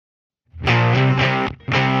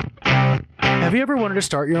Have you ever wanted to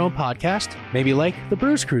start your own podcast? Maybe like the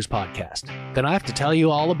Bruce Cruise podcast? Then I have to tell you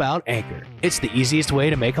all about Anchor. It's the easiest way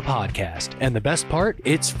to make a podcast. And the best part,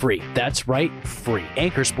 it's free. That's right, free.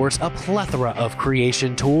 Anchor sports a plethora of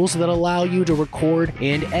creation tools that allow you to record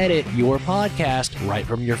and edit your podcast right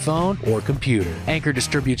from your phone or computer. Anchor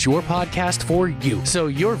distributes your podcast for you, so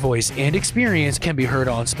your voice and experience can be heard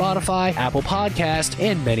on Spotify, Apple Podcast,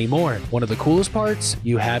 and many more. One of the coolest parts,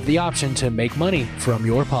 you have the option to make money from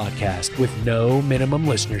your podcast with no minimum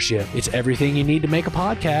listenership. It's everything you need to make a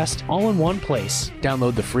podcast all in one place.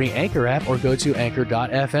 Download the free Anchor app or go to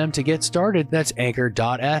anchor.fm to get started. That's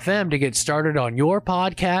anchor.fm to get started on your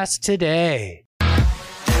podcast today.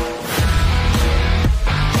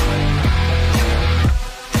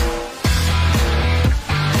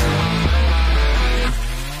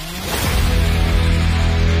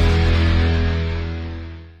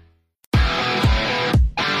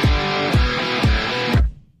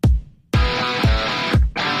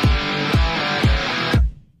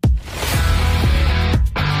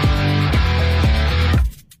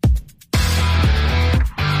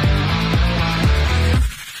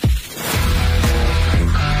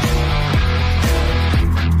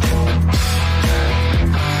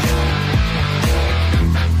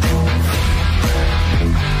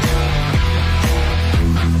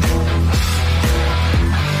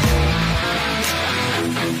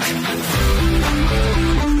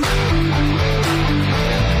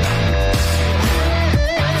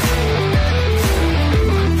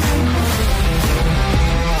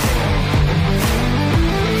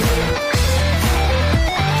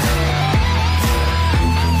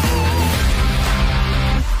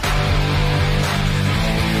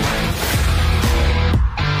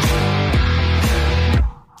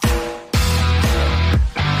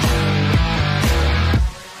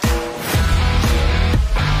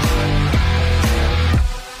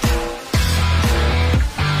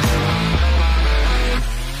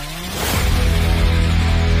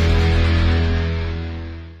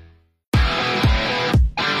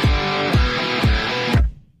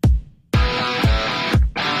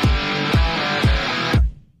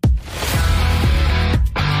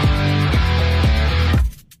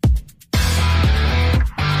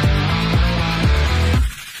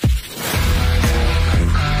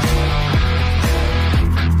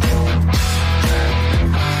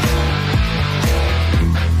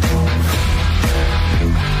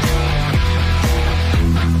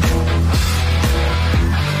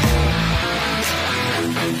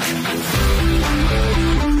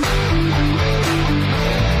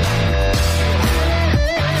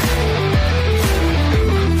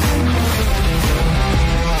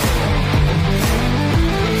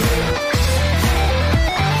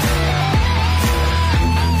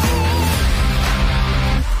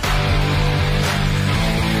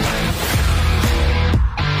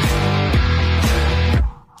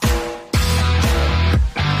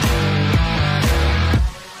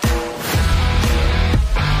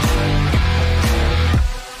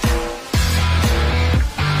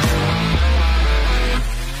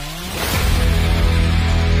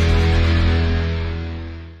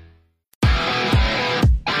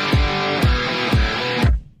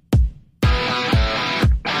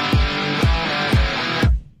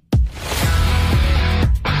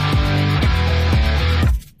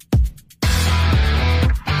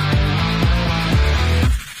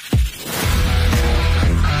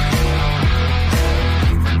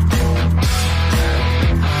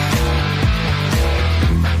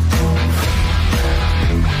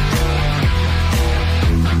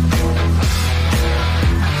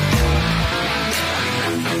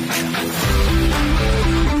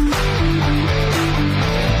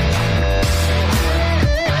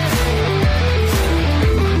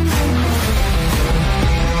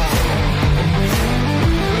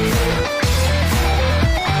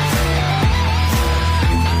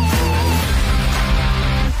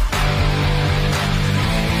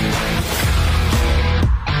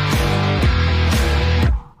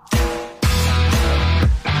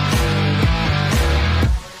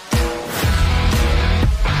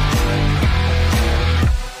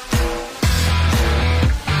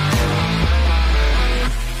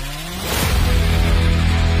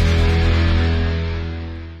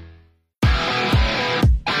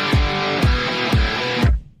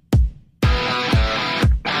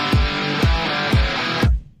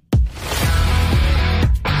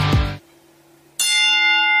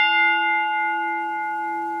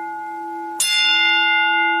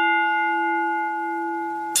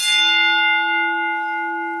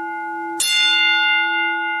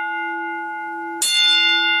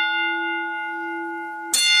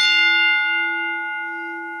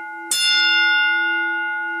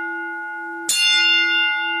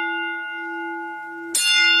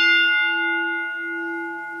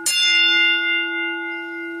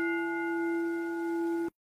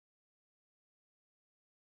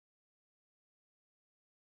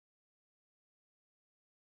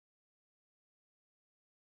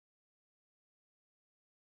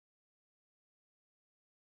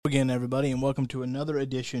 Again, everybody, and welcome to another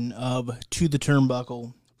edition of To the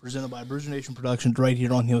Turnbuckle, presented by Bruiser Nation Productions right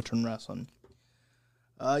here on Heel Turn Wrestling.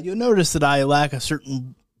 You'll notice that I lack a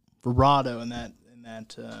certain vibrato in that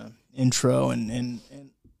intro, and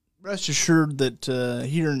rest assured that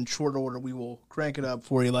here in short order we will crank it up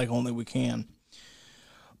for you like only we can.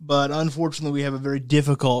 But unfortunately, we have a very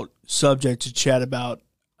difficult subject to chat about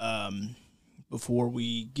before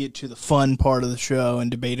we get to the fun part of the show and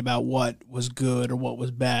debate about what was good or what was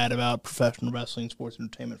bad about professional wrestling and sports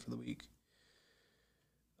entertainment for the week.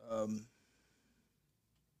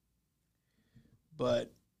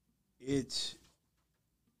 But it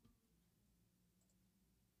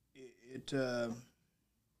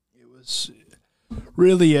was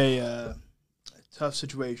really a tough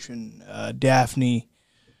situation. Daphne,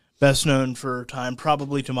 best known for her time,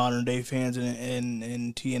 probably to modern day fans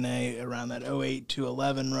in TNA around that 08 to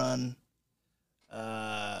 11 run.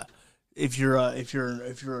 If you're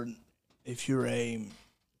a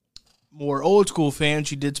more old school fan,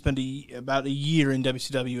 she did spend about a year in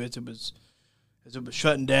WCW as it was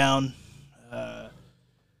shutting down.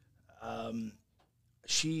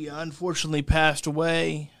 She unfortunately passed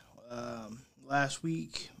away last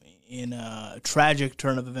week in a tragic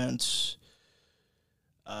turn of events.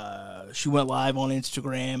 She went live on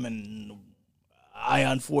Instagram, and I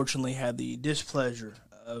unfortunately had the displeasure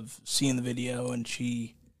of seeing the video, and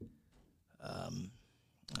she,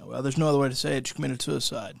 well, there's no other way to say it, she committed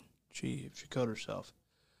suicide. She killed herself.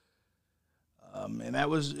 And that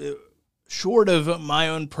was short of my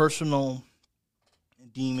own personal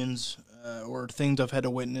demons or things I've had to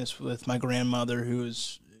witness with my grandmother, who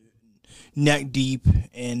is neck deep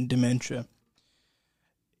in dementia.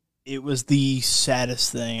 It was the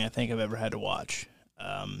saddest thing I think I've ever had to watch.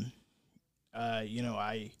 I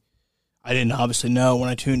didn't obviously know when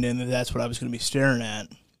I tuned in that that's what I was going to be staring at.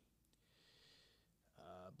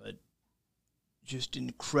 But just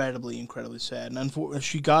incredibly, incredibly sad. And unfortunately,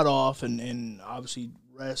 she got off, and obviously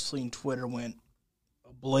wrestling Twitter went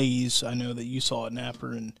ablaze. I know that you saw it,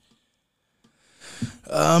 Napper, and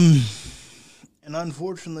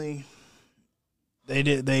unfortunately, they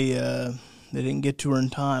didn't get to her in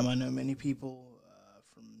time. I know many people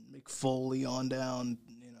from Mick Foley on down,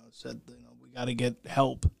 said we got to get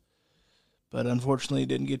help, but unfortunately,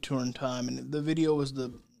 didn't get to her in time. And the video was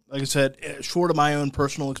like I said, short of my own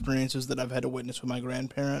personal experiences that I've had to witness with my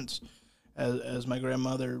grandparents, as my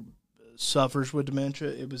grandmother suffers with dementia,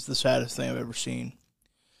 it was the saddest thing I've ever seen.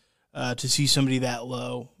 To see somebody that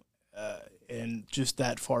low and just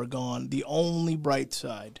that far gone. The only bright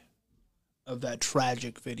side of that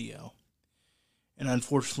tragic video, and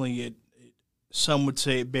unfortunately, some would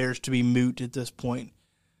say it bears to be moot at this point,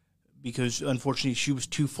 because unfortunately she was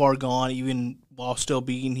too far gone, even while still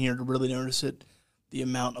being here, to really notice it. The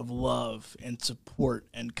amount of love and support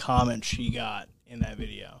and comments she got in that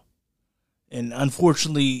video. And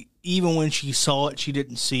unfortunately, even when she saw it, she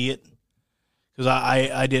didn't see it. Because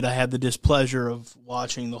I had the displeasure of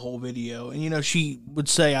watching the whole video. And, she would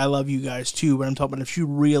say, I love you guys too, but I'm talking about if she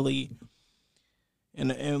really...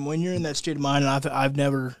 And when you're in that state of mind, and I've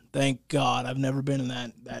never, thank God, I've never been in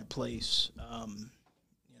that place.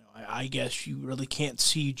 I guess you really can't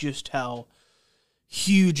see just how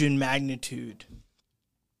huge in magnitude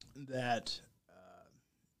that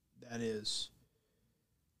is.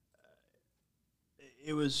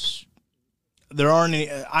 It was. There aren't any.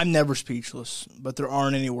 I'm never speechless, but there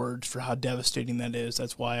aren't any words for how devastating that is.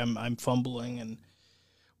 That's why I'm fumbling, and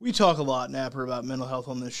we talk a lot, Napper, about mental health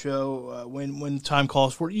on this show when time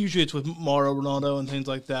calls for it. Usually it's with Mauro Ronaldo and things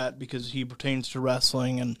like that because he pertains to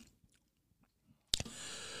wrestling. And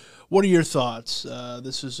what are your thoughts?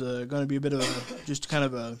 This is going to be a bit of just kind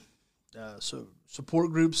of a support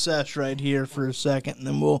group sesh right here for a second, and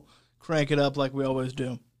then we'll crank it up like we always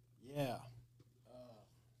do. Yeah.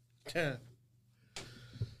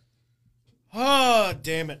 Oh,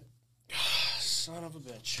 damn it. Son of a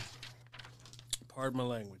bitch. Pardon my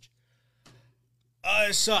language.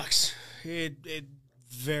 It sucks. It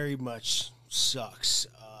very much sucks.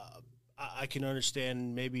 I can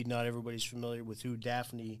understand maybe not everybody's familiar with who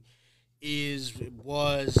Daphne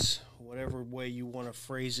was, whatever way you want to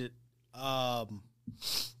phrase it. I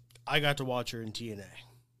got to watch her in TNA,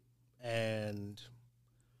 and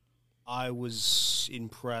I was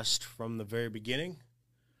impressed from the very beginning.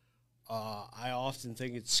 I often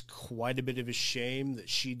think it's quite a bit of a shame that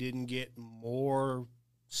she didn't get more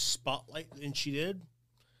spotlight than she did,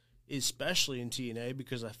 especially in TNA,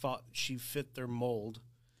 because I thought she fit their mold,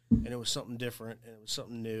 and it was something different, and it was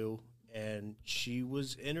something new, and she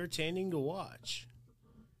was entertaining to watch.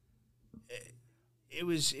 It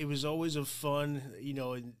was always a fun,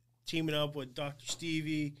 teaming up with Dr.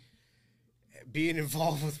 Stevie, being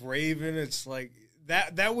involved with Raven. It's like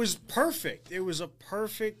that was perfect. It was a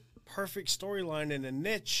perfect storyline in a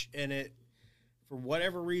niche, and it, for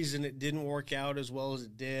whatever reason, it didn't work out as well as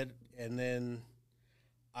it did. And then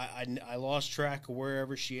I lost track of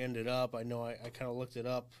wherever she ended up. I know I kind of looked it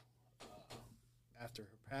up after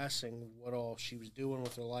her passing, what all she was doing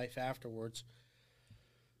with her life afterwards.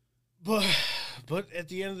 But at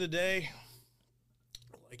the end of the day,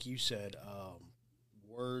 like you said,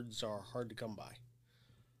 words are hard to come by,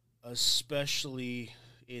 especially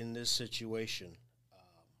in this situation.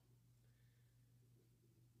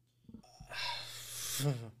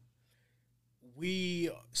 We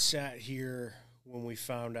sat here when we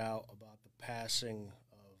found out about the passing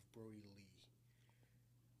of Brody Lee,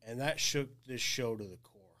 and that shook this show to the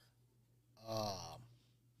core.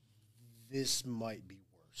 This might be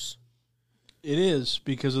worse. It is,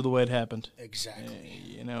 because of the way it happened.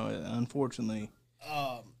 Exactly. Unfortunately.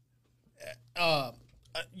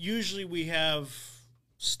 Usually we have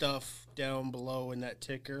stuff down below in that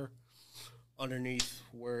ticker underneath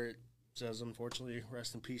where it says, unfortunately,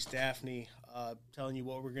 rest in peace, Daphne, telling you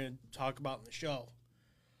what we're going to talk about in the show.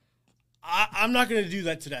 I'm not going to do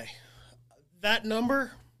that today. That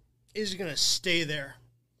number is going to stay there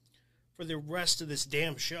for the rest of this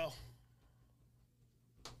damn show.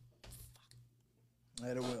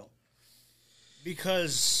 That it will.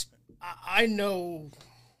 Because I know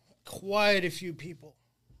quite a few people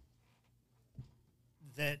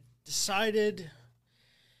that decided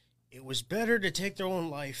it was better to take their own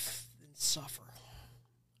life than suffer.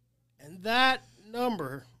 And that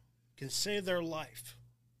number can save their life.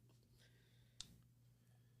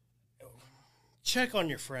 Check on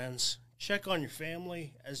your friends. Check on your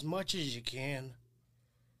family as much as you can.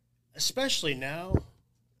 Especially now,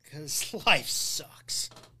 because life sucks.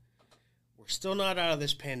 We're still not out of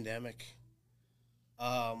this pandemic.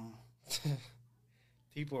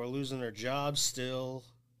 People are losing their jobs still.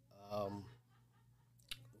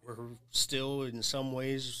 We're still, in some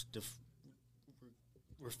ways,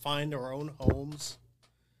 refined our own homes.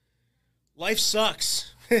 Life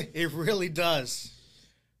sucks. It really does.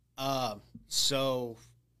 So,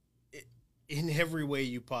 in every way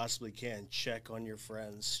you possibly can, check on your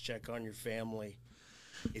friends, check on your family.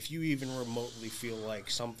 If you even remotely feel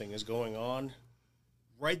like something is going on,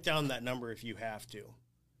 write down that number if you have to,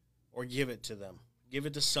 or give it to them. Give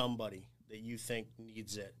it to somebody that you think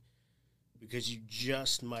needs it, because you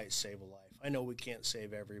just might save a life. I know we can't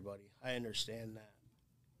save everybody. I understand that.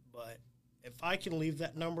 But if I can leave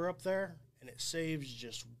that number up there and it saves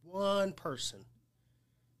just one person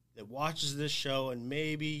that watches this show and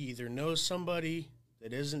maybe either knows somebody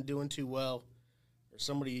that isn't doing too well or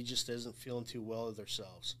somebody who just isn't feeling too well of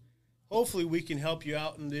themselves, hopefully we can help you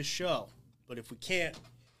out in this show. But if we can't,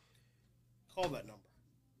 call that number,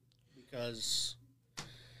 because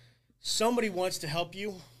somebody wants to help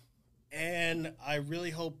you, and I really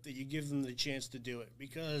hope that you give them the chance to do it,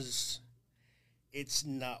 because it's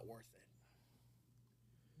not worth it.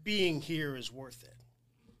 Being here is worth it.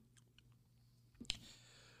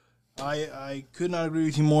 I could not agree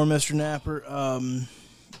with you more, Mr. Napper.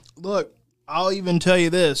 Look, I'll even tell you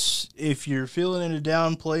this. If you're feeling in a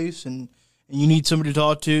down place and you need somebody to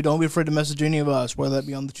talk to, don't be afraid to message any of us, whether that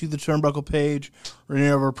be on the To the Turnbuckle page or any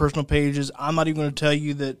of our personal pages. I'm not even going to tell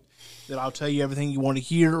you that I'll tell you everything you want to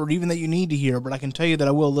hear or even that you need to hear, but I can tell you that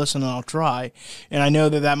I will listen and I'll try. And I know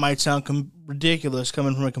that might sound ridiculous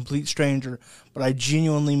coming from a complete stranger, but I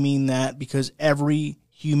genuinely mean that, because every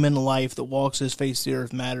human life that walks this face of the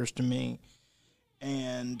earth matters to me.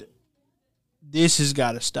 And this has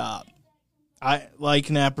got to stop.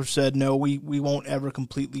 Like Napper said, no, we won't ever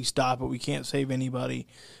completely stop it. We can't save everybody,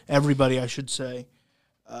 I should say.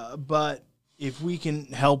 But if we can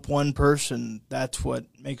help one person, that's what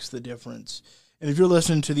makes the difference. And if you're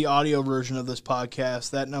listening to the audio version of this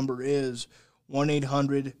podcast, that number is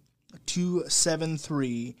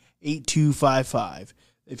 1-800-273-8255.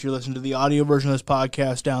 If you're listening to the audio version of this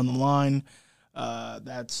podcast down the line,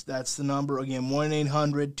 that's the number. Again,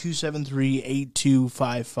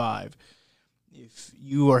 1-800-273-8255. If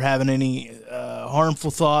you are having any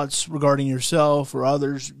harmful thoughts regarding yourself or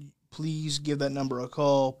others, please give that number a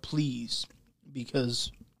call, please.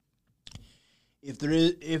 Because if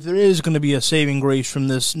there is going to be a saving grace from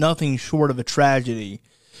this, nothing short of a tragedy,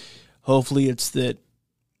 hopefully it's that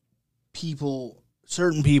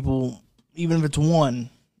certain people, even if it's one,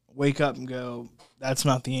 wake up and go, that's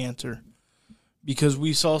not the answer. Because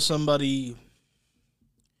we saw somebody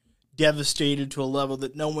devastated to a level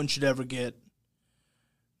that no one should ever get,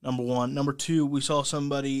 number one. Number two, we saw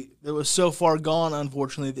somebody that was so far gone,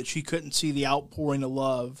 unfortunately, that she couldn't see the outpouring of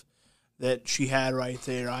love that she had right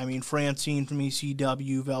there. I mean, Francine from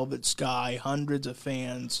ECW, Velvet Sky, hundreds of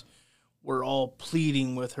fans were all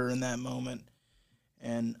pleading with her in that moment.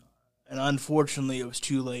 And unfortunately, it was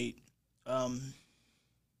too late. I've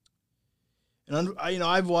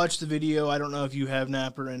watched the video. I don't know if you have,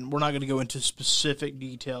 Napper, and we're not going to go into specific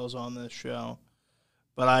details on this show.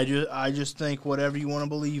 But I just think whatever you want to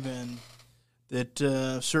believe in, that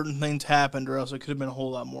certain things happened, or else it could have been a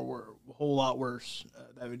whole lot worse.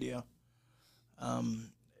 That video. The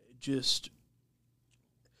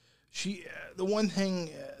one thing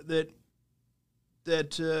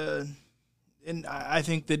and I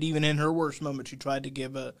think that even in her worst moment, she tried to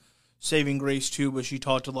give a saving grace too, but she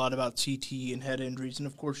talked a lot about CT and head injuries, and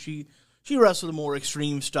of course she wrestled a more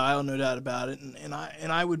extreme style, no doubt about it. And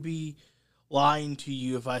I would be lying to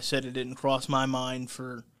you if I said it didn't cross my mind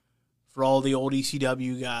for all the old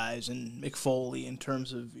ECW guys and Mick Foley in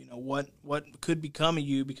terms of what could become of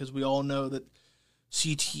you, because we all know that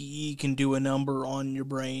CTE can do a number on your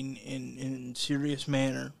brain in serious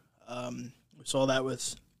manner. We saw that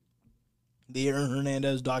with the Aaron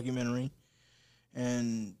Hernandez documentary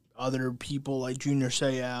and other people like Junior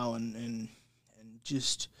Seau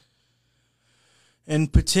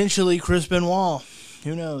and potentially Chris Benoit.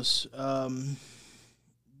 Who knows?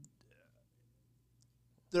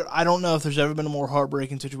 I don't know if there's ever been a more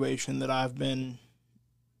heartbreaking situation that I've been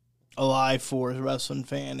alive for as a wrestling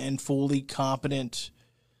fan, and fully competent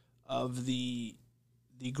of the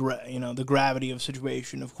gravity of the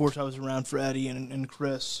situation. Of course, I was around for Eddie and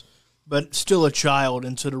Chris, but still a child,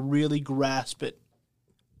 and so to really grasp it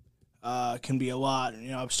can be a lot.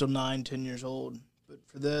 I'm still 9, 10 years old, but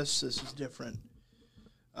for this is different.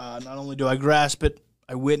 Not only do I grasp it,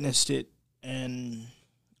 I witnessed it, and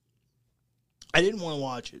I didn't want to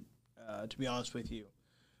watch it, to be honest with you.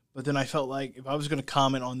 But then I felt like if I was going to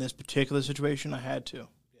comment on this particular situation, I had to.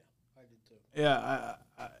 Yeah, I did too. Yeah,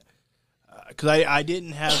 because I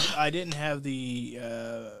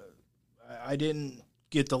didn't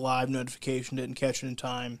get the live notification, didn't catch it in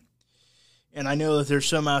time. And I know that there's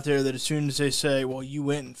some out there that as soon as they say, well, you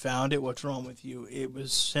went and found it, what's wrong with you? It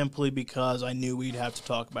was simply because I knew we'd have to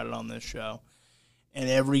talk about it on this show. And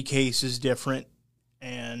every case is different,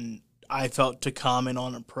 and I felt to comment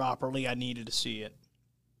on it properly, I needed to see it.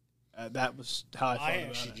 That was how I felt about it. I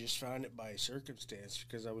actually just found it by circumstance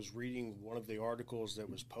because I was reading one of the articles that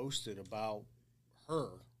was posted about her.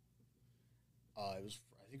 I think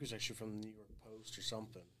it was actually from the New York Post or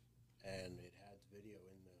something, and it had the video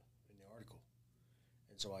in the article.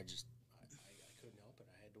 And so I couldn't help it.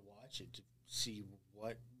 I had to watch it to see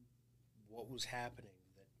what was happening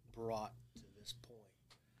that brought to this point.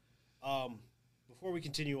 Before we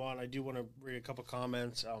continue on, I do want to read a couple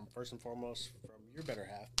comments. First and foremost, from your better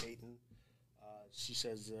half, Peyton. She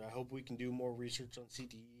says, I hope we can do more research on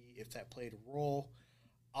CTE if that played a role.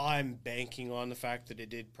 I'm banking on the fact that it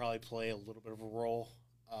did probably play a little bit of a role.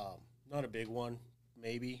 Not a big one,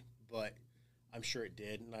 maybe, but I'm sure it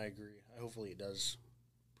did, and I agree. Hopefully it does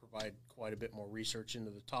provide quite a bit more research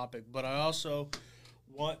into the topic. But I also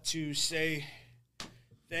want to say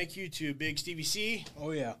thank you to Big Stevie C.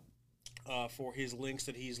 Oh, yeah. For his links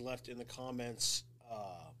that he's left in the comments,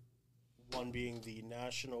 one being the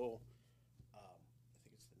National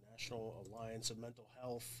Alliance of Mental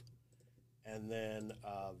Health, and then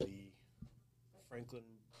the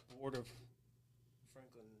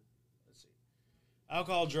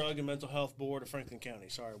Alcohol, Drug, and Mental Health Board of Franklin County.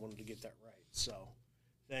 Sorry, I wanted to get that right. So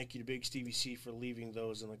thank you to Big Stevie C for leaving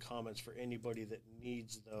those in the comments for anybody that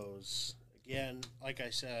needs those. Again, like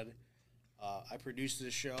I said, I produce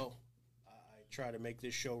this show. Try to make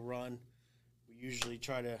this show run. We usually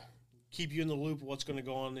try to keep you in the loop of what's going to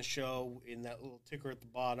go on this show in that little ticker at the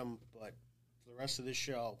bottom, but for the rest of this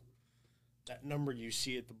show, that number you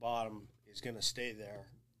see at the bottom is going to stay there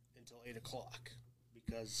until 8 o'clock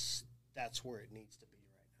because that's where it needs to be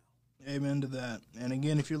right now. Amen to that. And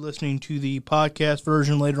again, if you're listening to the podcast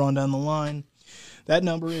version later on down the line, that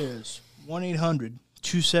number is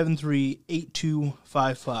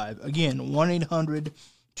 1-800-273-8255. Again,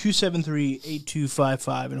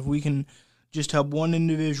 1-800-273-8255, and if we can just help one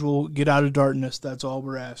individual get out of darkness, that's all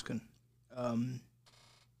we're asking.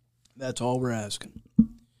 That's all we're asking.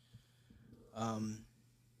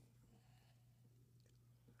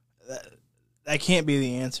 That can't be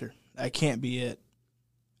the answer. That can't be it.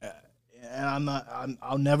 And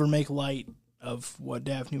I'll never make light of what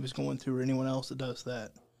Daphne was going through or anyone else that does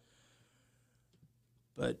that.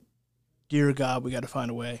 But, dear God, we got to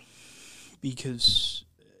find a way, because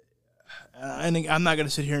I think I'm not going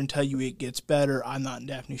to sit here and tell you it gets better. I'm not in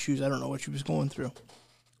Daphne's shoes. I don't know what she was going through.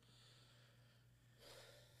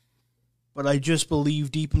 But I just believe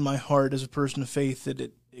deep in my heart as a person of faith that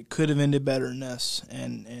it could have ended better than this,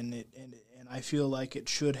 and I feel like it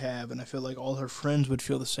should have, and I feel like all her friends would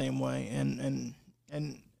feel the same way, and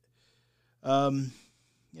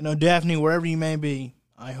Daphne, wherever you may be,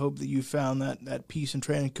 I hope that you found that peace and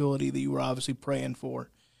tranquility that you were obviously praying for,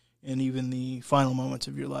 in even the final moments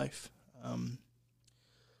of your life.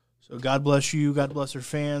 So God bless you, God bless her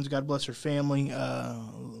fans, God bless her family.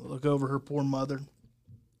 Look over her poor mother.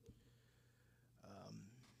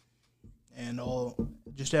 And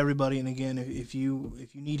just everybody. And again, if you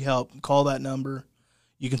need help, call that number.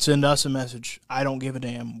 You can send us a message. I don't give a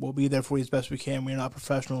damn. We'll be there for you as best we can. We're not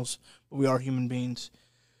professionals, but we are human beings.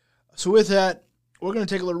 So with that, we're going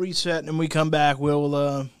to take a little reset, and when we come back,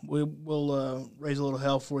 we'll raise a little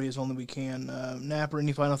hell for you as only we can. Napper,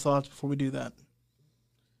 any final thoughts before we do that?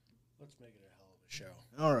 Let's make it a hell of a show.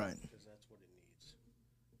 All right. Because that's what it needs.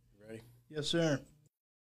 You ready? Yes, sir.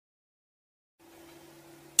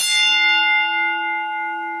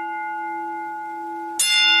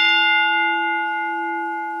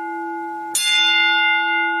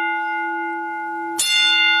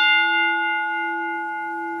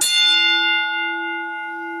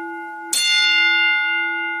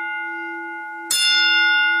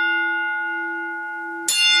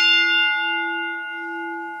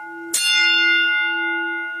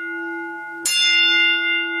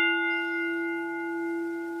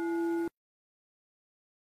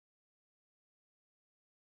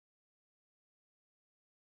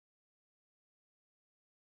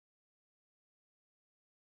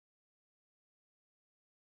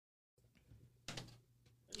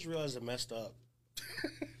 I just realized I messed up.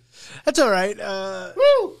 That's all right.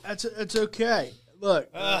 Woo! That's okay. Look,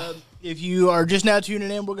 if you are just now tuning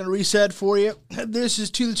in, we're going to reset for you. This is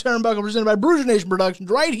To the Turnbuckle, presented by Bruiser Nation Productions,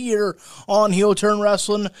 right here on Heel Turn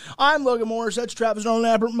Wrestling. I'm Logan Morris. That's Travis Nolan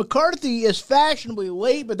Napper. McCarthy is fashionably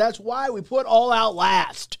late, but that's why we put All Out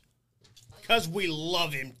last. Because we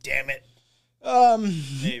love him, damn it.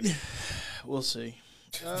 Maybe. We'll see.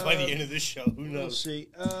 By the end of this show, who knows? We'll see.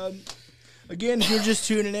 Again, if you're just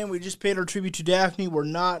tuning in, we just paid our tribute to Daphne. We're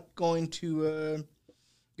not going to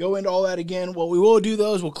go into all that again. What we will do,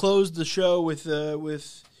 though, is we'll close the show with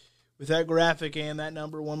that graphic and that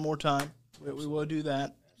number one more time. We will do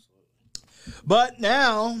that. Absolutely. But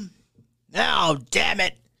now, damn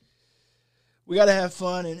it, we got to have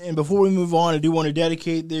fun. And before we move on, I do want to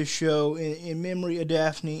dedicate this show in memory of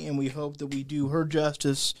Daphne, and we hope that we do her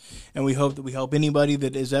justice, and we hope that we help anybody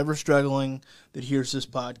that is ever struggling that hears this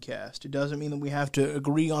podcast. It doesn't mean that we have to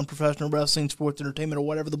agree on professional wrestling, sports entertainment, or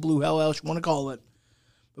whatever the blue hell else you want to call it.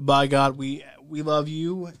 But by God, we love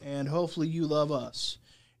you, and hopefully you love us.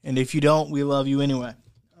 And if you don't, we love you anyway.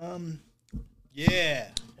 Yeah.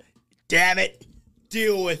 Damn it.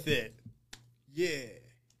 Deal with it. Yeah.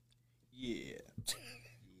 Yeah.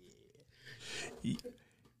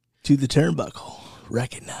 To the turnbuckle,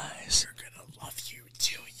 recognize. They're going to love you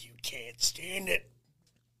till you can't stand it.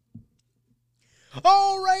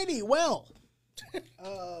 Alrighty, well.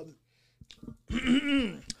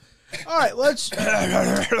 All right, let's.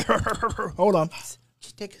 Hold on.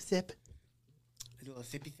 Just take a sip. A little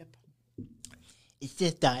sippy sip. It's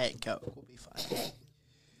just Diet Coke. We'll be fine.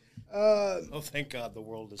 Oh, thank God the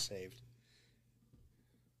world is saved.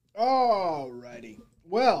 Alrighty.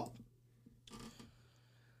 Well,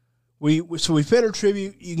 we paid our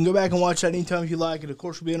tribute. You can go back and watch that anytime you like. And of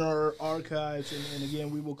course, we'll be in our archives. And again,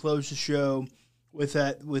 we will close the show with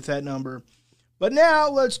that number. But now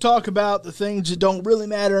let's talk about the things that don't really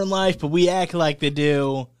matter in life, but we act like they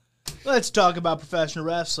do. Let's talk about professional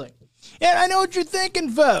wrestling. And I know what you're thinking,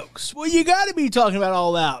 folks. Well, you got to be talking about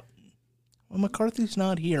All Out. Well, McCarthy's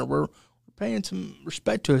not here. We're paying some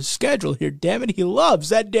respect to his schedule here. Damn it, he loves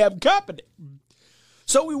that damn company.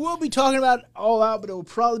 So we will be talking about All Out, but it will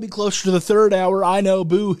probably be closer to the third hour. I know,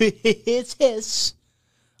 boo. It's hiss.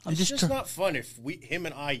 It's just not fun if him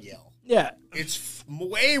and I yell. Yeah. It's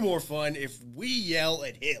way more fun if we yell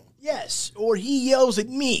at him. Yes, or he yells at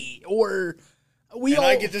me, or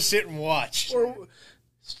I get to sit and watch. Or,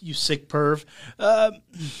 you sick perv.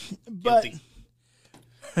 But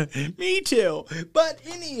me too. But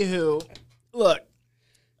anywho, look,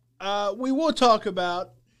 we will talk about.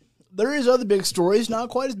 There is other big stories, not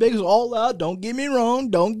quite as big as All Out. Don't get me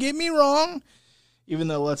wrong. Even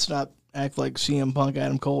though let's not act like CM Punk,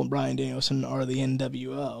 Adam Cole, and Bryan Danielson are the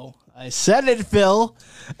NWO. I said it, Phil.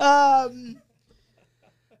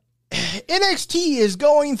 NXT is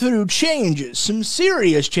going through changes, some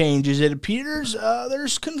serious changes, it appears.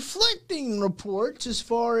 There's conflicting reports as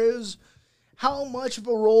far as how much of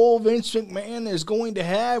a role Vince McMahon is going to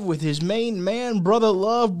have with his main man, Brother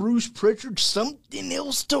Love, Bruce Pritchard. Something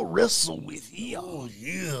else to wrestle with here. Oh,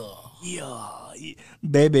 yeah. Yeah.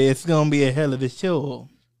 Baby, it's going to be a hell of a show.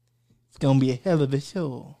 It's going to be a hell of a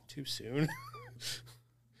show. Too soon.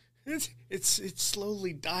 It's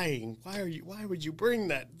slowly dying. Why would you bring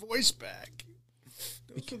that voice back?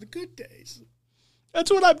 Those are the good days.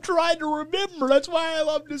 That's what I'm trying to remember. That's why I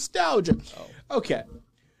love nostalgia. Oh. Okay.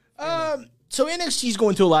 So NXT's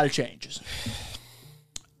going through a lot of changes.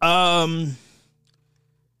 Some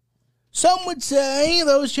would say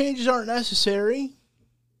those changes aren't necessary.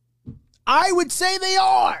 I would say they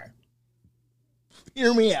are.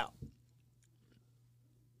 Hear me out.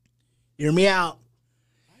 Hear me out.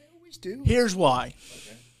 I always do. Here's why.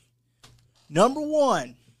 Okay. Number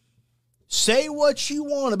one, say what you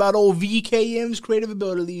want about old VKM's creative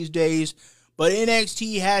ability these days, but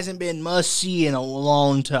NXT hasn't been must-see in a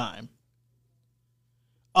long time.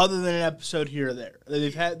 Other than an episode here or there.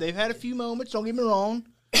 They've had a few moments, don't get me wrong,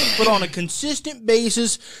 but on a consistent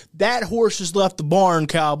basis, that horse has left the barn,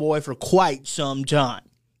 cowboy, for quite some time.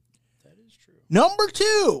 That is true. Number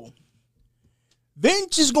two,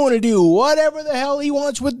 Vince is going to do whatever the hell he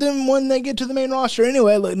wants with them when they get to the main roster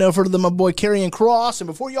anyway. Look no further than my boy Karrion Kross. And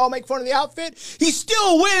before y'all make fun of the outfit, he's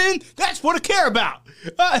still winning. That's what I care about.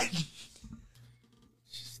 It's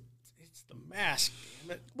the mask,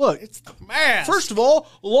 damn it. Look, it's the mask. First of all,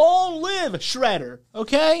 long live Shredder,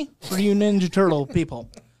 okay? For you Ninja Turtle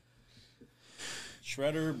people.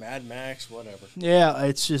 Shredder, Mad Max, whatever. Yeah,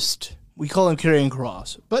 it's just, we call him Karrion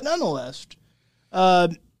Kross. But nonetheless,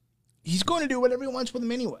 he's going to do whatever he wants with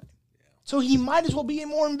him anyway. Yeah. So he might as well be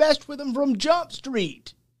more invested with him from Jump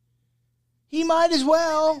Street. He might as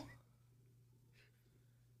well.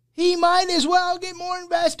 He might as well get more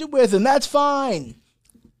invested with him. That's fine.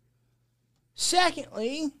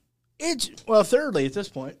 Secondly, thirdly at this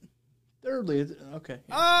point. Okay.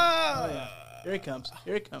 Here he comes.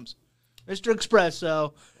 Here he comes. Mr.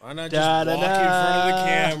 Espresso. Why not just walk in front of the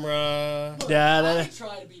camera? Look, I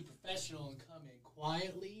try to be professional and come in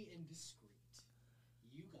quietly and discreet.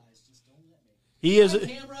 You guys just don't let me. He is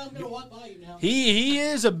camera, I'm gonna walk by you now. He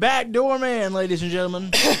is a backdoor man, ladies and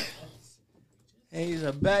gentlemen. He's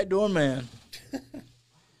a backdoor man.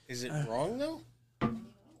 Is it wrong though?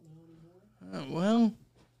 Well,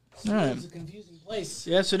 all right. It's a confusing place.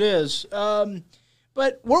 Yes, it is.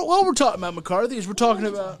 But what we're talking about, McCarthy, is we're talking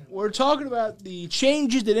about the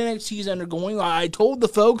changes that NXT is undergoing. I told the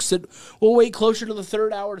folks that we'll wait closer to the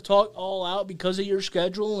third hour to talk all out because of your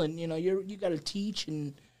schedule, and you got to teach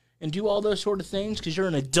and do all those sort of things because you're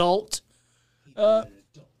an adult.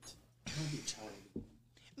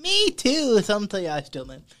 Me too. Something I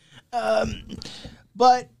still am.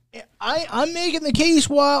 But I'm making the case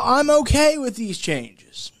while I'm okay with these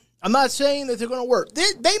changes. I'm not saying that they're going to work.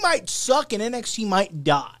 They might suck and NXT might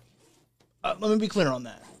die. Let me be clear on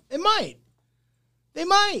that. They might.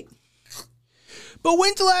 But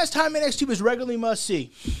when's the last time NXT was regularly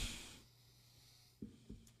must-see?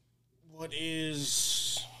 What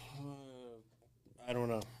is... I don't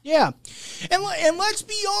know. Yeah. And let's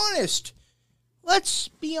be honest. Let's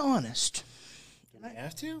be honest. Do we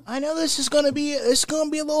have to? I know this is going to be a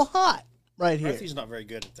little hot right here. Matthew's not very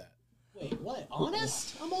good at that. Wait, what?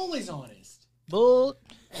 Honest? I'm always honest. But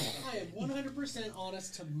I am 100%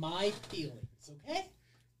 honest to my feelings, okay?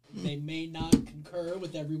 They may not concur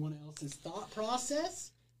with everyone else's thought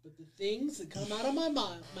process, but the things that come out of my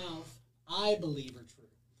mouth, I believe are true.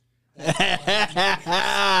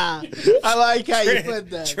 I like how you put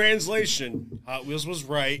that. Translation: Hot Wheels was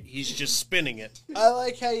right. He's just spinning it. I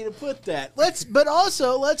like how you put that. Let's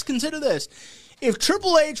consider this: if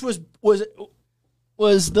Triple H was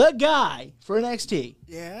the guy for NXT,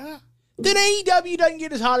 yeah, then AEW doesn't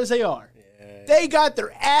get as hot as they are. Yeah. They got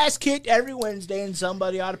their ass kicked every Wednesday, and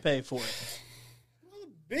somebody ought to pay for it. Well,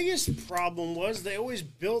 the biggest problem was they always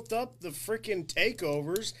built up the freaking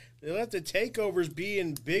takeovers. They let the takeovers be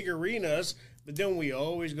in big arenas, but then we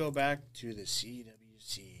always go back to the CWC.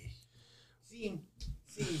 See,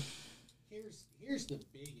 here's the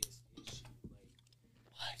biggest issue.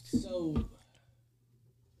 What? So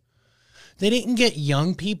they didn't get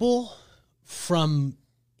young people from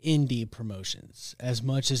indie promotions as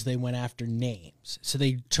much as they went after names. So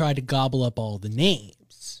they tried to gobble up all the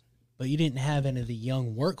names. But you didn't have any of the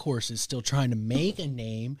young workhorses still trying to make a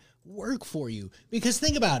name work for you. Because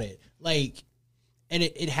think about it. And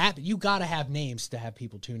it happened. You got to have names to have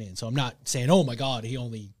people tune in. So I'm not saying, oh, my God, he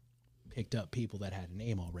only picked up people that had a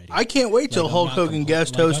name already. I can't wait till Hulk Hogan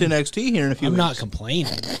guest host NXT here in a few weeks. I'm not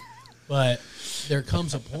complaining. But there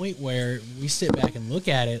comes a point where we sit back and look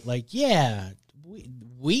at it like, yeah,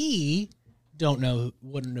 we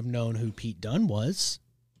wouldn't have known who Pete Dunne was.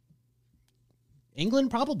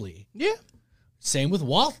 England probably. Yeah. Same with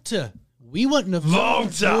Walter. We wouldn't have known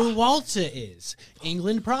who Walter is.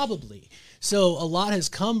 England probably. So a lot has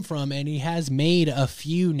come from, and he has made a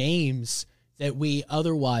few names that we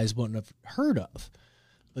otherwise wouldn't have heard of.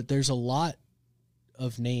 But there's a lot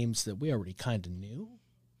of names that we already kind of knew.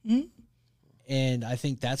 Mm-hmm. And I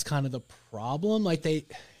think that's kind of the problem.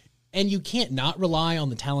 And you can't not rely on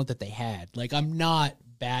the talent that they had. Like, I'm not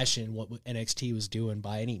bashing what NXT was doing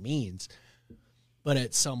by any means. But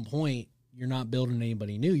at some point, you're not building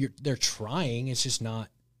anybody new. They're trying. It's just not,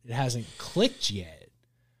 it hasn't clicked yet.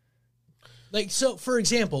 Like, so, for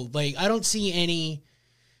example, like, I don't see any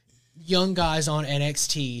young guys on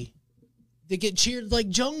NXT that get cheered like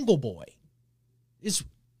Jungle Boy.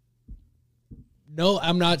 No,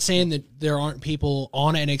 I'm not saying that there aren't people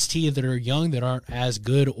on NXT that are young that aren't as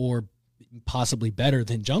good or possibly better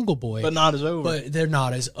than Jungle Boy. But not as over. But they're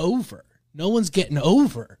not as over. No one's getting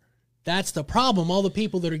over. That's the problem. All the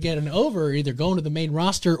people that are getting over are either going to the main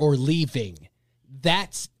roster or leaving.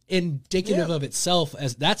 That's indicative of itself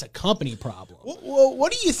as that's a company problem. Well,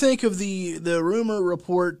 what do you think of the rumor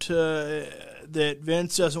report that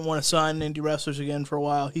Vince doesn't want to sign indie wrestlers again for a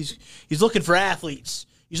while? He's looking for athletes.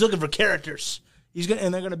 He's looking for characters.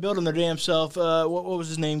 And they're going to build them their damn self. What was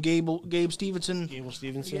his name? Gabe Stevenson? Gable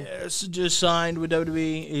Stevenson? Yes, just signed with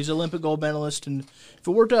WWE. He's an Olympic gold medalist. And if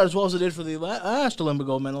it worked out as well as it did for the last Olympic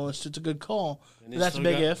gold medalist, it's a good call. But that's a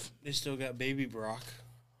big if. They still got Baby Brock.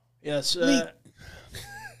 Yes.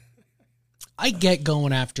 I get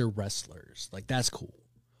going after wrestlers. Like, that's cool.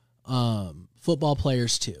 Football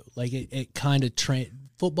players, too. Like, it kind of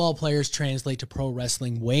football players translate to pro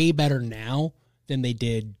wrestling way better now than they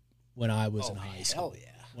did when I was in high school. Hell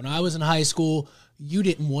yeah. When I was in high school, you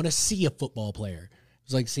didn't want to see a football player. It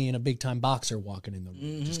was like seeing a big-time boxer walking in the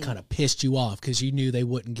room. It just kind of pissed you off because you knew they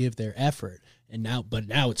wouldn't give their effort. But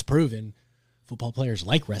now it's proven football players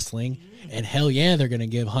like wrestling, and hell yeah, they're going to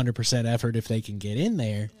give 100% effort if they can get in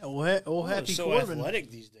there. Happy so Corbin. athletic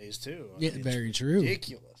these days, too. Yeah, very true.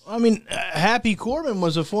 Ridiculous. I mean, Happy Corbin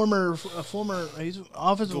was a former he's an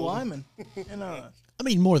offensive lineman. I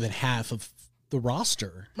mean, more than half of the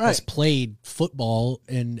roster has Right. played football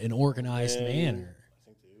in an organized manner.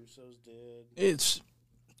 I think the Usos did. It's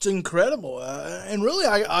incredible, and really,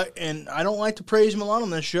 I don't like to praise him a lot on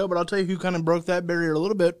this show, but I'll tell you who kind of broke that barrier a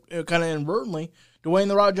little bit, kind of inadvertently. Dwayne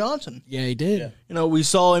 "The Rock" Johnson. Yeah, he did. Yeah. You know, we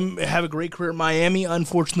saw him have a great career at Miami.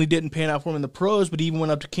 Unfortunately, didn't pan out for him in the pros, but he even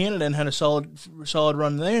went up to Canada and had a solid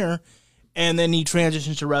run there. And then he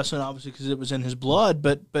transitioned to wrestling, obviously, because it was in his blood.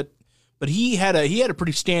 But he had a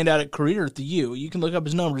pretty standout career at the U. You can look up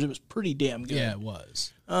his numbers; it was pretty damn good. Yeah, it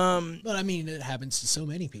was. But I mean, it happens to so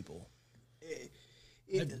many people.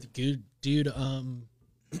 Good dude, Keywan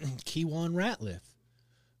Ratliff,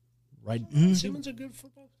 right? Simmons a good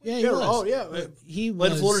football player? Yeah, he was. Oh, yeah. He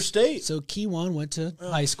Led was Florida State. So Keywan went to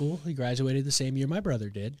high school. He graduated the same year my brother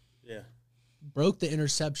did. Yeah. Broke the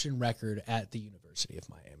interception record at the University of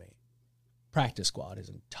Miami. Practice squad his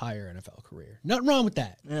entire NFL career. Nothing wrong with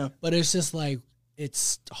that. Yeah. But it's just like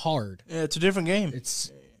it's hard. Yeah, it's a different game.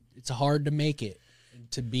 It's hard to make it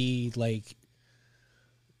to be like,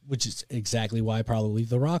 which is exactly why probably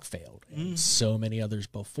The Rock failed and so many others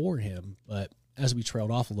before him. But as we trailed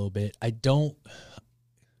off a little bit, I don't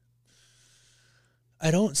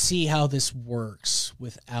see how this works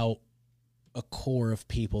without a core of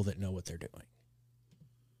people that know what they're doing.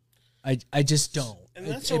 I just don't. And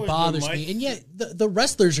that's It always bothers been my me. And yet the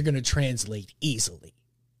wrestlers are going to translate easily.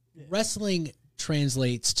 Yeah. Wrestling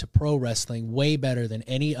translates to pro wrestling way better than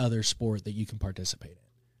any other sport that you can participate in.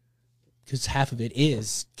 Because half of it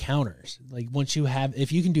is counters. Like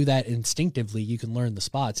if you can do that instinctively, you can learn the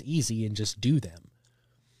spots easy and just do them.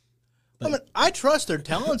 But I trust their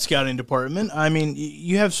talent scouting department. I mean,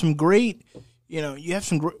 you have some great,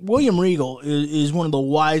 William Regal is one of the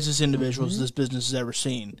wisest individuals this business has ever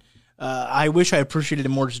seen. I wish I appreciated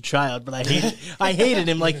him more as a child, but I hated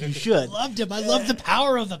him like you should. Loved him. I love the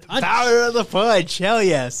power of the punch. Power of the punch. Hell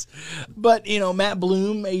yes. But, Matt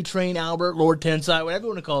Bloom, A-Train, Albert, Lord Tensai, whatever you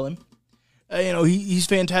want to call him, he's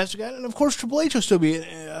fantastic at it. And, of course, Triple H will still be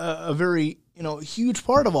a very, huge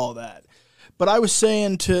part of all that. But I was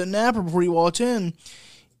saying to Napper before he walked in,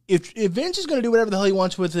 if Vince is going to do whatever the hell he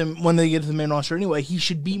wants with him when they get to the main roster anyway, he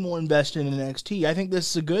should be more invested in NXT. I think this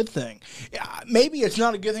is a good thing. Maybe it's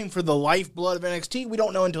not a good thing for the lifeblood of NXT. We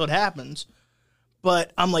don't know until it happens.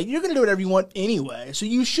 But I'm like, you're going to do whatever you want anyway, so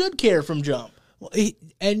you should care from jump. Well,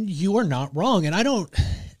 and you are not wrong. And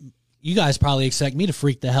you guys probably expect me to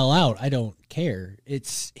freak the hell out. I don't care.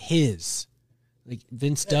 It's his. Like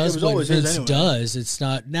Vince does what Vince does. It's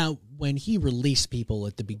not. Now, when he released people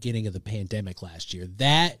at the beginning of the pandemic last year,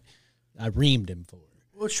 that I reamed him for.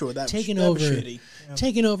 Well, sure, that taking was over, shitty. Yeah.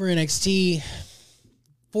 taking over NXT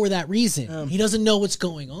for that reason. He doesn't know what's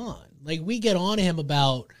going on. Like, we get on him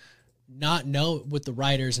about with the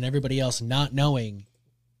writers and everybody else not knowing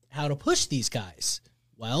how to push these guys.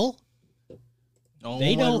 Well,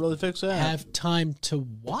 they don't really fix that. have time to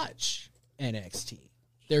watch NXT.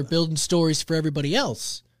 They're building stories for everybody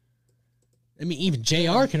else. I mean, even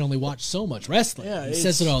JR can only watch so much wrestling. Yeah, he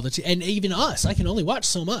says it all the time. And even us, I can only watch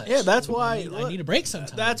so much. Yeah, that's why I need a break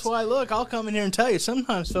sometimes. That's why. Look, I'll come in here and tell you.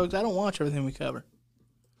 Sometimes, folks, I don't watch everything we cover.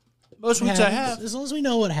 Most weeks I have. As long as we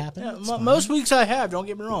know what happened. Yeah, most weeks I have. Don't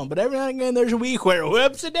get me wrong, but every now and again there's a week where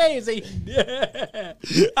whoops a daisy.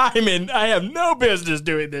 I have no business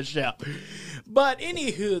doing this show. But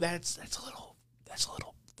anywho, that's a little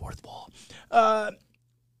fourth wall.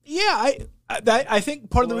 Yeah, I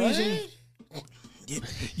think part of the reason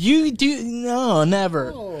you do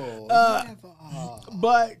never.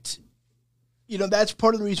 But that's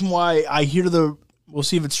part of the reason why I hear we'll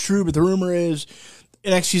see if it's true, but the rumor is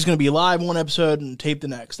NXT is going to be live one episode and tape the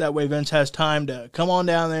next. That way Vince has time to come on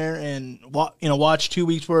down there and watch 2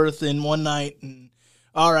 weeks worth in one night. And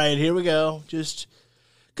all right, here we go. Just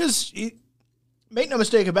because, make no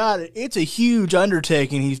mistake about it, it's a huge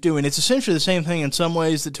undertaking he's doing. It's essentially the same thing in some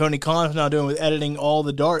ways that Tony Khan's now doing with editing all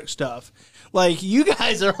the dark stuff. Like, you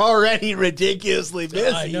guys are already ridiculously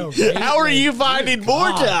busy. I know, right? How are you finding more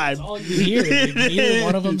time? That's all you hear. Neither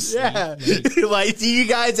one of them sleep. Yeah. Like, do you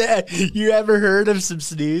guys, you ever heard of some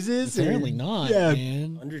snoozes? Apparently not,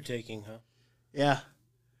 man. Undertaking, huh? Yeah.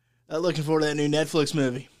 Looking forward to that new Netflix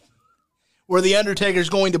movie where The Undertaker's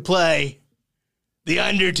going to play The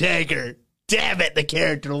Undertaker. Damn it, the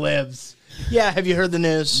character lives. Yeah, have you heard the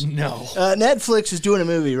news? No. Netflix is doing a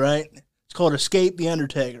movie, right? It's called Escape the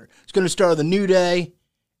Undertaker. It's going to star The New Day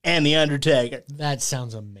and The Undertaker. That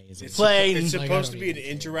sounds amazing. It's supposed to be an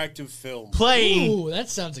interactive film. Ooh, that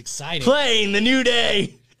sounds exciting. Playing The New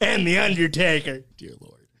Day and The Undertaker. Dear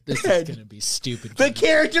Lord. This is going to be stupid. The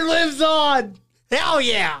character lives on. Hell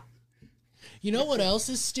yeah. You know what else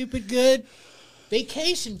is stupid good?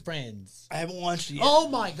 Vacation Friends. I haven't watched it yet. Oh,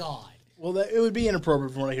 my God. Well, it would be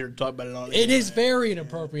inappropriate for when I hear to talk about it on air. It is very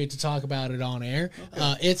inappropriate to talk about it on air.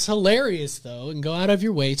 Okay. It's hilarious, though, and go out of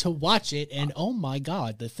your way to watch it. And, oh, my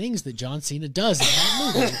God, the things that John Cena does in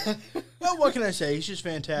that movie. Well, what can I say? He's just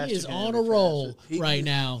fantastic. He is on a roll right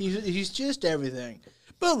now. He's just everything.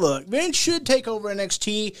 But look, Vince should take over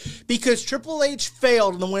NXT because Triple H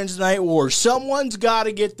failed in the Wednesday Night War. Someone's got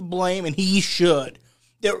to get the blame, and he should.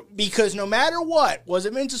 Because no matter what, was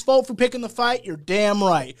it Vince's fault for picking the fight? You're damn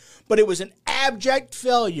right. But it was an abject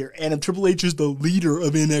failure. And if Triple H is the leader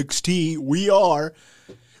of NXT, we are,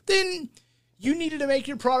 then you needed to make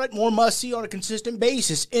your product more must-see on a consistent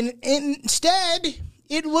basis. And instead,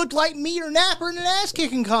 it looked like meat or napper in an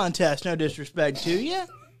ass-kicking contest. No disrespect to you.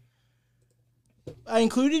 I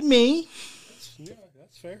included me. Yeah,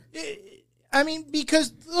 that's fair. I mean,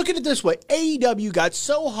 because look at it this way. AEW got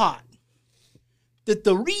so hot that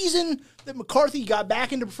the reason that McCarthy got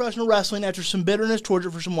back into professional wrestling after some bitterness towards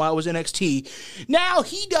it for some while was NXT. Now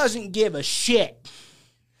he doesn't give a shit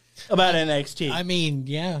about NXT. I mean,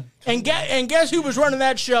 yeah. And guess who was running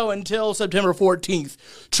that show until September 14th?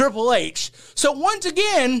 Triple H. So once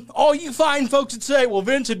again, all you fine folks that say, well,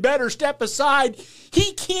 Vince had better step aside,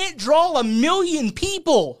 he can't draw 1 million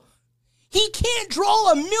people. He can't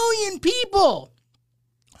draw 1 million people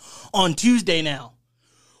on Tuesday now.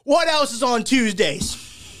 What else is on Tuesdays?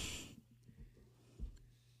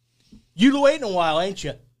 You waiting a while, ain't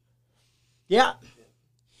you? Yeah.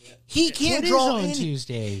 He can't draw on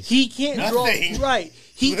Tuesdays. He can't nothing. Draw. Right.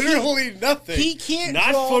 Literally nothing. He can't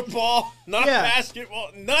not draw. Not football, not basketball,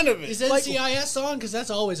 none of it. Is NCIS on? Because that's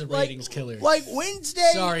always a ratings killer. Like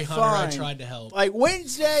Wednesday, sorry, Hunter, fine. I tried to help. Like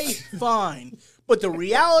Wednesday, fine. But the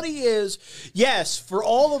reality is, yes, for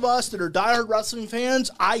all of us that are diehard wrestling fans,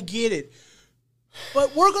 I get it.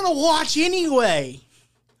 But we're going to watch anyway.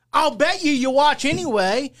 I'll bet you watch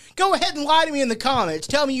anyway. Go ahead and lie to me in the comments.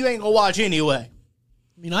 Tell me you ain't going to watch anyway.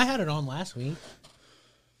 I mean, I had it on last week.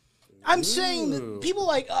 I'm saying that people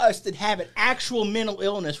like us that have an actual mental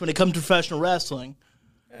illness when it comes to professional wrestling.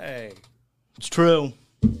 Hey. It's true.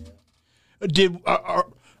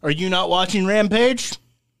 Are you not watching Rampage?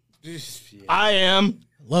 Yeah. I am.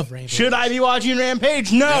 Love Rampage. Should I be watching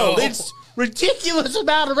Rampage? No. It's ridiculous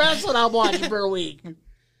amount of wrestling I'm watching per week.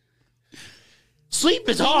 Sleep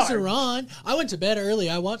is hard. Things are on. I went to bed early.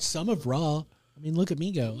 I watched some of Raw. I mean, look at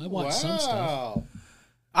me go. I watched some stuff.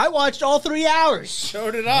 I watched all 3 hours. So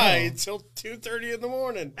did I until 2:30 in the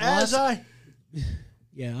morning.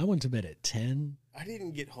 Yeah, I went to bed at 10. I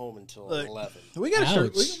didn't get home until Look, 11. We gotta start.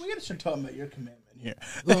 Ouch. We gotta start talking about your commitment here.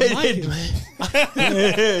 Well,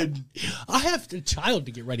 I have a child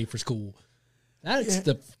to get ready for school. That's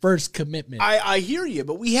the first commitment. I hear you,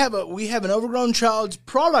 but we have an overgrown child's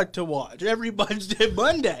product to watch every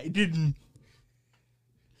Monday. Didn't?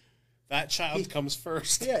 That child comes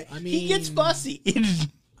first. Yeah, I he gets mean- fussy.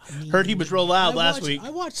 Heard he was real loud last week. I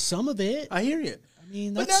watched some of it. I hear you. I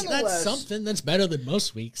mean, But that's nonetheless- something. That's better than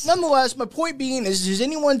most weeks. Nonetheless, my point being is, has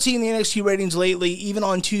anyone seen the NXT ratings lately, even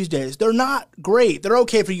on Tuesdays? They're not great. They're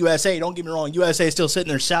okay for USA. Don't get me wrong. USA is still sitting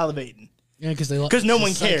there salivating. Yeah, because no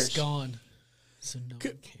one Sykes cares. Gone. So no one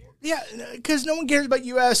cares. Yeah, because no one cares about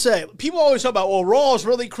USA. People always talk about, well, Raw is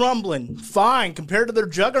really crumbling. Fine. Compared to their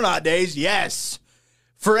juggernaut days, yes.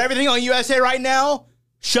 For everything on USA right now,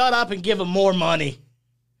 shut up and give them more money.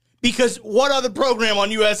 Because what other program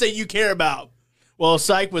on USA you care about? Well,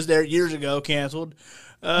 Psych was there years ago, canceled.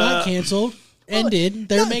 Not canceled. Ended.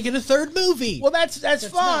 They're making a third movie. Well, that's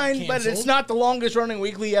fine, not but it's canceled. not the longest running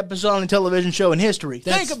weekly episode on a television show in history.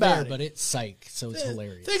 That's Think about fair, it. but it's Psych, so it's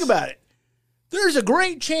hilarious. Think about it. There's a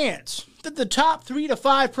great chance that the top 3 to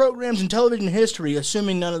 5 programs in television history,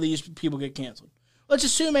 assuming none of these people get canceled. Let's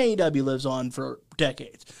assume AEW lives on for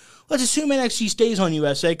decades. Let's assume NXT stays on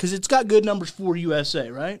USA because it's got good numbers for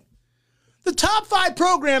USA, right? The top 5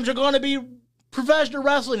 programs are going to be professional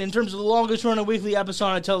wrestling in terms of the longest running weekly episode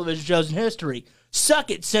on television shows in history. Suck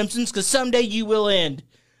it, Simpsons, because someday you will end.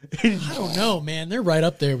 I don't know, man. They're right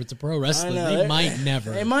up there with the pro wrestling. know. They might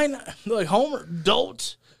never. They might not. Like Homer,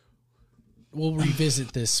 Dolts. We'll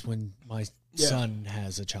revisit this when my son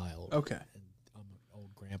has a child. Okay. I'm an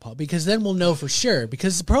old grandpa. Because then we'll know for sure.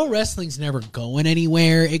 Because pro wrestling's never going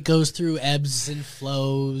anywhere. It goes through ebbs and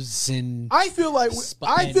flows and I feel like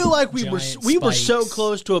we were giant so spikes.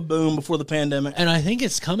 close to a boom before the pandemic. I think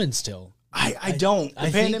it's coming still. I don't. The I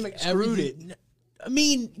think pandemic screwed it. everything- I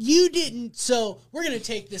mean, you didn't. So we're going to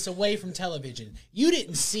take this away from television. You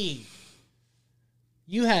didn't see.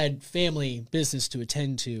 You had family business to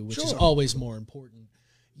attend to, which is Sure. always more important.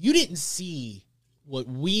 You didn't see what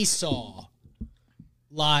we saw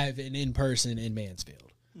live and in person in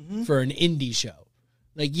Mansfield for an indie show.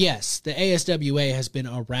 Like, yes, the ASWA has been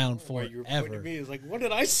around Why you were pointing forever. at me is like, what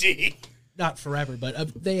did I see? Not forever,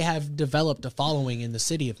 but they have developed a following in the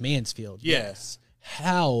city of Mansfield. Yes.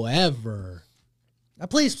 However, that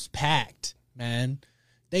place was packed, man.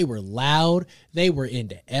 They were loud. They were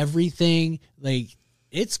into everything. Like,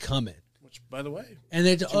 it's coming. Which, by the way, And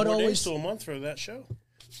it 2 more days always... to a month for that show.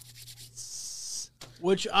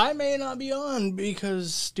 Which I may not be on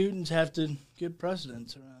because students have to give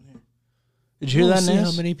precedence around here. Did you hear We'll that, see how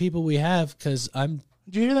Ness? many people we have, because I'm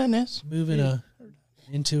Did you hear that, Ness? moving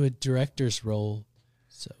into a director's role.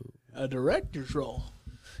 So A director's role.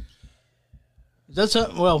 Is that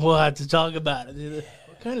something? Well, we'll have to talk about it.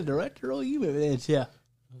 What kind of director role you moving into? Yeah.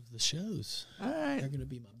 of the shows, All right. they're gonna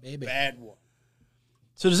be my baby. Bad one.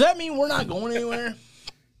 So does that mean we're not going anywhere?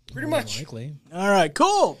 Pretty More much. likely. All right,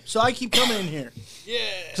 cool. So I keep coming in here. Yeah.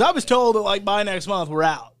 Because I was told that, like, by next month, we're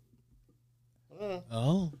out.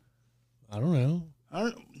 Oh, I don't know. I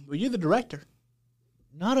don't. Well, you're the director.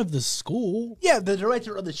 Not of the school, Yeah, the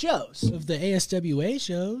director of the shows. of the ASWA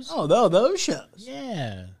shows. Oh, those shows.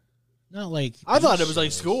 Yeah, not like I thought these it was like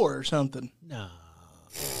shows. score or something. Nah.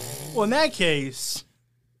 Well, in that case,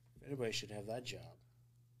 Everybody should have that job.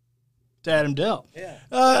 it's Adam Dell. Yeah.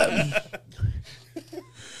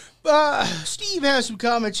 Steve has some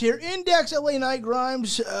comments here. Index LA Knight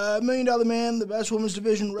Grimes, $1 Million Man, the best women's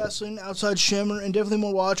division wrestling outside Shimmer, and definitely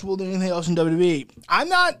more watchable than anything else in WWE. I'm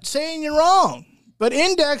not saying you're wrong, but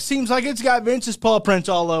Index seems like it's got Vince's paw prints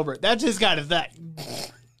all over it. That's his kind of thing.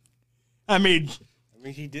 I mean,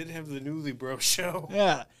 he did have the Newly Bro show.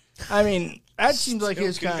 yeah. I mean, that seems like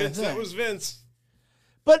his kind of Convinced that thing. was Vince.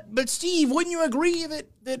 But Steve, wouldn't you agree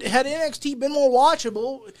that had NXT been more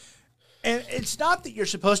watchable, and it's not that you're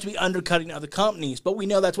supposed to be undercutting other companies, but we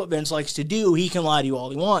know that's what Vince likes to do. He can lie to you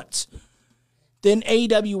all he wants. Then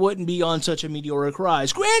AEW wouldn't be on such a meteoric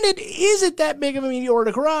rise. Granted, is it that big of a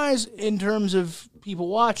meteoric rise in terms of people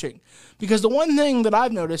watching? Because the one thing that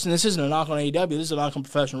I've noticed, and this isn't a knock on AEW, this is a knock on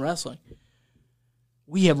professional wrestling,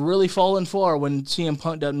 we have really fallen far when CM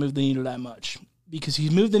Punk doesn't move the needle that much. Because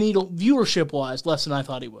he's moved the needle, viewership-wise, less than I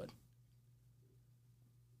thought he would.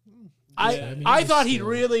 I thought he'd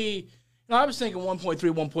really... I was thinking 1.3,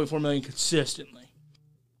 1.4 million consistently.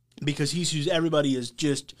 Because he's used... Everybody is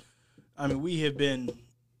just... I mean, we have been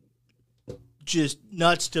just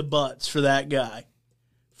nuts to butts for that guy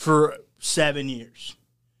for 7 years.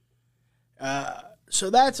 So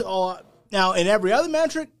that's all... Now, in every other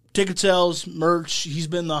metric, ticket sales, merch, he's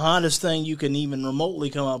been the hottest thing you can even remotely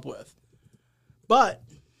come up with. But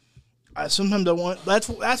sometimes I want.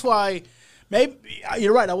 That's why. Maybe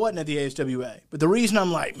you're right. I wasn't at the ASWA, but the reason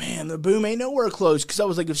I'm like, man, the boom ain't nowhere close, because I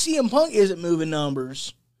was like, if CM Punk isn't moving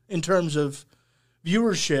numbers in terms of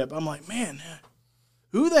viewership, I'm like, man,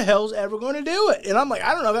 who the hell's ever going to do it? And I'm like,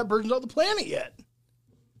 I don't know if that person's on the planet yet.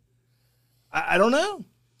 I don't know.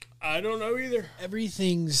 I don't know either.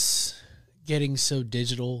 Everything's getting so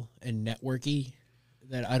digital and networky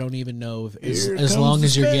that I don't even know if as long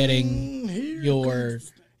as you're getting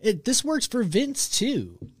this works for Vince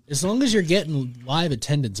too. As long as you're getting live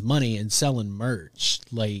attendance money and selling merch,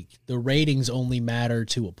 like the ratings only matter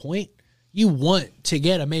to a point. You want to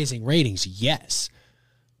get amazing ratings, yes.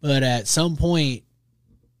 But at some point,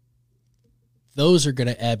 those are going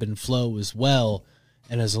to ebb and flow as well.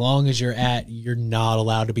 And as long as you're not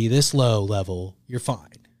allowed to be this low level, you're fine.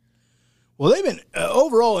 Well, they've been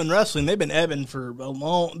overall in wrestling, they've been ebbing for a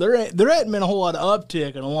long. There hadn't been a whole lot of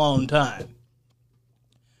uptick in a long time,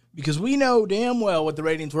 because we know damn well what the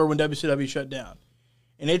ratings were when WCW shut down,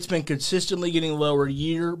 and it's been consistently getting lower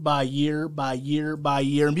year by year by year by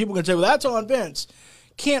year. And people can say, "Well, that's on Vince."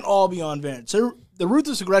 Can't all be on Vince. The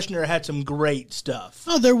Ruthless Aggression era had some great stuff.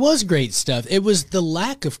 Oh, there was great stuff. It was the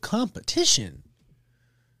lack of competition.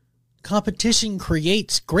 Competition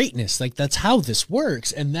creates greatness. Like, that's how this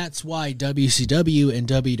works. And that's why WCW and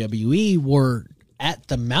WWE were at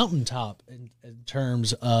the mountaintop in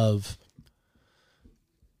terms of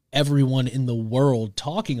everyone in the world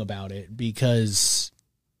talking about it, because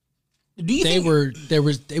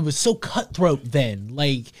it was so cutthroat then.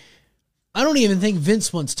 Like, I don't even think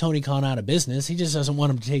Vince wants Tony Khan out of business. He just doesn't want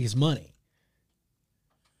him to take his money.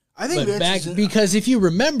 I think because if you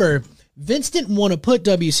remember, Vince didn't want to put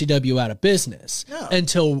WCW out of business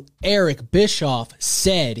until Eric Bischoff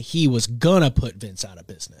said he was gonna put Vince out of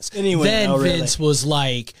business. Anyway, then Vince was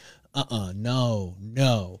like,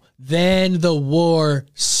 no. Then the war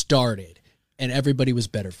started, and everybody was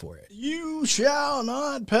better for it. You shall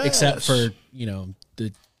not pass. Except for,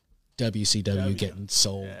 the WCW getting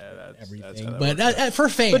sold, everything. But for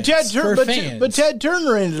fans, but Ted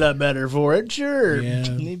Turner ended up better for it. Sure, yeah.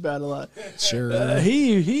 He bought a lot. Sure,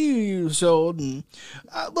 he sold. And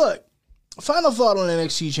look, final thought on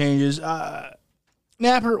NXT changes.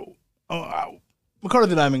 Napper,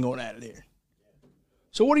 McCarthy and I have been going at it here.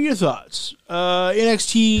 So, what are your thoughts?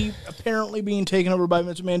 NXT apparently being taken over by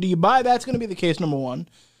Vince McMahon. Do you buy that's going to be the case? Number one,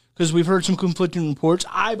 because we've heard some conflicting reports.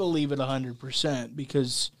 I believe it 100%,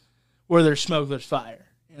 because where there's smoke, there's fire.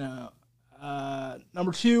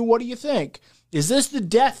 Number two, what do you think? Is this the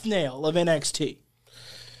death nail of NXT?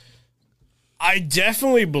 I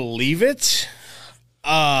definitely believe it.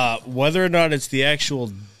 Whether or not it's the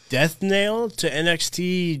actual death nail to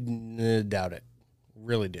NXT, doubt it.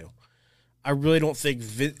 Really do. I really don't think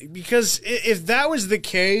because if that was the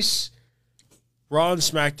case, Raw and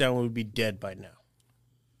SmackDown would be dead by now,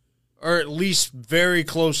 or at least very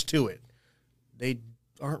close to it. They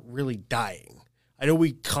aren't really dying. I know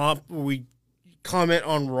we comment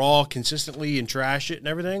on Raw consistently and trash it and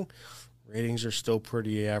everything. Ratings are still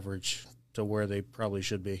pretty average to where they probably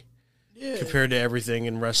should be. Yeah. Compared to everything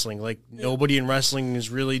in wrestling. Like, nobody in wrestling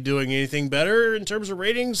is really doing anything better in terms of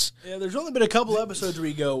ratings. Yeah, there's only been a couple episodes where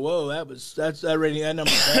you go, whoa, that rating, that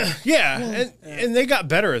number's bad. And they got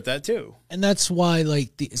better at that too. And that's why,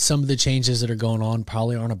 like, some of the changes that are going on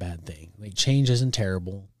probably aren't a bad thing. Like, change isn't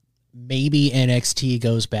terrible. Maybe NXT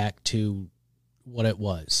goes back to what it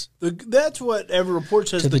was. That's what every report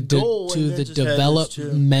says. The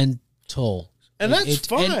developmental. And that's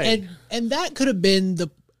fine. And that could have been the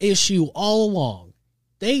issue all along.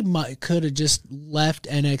 They could have just left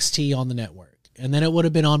NXT on the network, and then it would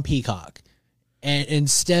have been on Peacock. And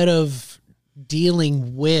instead of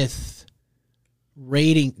dealing with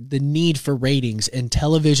the need for ratings and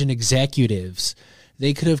television executives,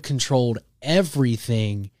 they could have controlled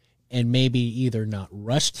everything and maybe either not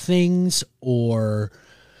rushed things, or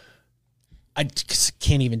I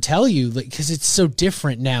can't even tell you, because it's so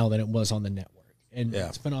different now than it was on the network, and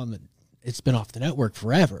it's been off the network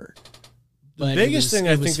forever. But the biggest thing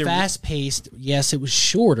I think was fast paced. Yes, it was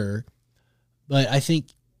shorter, but I think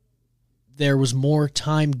there was more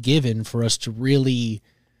time given for us to really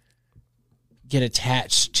get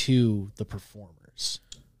attached to the performers,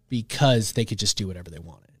 because they could just do whatever they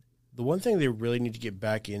wanted. The one thing they really need to get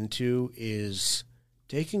back into is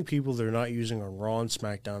taking people they're not using on Raw and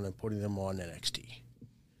SmackDown and putting them on NXT.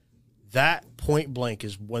 That point blank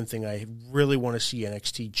is one thing I really want to see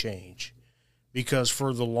NXT change, because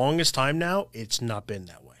for the longest time now, it's not been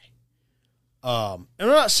that way. And I'm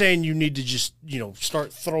not saying you need to just,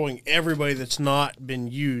 start throwing everybody that's not been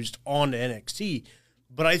used on NXT,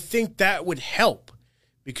 but I think that would help,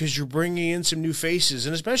 because you're bringing in some new faces,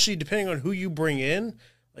 and especially depending on who you bring in.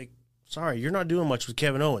 Like, sorry, you're not doing much with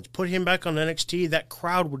Kevin Owens. Put him back on NXT, that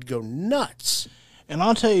crowd would go nuts. And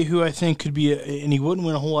I'll tell you who I think could be, and he wouldn't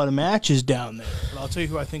win a whole lot of matches down there, but I'll tell you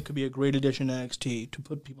who I think could be a great addition to NXT to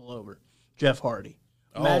put people over. Jeff Hardy.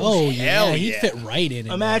 Imagine, he'd fit right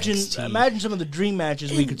in. Imagine NXT. some of the dream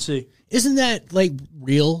matches we could see. Isn't that like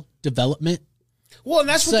real development? Well, and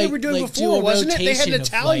that's It's what they like- were doing like, do before, a wasn't it? They had rotation of,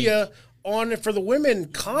 Natalya on it for the women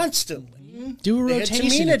constantly. Do a They had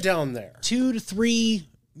rotation. Tamina down there. 2 to 3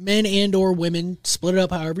 men and or women, split it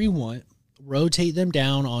up however you want, rotate them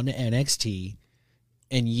down onto NXT,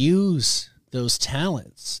 and use those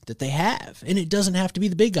talents that they have. And it doesn't have to be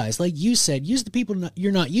the big guys. Like you said, use the people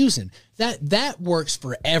you're not using. That works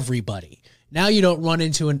for everybody. Now you don't run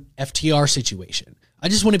into an FTR situation. I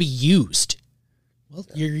just want to be used. Well,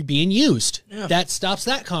 you're being used. Yeah. That stops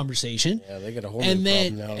that conversation. Yeah, they got a whole new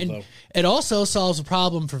problem now, though. It also solves a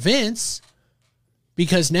problem for Vince,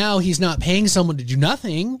 because now he's not paying someone to do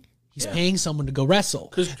nothing. He's paying someone to go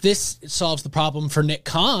wrestle. This solves the problem for Nick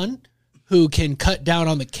Khan, who can cut down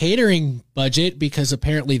on the catering budget, because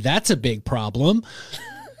apparently that's a big problem.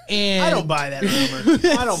 And I don't buy that rumor.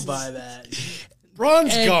 I don't buy that.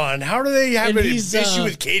 Braun's gone. How do they have an he's, issue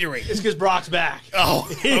with catering? It's because Brock's back. Oh,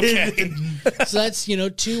 okay. So that's,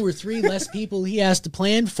 2 or 3 less people he has to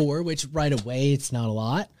plan for, which right away it's not a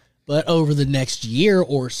lot. But over the next year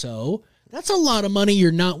or so, that's a lot of money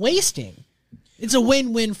you're not wasting. It's a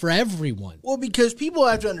win-win for everyone. Well, because people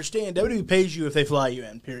have to understand, WWE pays you if they fly you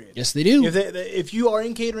in, period. Yes, they do. If you are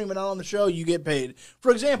in catering but not on the show, you get paid.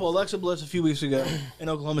 For example, Alexa Bliss a few weeks ago in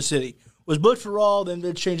Oklahoma City was booked for Raw, then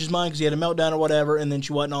did change his mind because he had a meltdown or whatever, and then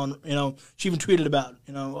she wasn't on, she even tweeted about,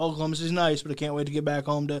 Oklahoma City's nice, but I can't wait to get back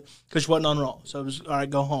home because she wasn't on Raw. So it was, all right,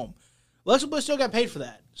 go home. Alexa Bliss still got paid for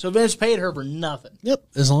that. So Vince paid her for nothing. Yep.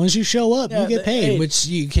 As long as you show up, you get paid, hey, which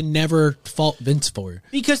you can never fault Vince for.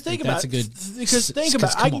 Because think about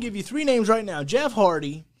it. I can give you 3 names right now. Jeff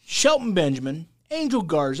Hardy, Shelton Benjamin, Angel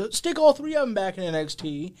Garza. Stick all 3 of them back in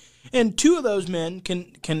NXT, and 2 of those men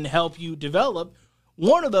can help you develop.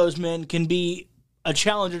 One of those men can be a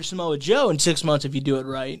challenger to Samoa Joe in 6 months if you do it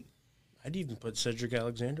right. I'd even put Cedric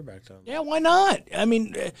Alexander back down. Yeah, why not? I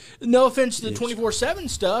mean, no offense to the 24/7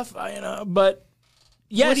 stuff, but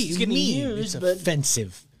yes, it's getting used. It's but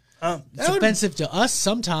offensive. It's offensive to us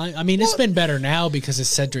sometimes. I mean, it's been better now because of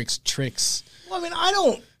Cedric's tricks. Well, I mean, I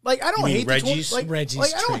don't hate Reggie's? the Reggie's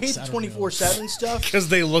I don't hate tricks, the 24/7 stuff. Because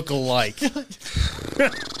they look alike.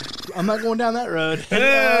 I'm not going down that road.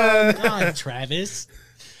 Come on, Travis.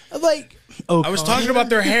 I was talking about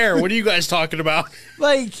their hair. What are you guys talking about?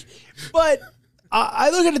 But I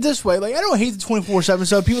look at it this way. I don't hate the 24/7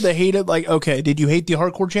 stuff. People that hate it, okay, did you hate the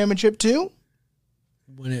Hardcore Championship too?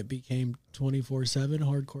 When it became 24/7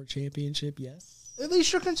 Hardcore Championship, yes. At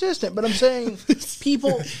least you're consistent. But I'm saying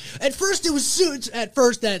people. At first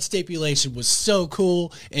that stipulation was so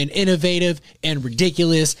cool and innovative and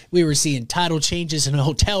ridiculous. We were seeing title changes in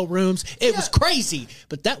hotel rooms. It was crazy.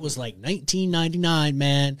 But that was like 1999,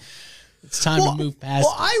 man. It's time to move past.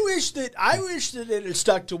 Well, I wish that it had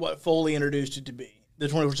stuck to what Foley introduced it to be, the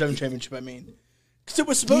 24/7 Championship. I mean, because it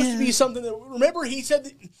was supposed to be something that. Remember, he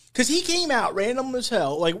said because he came out random as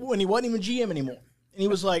hell, when he wasn't even GM anymore, and he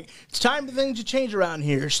was like, "It's time for things to change around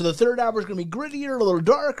here." So the third hour is going to be grittier, a little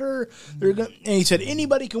darker. And he said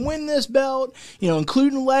anybody can win this belt,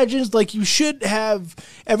 including legends. You should have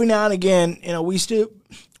every now and again.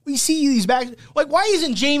 We see these back. Why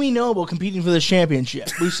isn't Jamie Noble competing for this championship?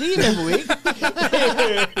 We see him every week.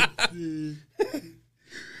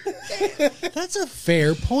 That's a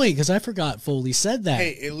fair point, because I forgot Foley said that.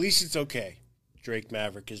 Hey, at least it's okay. Drake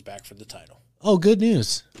Maverick is back for the title. Oh, good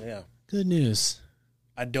news. Yeah. Good news.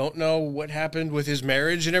 I don't know what happened with his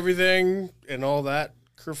marriage and everything and all that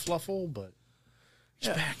kerfluffle, but he's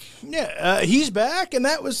back. Yeah, he's back, and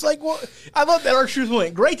that was I love that R-Truth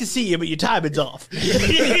went, great to see you, but your timing's off.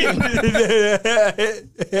 He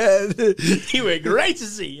went, great to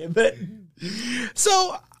see you, but...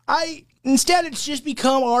 So, instead it's just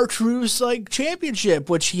become R-Truth's, championship,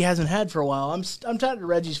 which he hasn't had for a while. I'm tired of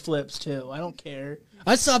Reggie's flips, too. I don't care.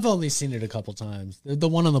 I've only seen it a couple times. The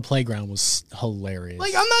one on the playground was hilarious.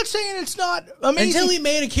 I'm not saying it's not amazing. Until he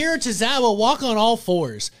made Akira Tozawa walk on all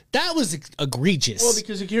 4s. That was egregious. Well,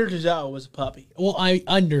 because Akira Tozawa was a puppy. Well, I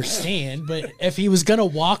understand, but if he was going to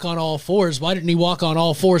walk on all 4s, why didn't he walk on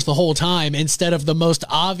all 4s the whole time instead of the most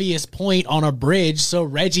obvious point on a bridge so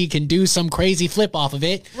Reggie can do some crazy flip off of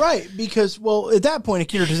it? Right, because, at that point,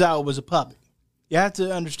 Akira Tozawa was a puppy. You have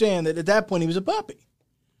to understand that at that point he was a puppy.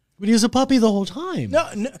 But he was a puppy the whole time.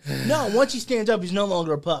 No. Once he stands up, he's no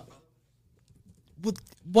longer a puppy.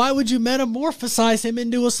 Why would you metamorphosize him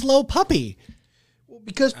into a slow puppy? Well,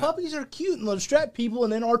 because puppies are cute and they'll distract people,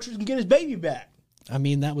 and then Archer can get his baby back. I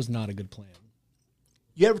mean, that was not a good plan.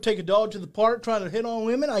 You ever take a dog to the park trying to hit on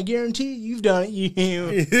women? I guarantee you've done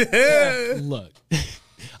it. Look,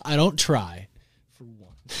 I don't try, for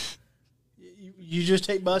one. You just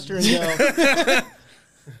take Buster and go.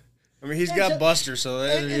 I mean, he's got Buster, so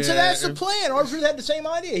So that's the plan. Archer had the same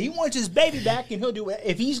idea. He wants his baby back, and he'll do it.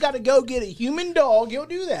 If he's got to go get a human dog, he'll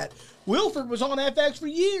do that. Wilford was on FX for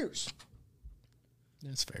years.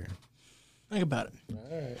 That's fair. Think about it.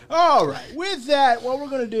 All right. With that, what we're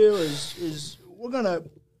going to do is we're going to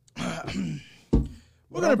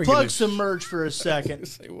plug some merch for a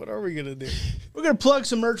second. What are we going to do? We're going to plug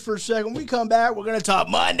some merch for a second. When we come back, we're going to talk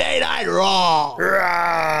Monday Night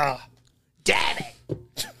Raw. Damn it.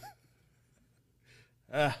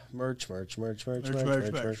 Merch.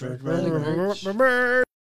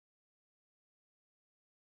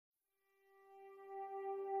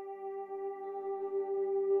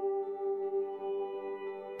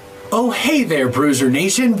 Oh, hey there, Bruiser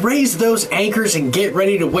Nation. Raise those anchors and get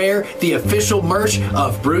ready to wear the official merch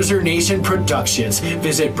of Bruiser Nation Productions.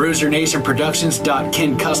 Visit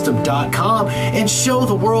bruisernationproductions.kincustom.com and show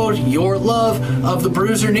the world your love of the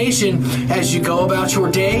Bruiser Nation as you go about your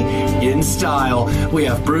day in style. We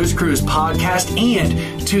have Bruise Cruise Podcast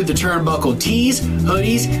and To the Turnbuckle tees,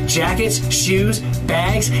 hoodies, jackets, shoes,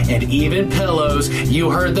 bags, and even pillows. You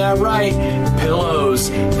heard that right. Pillows.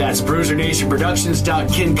 That's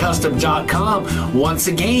bruisernationproductions.kincustom.com. Once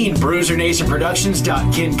again,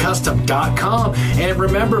 bruisernationproductions.kincustom.com. And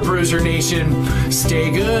remember, Bruiser Nation,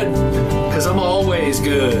 stay good, because I'm always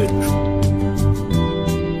good.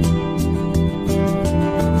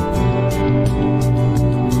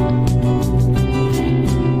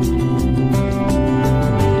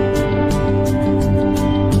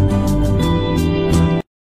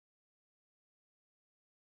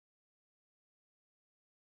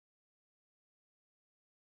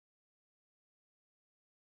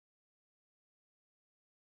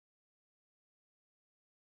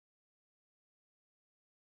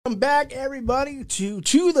 Welcome back, everybody, to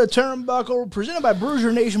the Turnbuckle, presented by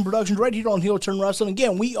Bruiser Nation Productions, right here on Heel Turn Wrestling.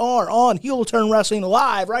 Again, we are on Heel Turn Wrestling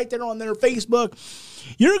Live, right there on their Facebook.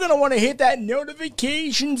 You're going to want to hit that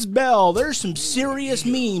notifications bell. There's some serious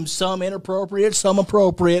memes, some inappropriate, some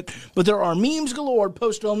appropriate, but there are memes galore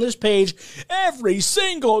posted on this page every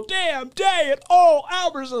single damn day at all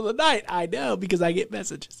hours of the night. I know, because I get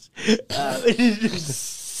messages.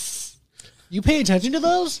 You pay attention to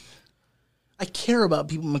those? I care about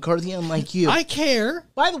people, McCarthy, unlike you. I care.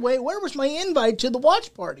 By the way, where was my invite to the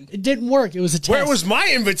watch party? It didn't work. It was a test. Where was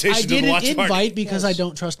my invitation to the watch party? I didn't invite because I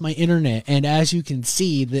don't trust my internet. And as you can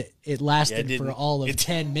see, that it lasted for all of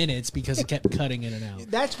 10 minutes because it kept cutting in and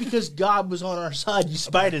out. That's because God was on our side. You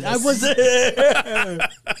spited us. I was.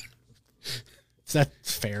 Is that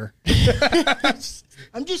fair?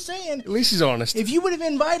 I'm just saying. At least he's honest. If you would have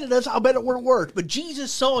invited us, I'll bet it would have worked. But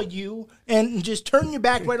Jesus saw you and just turned your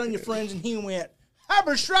back right on your friends, and he went, we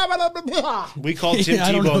called Tim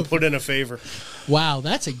Tebow and put in a favor. Wow,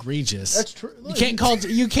 that's egregious. That's true.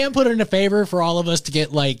 You can't put in a favor for all of us to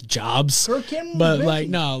get like jobs. But like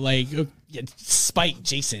spite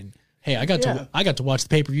Jason. Hey, I got to watch the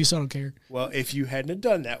pay-per-view, so I don't care. Well, if you hadn't have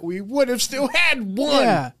done that, we would have still had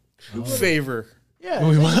one favor.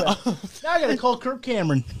 Yeah. Now I got to call Kirk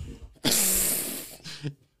Cameron. And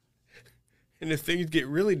if things get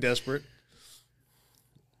really desperate,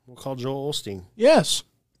 we'll call Joel Osteen. Yes.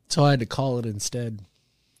 So I had to call it instead.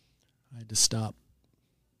 I had to stop.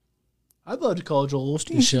 I'd love to call Joel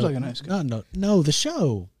Osteen. He's like a nice guy. No, the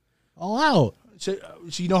show. All out. So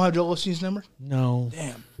you don't have Joel Osteen's number? No.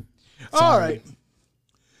 Damn. All right.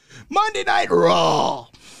 Monday Night Raw.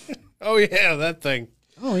 Oh, yeah, that thing.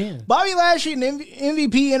 Oh, yeah. Bobby Lashley and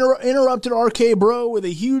MVP interrupted RK Bro with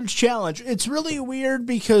a huge challenge. It's really weird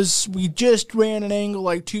because we just ran an angle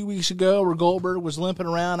like 2 weeks ago where Goldberg was limping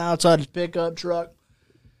around outside his pickup truck.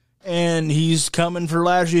 And he's coming for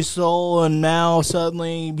Lashley's soul, and now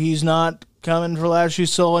suddenly he's not coming for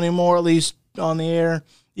Lashley's soul anymore, at least on the air,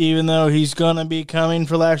 even though he's going to be coming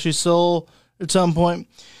for Lashley's soul at some point.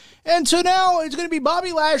 And so now it's going to be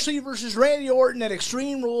Bobby Lashley versus Randy Orton at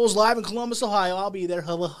Extreme Rules live in Columbus, Ohio. I'll be there.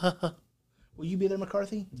 Will you be there,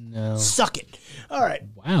 McCarthy? No. Suck it. All right.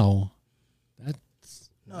 Wow.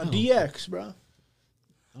 DX, bro.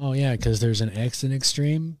 Oh, yeah, because there's an X in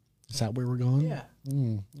Extreme. Is that where we're going? Yeah.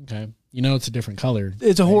 Okay. You know it's a different color.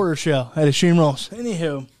 It's a horror show at Extreme Rules.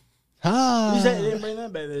 Anywho. Ah. They didn't bring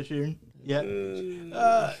that back this year. Yet.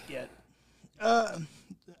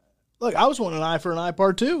 Look, I was wanting an eye for an eye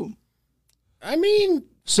part 2. I mean,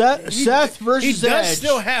 Seth versus He does Edge.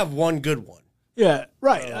 still have one good one. Yeah,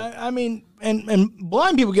 right. I mean, and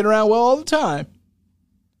blind people get around well all the time.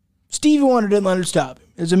 Stevie Wonder didn't let her stop him.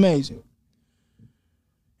 It's amazing.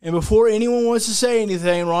 And before anyone wants to say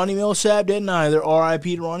anything, Ronnie Millsap didn't either.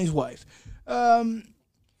 R.I.P. to Ronnie's wife.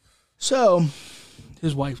 So,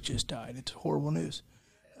 his wife just died. It's horrible news.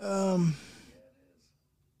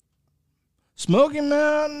 Smoky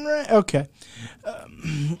Mountain okay.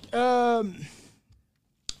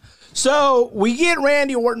 So, we get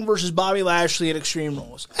Randy Orton versus Bobby Lashley at Extreme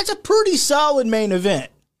Rules. That's a pretty solid main event.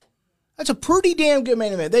 That's a pretty damn good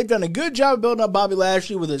main event. They've done a good job of building up Bobby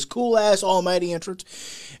Lashley with his cool-ass almighty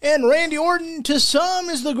entrance. And Randy Orton, to some,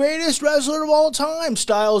 is the greatest wrestler of all time.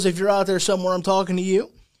 Styles, if you're out there somewhere, I'm talking to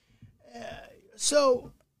you.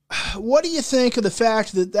 So, what do you think of the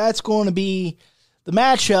fact that that's going to be the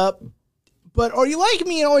matchup? But are you like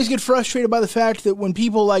me and always get frustrated by the fact that when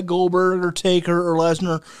people like Goldberg or Taker or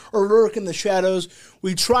Lesnar or lurk in the shadows,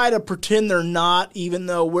 we try to pretend they're not, even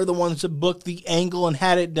though we're the ones that booked the angle and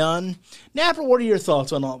had it done? Napper, what are your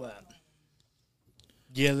thoughts on all that?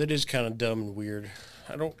 Yeah, that is kind of dumb and weird.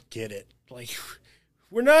 I don't get it. Like,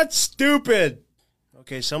 we're not stupid.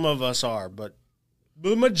 Okay, some of us are, but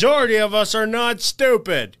the majority of us are not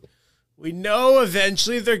stupid. We know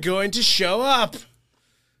eventually they're going to show up.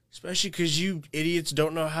 Especially because you idiots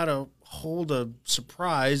don't know how to hold a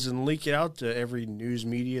surprise and leak it out to every news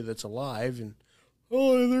media that's alive. And,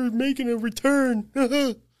 oh, they're making a return.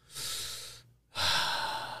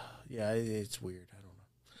 Yeah, it's weird. I don't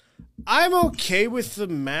know. I'm okay with the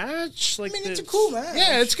match. Like, it's a cool match.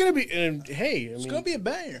 Yeah, it's going to be. Hey, It's going to be a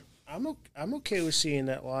banger. I'm okay with seeing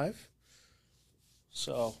that live.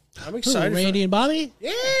 So I'm excited. Randy and Bobby?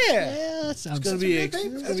 Yeah. Yeah, that sounds It's going to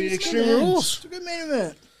be It's Extreme good. Rules. It's a good main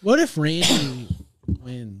event. What if Randy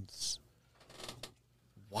wins?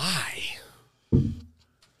 Why?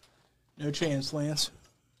 No chance, Lance.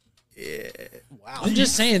 Yeah. Wow. I'm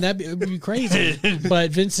just saying that would be crazy.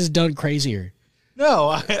 But Vince has done crazier.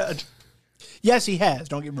 No, yes, he has.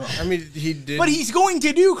 Don't get me wrong. I mean, he did. But he's going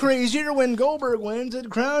to do crazier when Goldberg wins at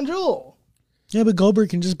Crown Jewel. Yeah, but Goldberg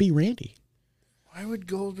can just beat Randy. Why would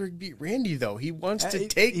Goldberg beat Randy, though? He wants to he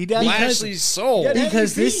take does. Lashley's soul. Yeah,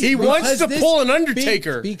 Because this He wants to pull an be-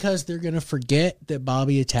 Undertaker. because they're gonna forget that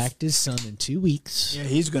Bobby attacked his son in 2 weeks. Yeah,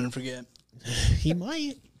 he's going to forget. He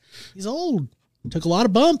might. He's old. Took a lot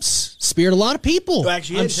of bumps. Speared a lot of people. Well,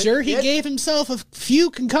 actually, I'm it- sure he it- gave himself a few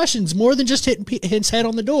concussions, more than just hitting his head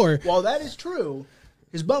on the door. While that is true,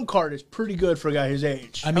 his bump card is pretty good for a guy his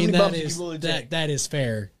age. I How mean, many that bumps did is he really take? that is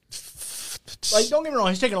fair. Like, don't get me wrong,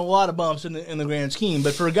 he's taking a lot of bumps in the grand scheme,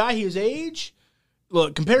 but for a guy his age,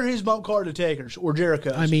 look, compare his bump card to Taker's or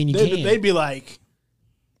Jericho's. I mean, you they'd, can't. they'd be like,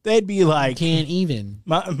 Can't even.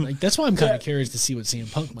 Like, that's why I'm kind of curious to see what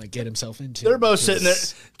CM Punk might get himself into. they're both sitting there.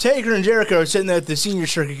 Taker and Jericho are sitting there at the senior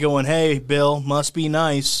circuit going, "Hey, Bill, must be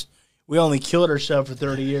nice. We only killed ourselves for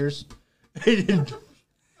 30 years.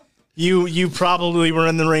 You probably were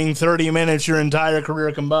in the ring 30 minutes your entire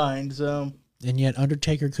career combined, so." And yet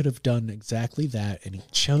Undertaker could have done exactly that, and he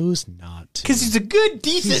chose not to. Because he's a good,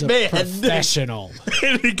 He's decent a man. professional.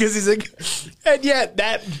 Because he's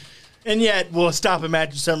and yet we'll stop a match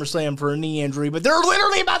at SummerSlam for a knee injury, but they're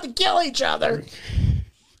literally about to kill each other.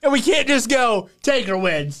 And we can't just go, Taker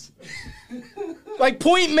wins. Like,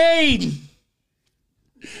 point made.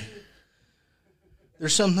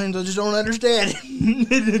 There's some things I just don't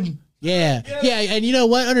understand. Yeah, and you know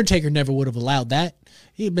what? Undertaker never would have allowed that.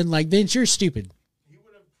 He'd been like, Vince, you're stupid. He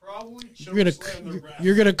would have probably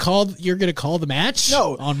You're gonna call the match?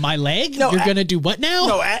 No. On my leg? No, You're gonna do what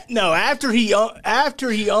now? No, after he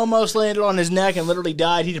almost landed on his neck and literally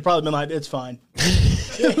died, he'd have probably been like, "It's fine."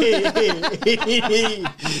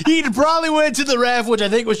 He'd probably went to the ref, which I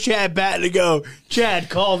think was Chad Patton, to go, "Chad,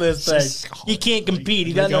 call this thing. He can't compete.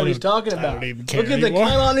 He doesn't know what he's talking about. don't even care Look at the anymore."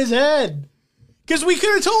 cut on his head." Because we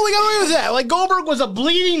could have totally got away with that. Like, Goldberg was a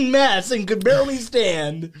bleeding mess and could barely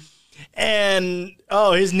stand. And,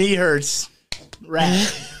 oh, his knee hurts.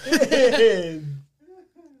 Rat.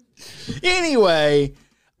 Anyway,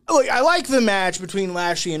 look, I like the match between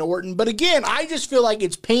Lashley and Orton, but again, I just feel like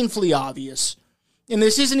it's painfully obvious. And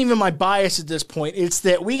this isn't even my bias at this point. It's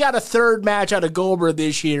that we got a third match out of Goldberg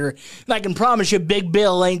this year, and I can promise you Big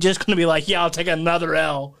Bill ain't just going to be like, "Yeah, I'll take another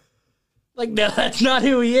L." Like, no, that's not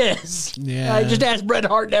who he is. Yeah. I just asked Bret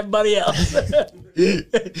Hart and everybody else.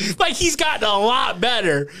 Like, he's gotten a lot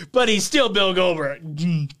better, but he's still Bill Goldberg.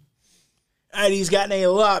 And he's gotten a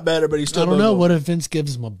lot better, but he's still I don't Bill know. Goldberg. What if Vince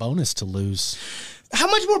gives him a bonus to lose? How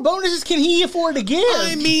much more bonuses can he afford to give?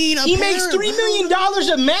 I mean, he makes $3 million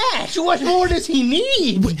a match. What more does he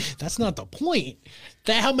need? That's not the point.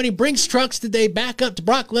 How many Brinks trucks did they back up to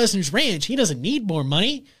Brock Lesnar's ranch? He doesn't need more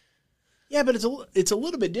money. Yeah, but it's a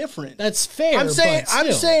little bit different. That's fair. I'm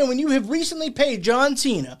saying when you have recently paid John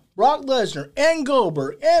Cena, Brock Lesnar, and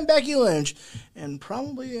Goldberg, and Becky Lynch, and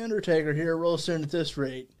probably the Undertaker here real soon at this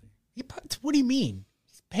rate. What do you mean?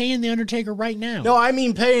 He's paying the Undertaker right now. No, I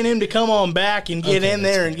mean paying him to come on back and get in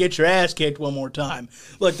there and get your ass kicked one more time.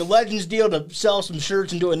 Look, the Legends deal to sell some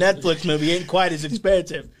shirts and do a Netflix movie ain't quite as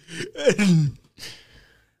expensive.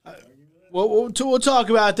 We'll talk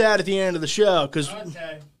about that at the end of the show.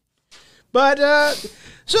 Okay. But,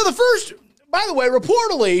 so the first, by the way,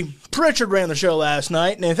 reportedly, Pritchard ran the show last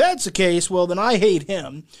night, and if that's the case, well, then I hate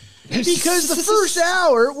him. Because the first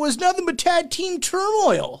hour was nothing but tag team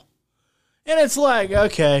turmoil. And it's like,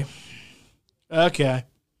 okay.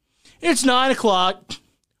 It's 9 o'clock.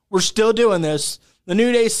 We're still doing this. The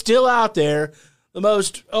New Day's still out there. The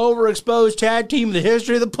most overexposed tag team in the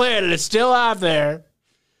history of the planet is still out there.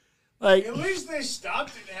 Like, at least they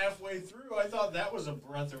stopped it halfway through. I thought that was a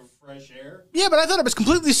breath of fresh air. Yeah, but I thought it was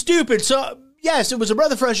completely stupid. So, yes, it was a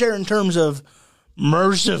breath of fresh air in terms of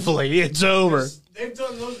mercifully, it's over. They've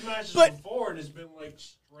done those matches before, and it's been like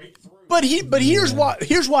straight through. But here's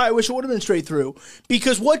why I wish it would have been straight through.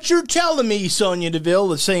 Because what you're telling me, Sonya Deville,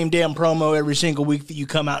 the same damn promo every single week that you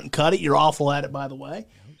come out and cut it. You're awful at it, by the way.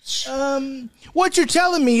 What you're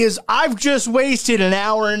telling me is I've just wasted an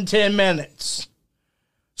hour and 10 minutes.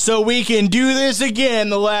 So we can do this again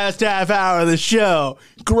the last half hour of the show.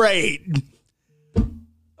 Great.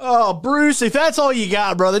 Oh, Bruce, if that's all you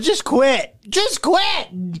got, brother, just quit. Just quit.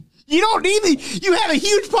 You don't need you had a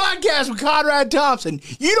huge podcast with Conrad Thompson.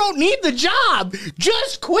 You don't need the job.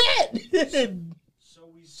 Just quit. So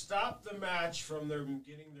we stopped the match from them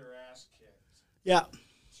getting their ass kicked. Yeah.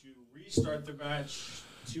 To restart the match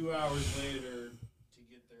 2 hours later to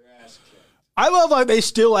get their ass kicked. I love like they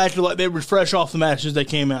still acted like they were fresh off the match as they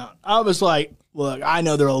came out. I was like, look, I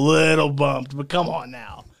know they're a little bumped, but come on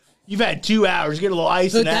now. You've had 2 hours. Get a little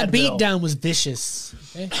ice and that Advil. beatdown was vicious.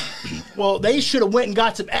 Okay? Well, they should have went and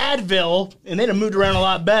got some Advil, and they'd have moved around a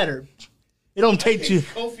lot better. It don't take too.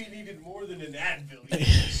 Kofi needed more than an Advil. He needed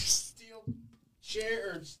a steel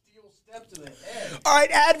chair or steel step to the head. All right,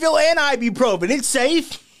 Advil and ibuprofen. It's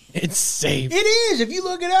safe. It's safe. It is. If you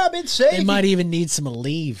look it up, it's safe. They might even need some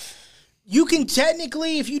Aleve. You can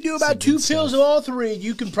technically, if you do about 2 pills of all 3,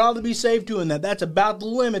 you can probably be safe doing that. That's about the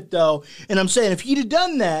limit, though. And I'm saying, if he'd have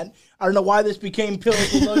done that, I don't know why this became pills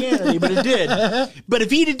with vulgarity, but it did. But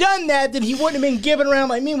if he'd have done that, then he wouldn't have been giving around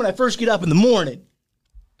like me when I first get up in the morning.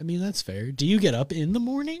 I mean, that's fair. Do you get up in the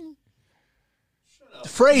morning? Shut up.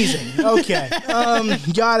 Phrasing. Okay.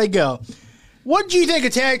 Gotta go. What do you think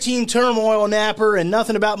of tag team turmoil, Napper, and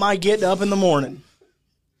nothing about my getting up in the morning?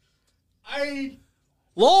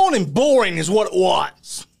 Long and boring is what it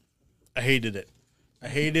was. I hated it. I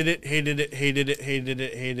hated it, hated it, hated it, hated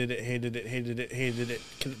it, hated it, hated it, hated it, hated it.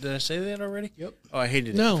 Did I say that already? Yep. Oh, I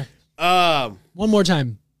hated it. No. One more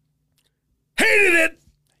time. Hated it.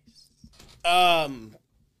 Why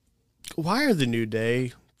are the New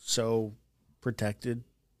Day so protected?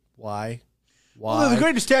 Why? Well, they're the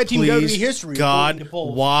greatest tag team in WWE history. God,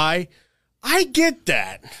 why? I get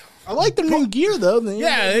that. I like their new gear, though.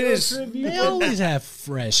 Yeah, it is. They always have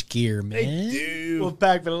fresh gear, man. They do.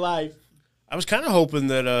 Wolfpack for life. I was kind of hoping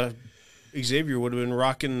that Xavier would have been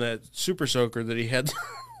rocking that Super Soaker that he had,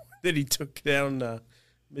 that he took down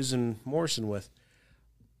Miz and Morrison with.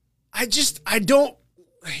 I hate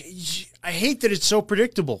that it's so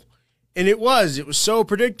predictable. And it was so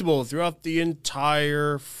predictable throughout the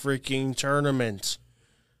entire freaking tournament.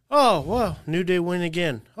 Oh, well, New Day win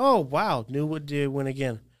again. Oh, wow, New Day win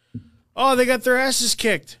again. Oh, they got their asses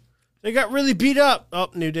kicked. They got really beat up. Oh,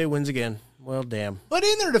 New Day wins again. Well, damn. But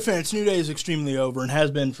in their defense, New Day is extremely over and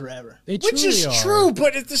has been forever. Which is true,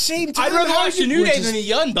 but at the same time, I'd rather watch the New Day than the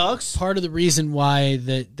Young Bucks. Part of the reason why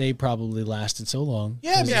that they probably lasted so long.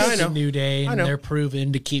 Yeah, I know. New Day, and they're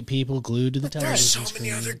proven to keep people glued to the television There's so many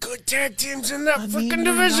screen. other good tag teams in that freaking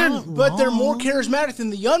division. But they're more charismatic than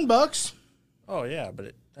the Young Bucks. Oh, yeah,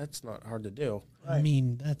 but that's not hard to do. Right. I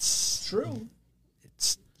mean, that's true.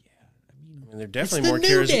 I mean, they're definitely more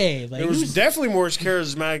charismatic. Like, it was definitely more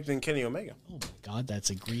charismatic than Kenny Omega. Oh my God, that's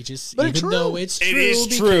egregious. But Even though it's true, it is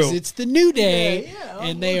because true. it's the New Day,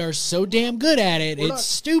 and they are so damn good at it. It's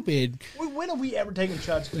stupid. When have we ever taken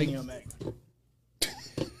shots at Kenny Omega?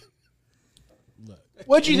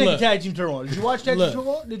 What did you think of Tag Team Turmoil? Did you watch Tag Team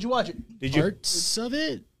Turmoil? Did you watch it? Did you? Parts of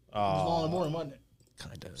it? It was long and boring, wasn't it?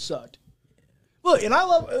 Kind of. Sucked. Look, and I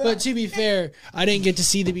love... But to be fair, I didn't get to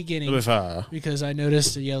see the beginning If, because I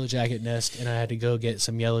noticed a Yellow Jacket nest, and I had to go get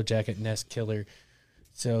some Yellow Jacket nest killer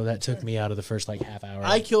So that took me out of the first like half hour.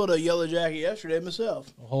 I killed a yellow jacket yesterday myself.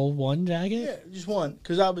 A whole one jacket? Yeah, just one.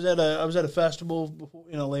 Because I was at a festival before,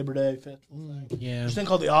 Labor Day festival thing. Yeah. There's a thing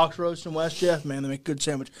called the Ox Roast in West Jeff. Man, they make good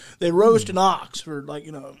sandwich. They roast an ox for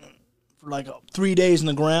 3 days in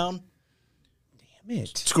the ground. Damn it.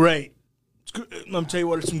 It's great. It's good. Let me tell you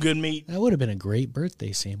what, it's some good meat. That would have been a great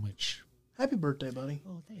birthday sandwich. Happy birthday, buddy.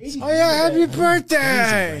 Oh, thanks. Oh yeah, happy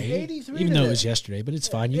birthday! 83 Even though it today. was yesterday, but it's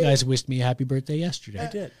fine. You guys wished me a happy birthday yesterday. I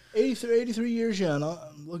did. 83 years young.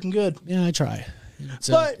 I'm looking good. Yeah, I try.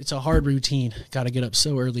 But- It's a hard routine. Got to get up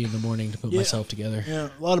so early in the morning to put myself together. Yeah,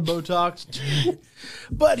 a lot of Botox.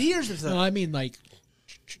 But here's the No, thing. I mean like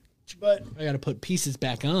But I got to put pieces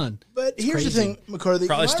back on. here's the thing, McCarthy.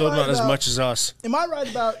 Probably Am I still right not as about- much as us. Am I right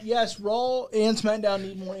about, yes, Raw and SmackDown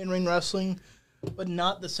need more in-ring wrestling, but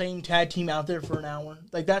not the same tag team out there for an hour?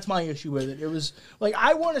 Like, that's my issue with it. It was, like,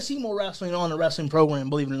 I want to see more wrestling on a wrestling program,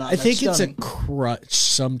 believe it or not. I think That's it's a stunning. crutch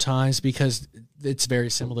sometimes because it's very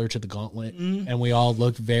similar to the gauntlet, and we all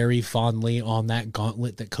look very fondly on that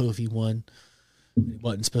gauntlet that Kofi won. It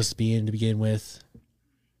wasn't supposed to be in to begin with.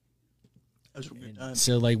 Those were good times.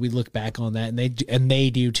 So like we look back on that, and they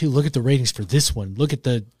do too. Look at the ratings for this one. Look at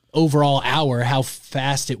the overall hour, how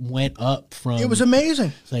fast it went up from. It was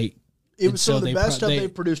amazing. like It and was so some of the they best pro- stuff they-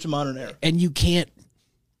 they've produced in modern era. and you can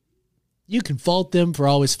fault them for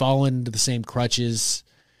always falling into the same crutches.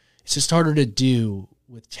 It's just harder to do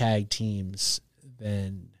with tag teams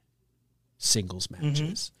than singles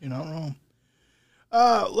matches. You're not wrong.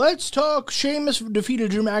 Let's talk Sheamus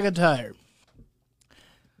defeated Drew McIntyre.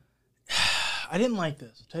 I didn't like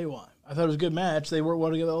this. I'll tell you why. I thought it was a good match. They work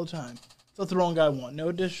well together all the time. I thought the wrong guy won.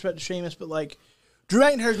 No disrespect to Sheamus, but like Drew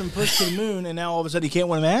McIntyre's been pushed to the moon, and now all of a sudden he can't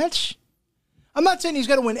win a match? I'm not saying he's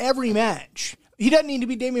got to win every match. He doesn't need to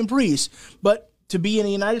be Damian Priest, but to be in a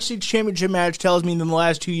United States Championship match tells me that the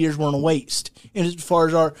last 2 years weren't a waste. And as far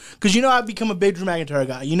as because I've become a big Drew McIntyre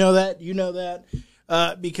guy. You know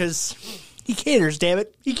that? Because he cares, damn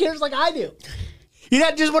it. He cares like I do. You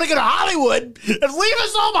not just want to go to Hollywood and leave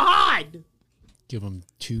us all behind. Give them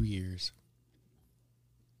 2 years.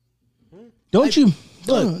 Don't you?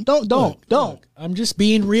 Look, Don't. I'm just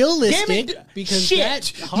being realistic Damn it. because Shit.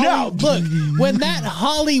 that No. Look, when that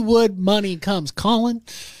Hollywood money comes calling,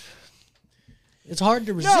 it's hard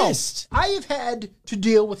to resist. No, I have had to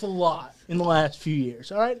deal with a lot in the last few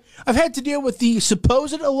years, all right? I've had to deal with the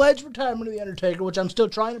supposed alleged retirement of The Undertaker, which I'm still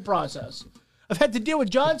trying to process. I've had to deal with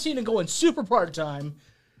John Cena going super part-time.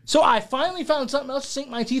 So I finally found something else to sink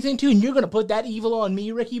my teeth into, and you're going to put that evil on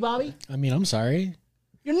me, Ricky Bobby? I mean, I'm sorry.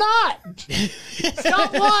 You're not.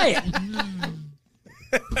 Stop lying.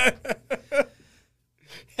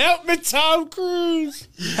 Help me, Tom Cruise.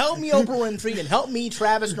 Help me, Oprah Winfrey, and help me,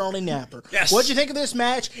 Travis Gnarly Napper. Yes. What'd you think of this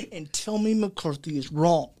match? And tell me McCarthy is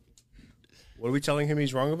wrong. What are we telling him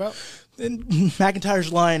he's wrong about? And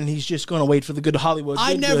McIntyre's lying, and he's just going to wait for the good Hollywood.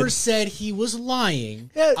 I Good, never good. said he was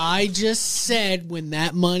lying. Yeah. I just said when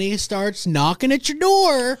that money starts knocking at your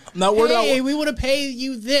door, not worried about hey, what- we want to pay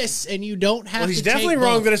you this, and you don't have Well, to he's take definitely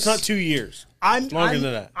wrong that bumps. it's not 2 years. I'm Longer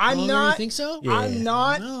than that. I'm Longer, not. you think so? I'm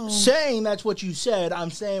not No. saying that's what you said.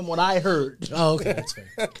 I'm saying what I heard Oh, okay, that's fair.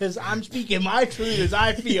 because I'm speaking my truth as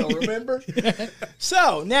I feel. Remember.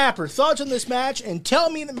 So Napper, thoughts on this match, and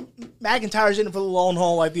tell me that McIntyre's in it for the long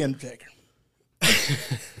haul like the Undertaker.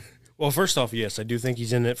 Well, first off, yes, I do think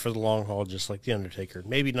he's in it for the long haul, just like The Undertaker.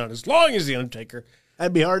 Maybe not as long as The Undertaker.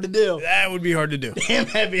 That'd be hard to do. That would be hard to do. Damn,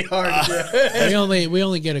 that'd be hard to do. we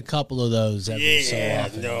only get a couple of those every so Yeah,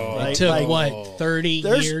 often. no. It Like- took like- what 30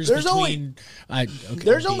 There's- years there's between.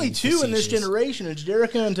 There's only being two in this facetious. generation. It's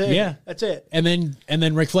Jericho and Taker. Yeah. That's it. and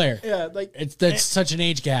then Ric Flair. Yeah, like That's such an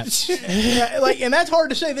age gap. yeah, and that's hard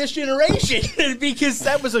to say this generation because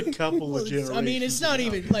that was a couple of generations. I mean, it's not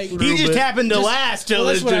even like he just happened to last till Well,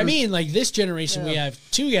 that's this what I gen- mean. Like this generation, we have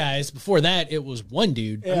two guys. Before that, it was one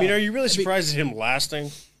dude. I mean, are you really surprised at him lasting?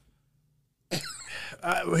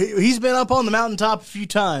 He's been up on the mountaintop a few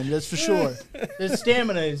times, that's for sure. His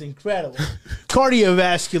stamina is incredible.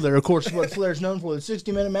 Cardiovascular, of course, is what Flair's known for, the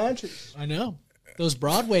 60-minute matches. I know those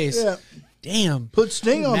Broadways. Yeah. Damn. Put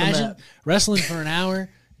Sting on the Imagine map. wrestling for an hour,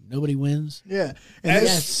 nobody wins. Yeah. And,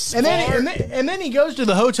 That's then he goes to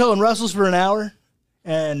the hotel and wrestles for an hour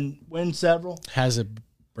and wins several. Has a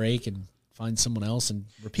break and finds someone else and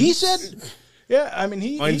He repeats. said... Yeah, I mean,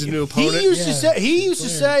 he Finds a new opponent. He used to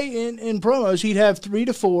Yeah. say in promos he'd have 3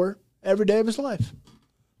 to 4 every day of his life.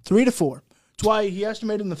 3 to 4. That's why he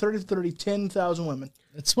estimated in the 30 to 30, 10,000 women.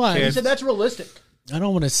 That's why He said that's realistic. I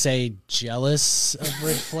don't want to say jealous of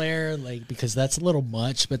Ric Flair, like because that's a little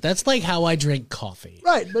much. But that's like how I drink coffee.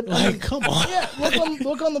 Right, but I mean, Like, come on. yeah,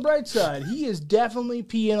 look on the bright side. He is definitely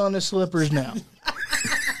peeing on his slippers now.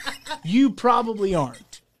 You probably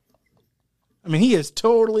aren't. I mean, he is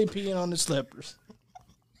totally peeing on his slippers.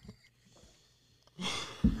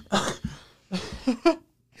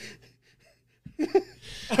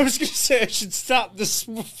 I was going to say I should stop this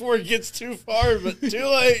before it gets too far, but too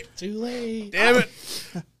late. Too late. Damn it.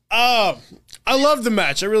 I loved the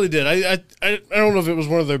match. I really did. I don't know if it was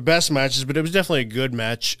one of their best matches, but it was definitely a good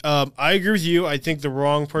match. I agree with you. I think the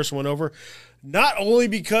wrong person went over. Not only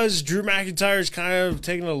because Drew McIntyre is kind of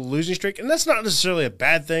taking a losing streak, and that's not necessarily a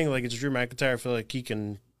bad thing. Like, it's Drew McIntyre. I feel like he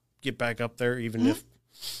can get back up there even if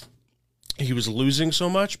he was losing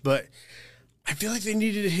so much, but I feel like they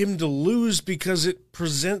needed him to lose because it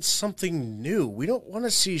presents something new. We don't want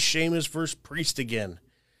to see Sheamus versus Priest again.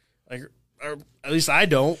 Like, or at least I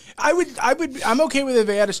don't. I'm okay with it if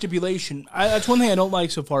they add a stipulation. That's one thing I don't like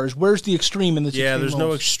so far is where's the extreme in this? Yeah, extreme there's no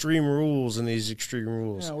rules? extreme rules in these extreme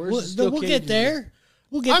rules. Yeah, We'll get there.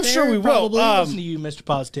 We'll get I'm there. sure we will. Probably. Listen to you, Mr.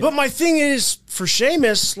 Positive. But my thing is, for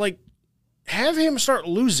Sheamus, like, have him start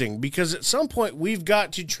losing because at some point we've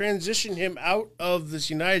got to transition him out of this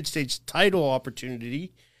United States title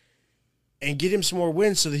opportunity and get him some more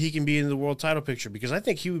wins so that he can be in the world title picture because I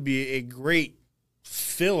think he would be a great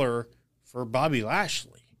filler for Bobby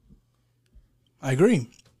Lashley. I agree.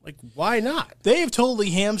 Like, why not? They have totally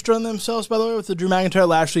hamstrung themselves, by the way, with the Drew McIntyre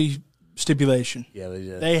Lashley stipulation. Yeah, they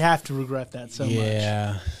did. They have to regret that so much.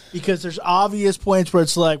 Yeah. Because there's obvious points where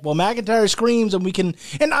it's like, well, McIntyre screams and we can,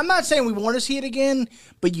 and I'm not saying we want to see it again,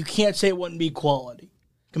 but you can't say it wouldn't be quality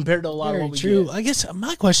compared to a lot of Very what we true. get. I guess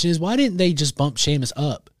my question is, why didn't they just bump Sheamus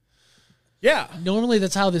up? Yeah. Normally,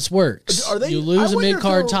 that's how this works. Are they- You lose I a wonder if mid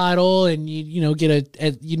card they'll- title, and you get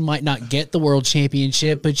you might not get the world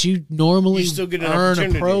championship, but you normally You still get an earn a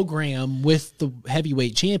opportunity. program with the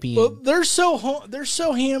heavyweight champion. But they're so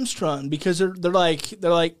hamstrung because they're like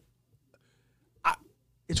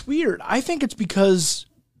it's weird. I think it's because,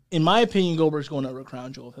 in my opinion, Goldberg's going over a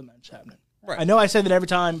crown jewel if the match happening. Right. I know I say that every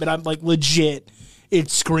time, but I'm like legit. It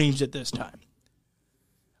screams at this time.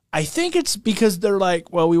 I think it's because they're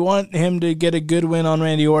like, well, we want him to get a good win on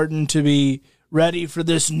Randy Orton to be ready for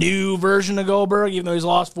this new version of Goldberg, even though he's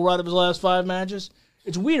lost 4 out of his last 5 matches.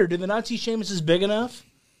 It's weird. Did they not see Sheamus is big enough?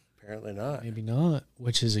 Apparently not. Maybe not,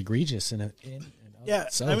 which is egregious in Yeah,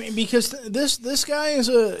 itself. I mean, because this guy is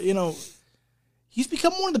he's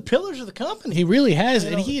become one of the pillars of the company. He really has,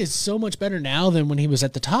 and he is so much better now than when he was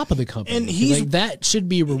at the top of the company. And he's- like, that should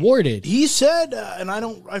be rewarded. He said, and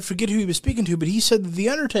I forget who he was speaking to, but he said that The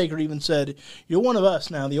Undertaker even said, "You're one of us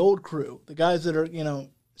now, the old crew, the guys that are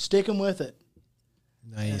sticking with it."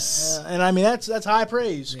 Nice. And I mean that's high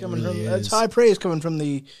praise coming really from is. that's high praise coming from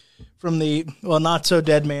the well, not so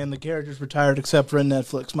dead man. The character's retired except for in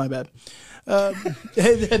Netflix. My bad.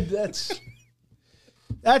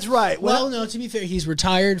 That's right. Well, no, to be fair, he's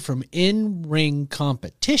retired from in-ring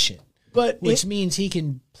competition, which means he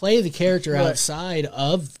can play the character Right. outside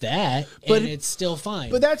of that, But- and it's still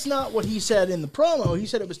fine. But that's not what he said in the promo. He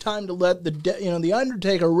said it was time to let the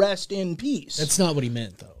Undertaker rest in peace. That's not what he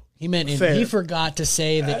meant, though. He meant Fair. he forgot to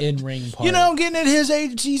say the in-ring part. Getting at his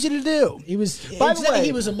age, it's easy to do. He was. By the way-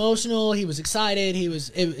 he was emotional. He was excited. It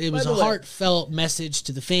was By a the way- heartfelt message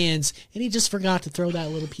to the fans, and he just forgot to throw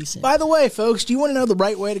that little piece in. By the way, folks, do you want to know the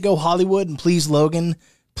right way to go Hollywood and please Logan?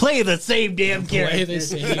 Play the same damn character. Play the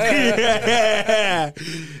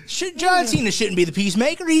same. John Cena shouldn't be the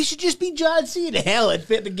peacemaker. He should just be John Cena. Hell, it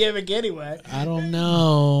fit the gimmick anyway. I don't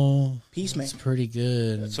know. It's Peacemaker. pretty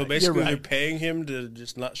good. So basically, right. they're paying him to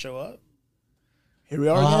just not show up? Here we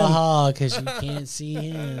are again. Ah, because you can't see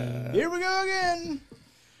him. Here we go again.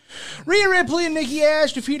 Rhea Ripley and Nikki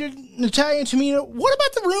Ash defeated Natalya and Tamina. What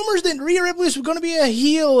about the rumors that Rhea Ripley was going to be a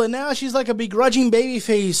heel and now she's like a begrudging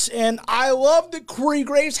babyface? And I love that Corey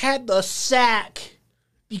Graves had the sack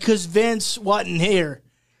because Vince wasn't here.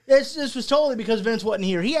 This was totally because Vince wasn't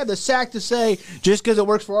here. He had the sack to say, just because it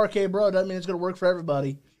works for RK Bro doesn't mean it's going to work for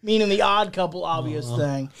everybody. Meaning the odd couple obvious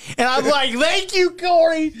thing. And I'm like, thank you,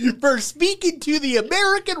 Corey, for speaking to the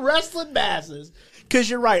American wrestling masses. Because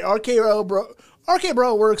you're right, RK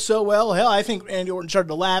Bro works so well. Hell, I think Randy Orton started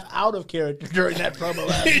to laugh out of character during that promo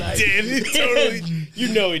last night. He did. He totally. You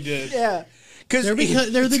know he did. Yeah. They're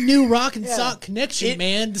the new rock and sock connection,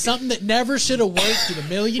 man. Something that never should have worked in a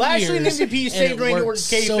million Lashley and years. MVP and saved it Randy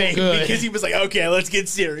works Orton's kayfabe good. because he was like, okay, let's get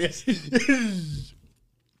serious.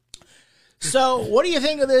 So, what do you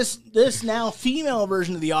think of this now female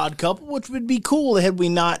version of the Odd Couple, which would be cool had we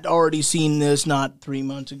not already seen this not 3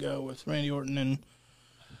 months ago with Randy Orton? And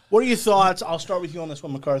what are your thoughts? I'll start with you on this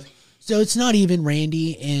one, McCarthy. So it's not even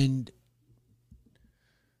Randy and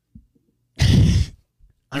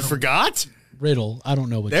You forgot? Riddle. I don't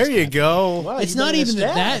know what. There you go. Wow, It's you've not been in even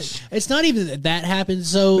a that. stash. It's not even that happened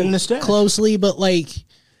so Been in a stash. closely, but like,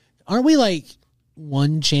 aren't we like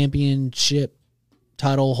one championship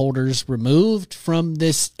title holders removed from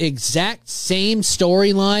this exact same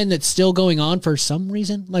storyline that's still going on for some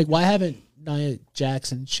reason? Like, why haven't Nia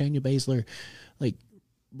Jax and Shayna Baszler like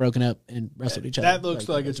broken up and wrestled each other? That looks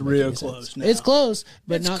like it's real close now. It's close,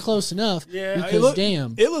 but not close enough. Yeah, because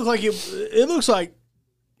damn, It looks like it looks like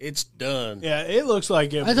It's done. yeah. It looks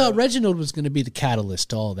like it. I thought Reginald was going to be the catalyst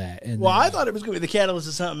to all that. And Well, I thought it was going to be the catalyst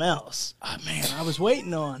of something else. Oh, man, I was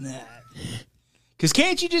waiting on that. Because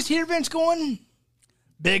can't you just hear Vince going,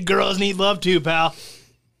 big girls need love too, pal?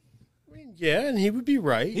 I mean, yeah, and he would be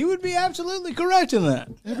right. He would be absolutely correct in that.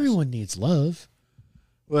 everyone needs love.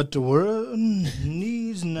 What the world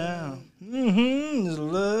needs now is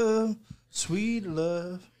love, sweet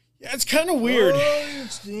love. Yeah, it's kind of weird Oh,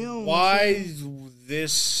 it's the only why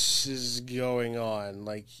this is going on.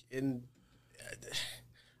 Like,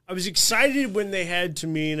 I was excited when they had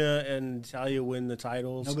Tamina and Talia win the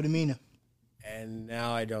titles, Nobody mean it. and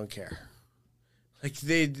now I don't care. Like,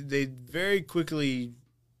 they very quickly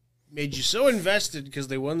made you so invested because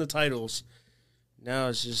they won the titles. Now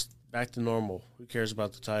it's just back to normal. Who cares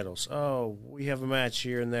about the titles? Oh, we have a match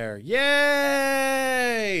here and there.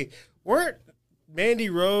 Yay! Weren't Mandy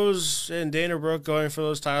Rose and Dana Brooke going for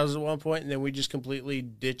those titles at one point, and then we just completely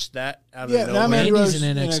ditched that out of Yeah, nowhere? now Mandy Mandy's Rose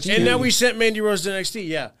in NXT. And now we sent Mandy Rose to NXT,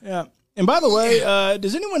 yeah. Yeah. And by the way,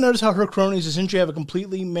 does anyone notice how her cronies essentially have a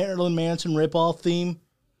completely Marilyn Manson ripoff theme?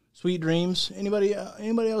 Sweet Dreams. Anybody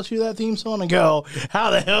else hear that theme song and go,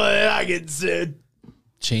 how the hell did I get sued?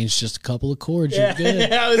 Change just a couple of chords. You're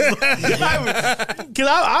good. I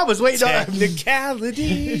was waiting on.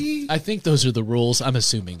 Technicality. I think those are the rules. I'm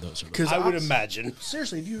assuming those are the rules. I would imagine.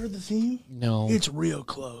 Seriously, have you heard the theme? No. It's real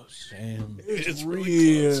close. Damn. It's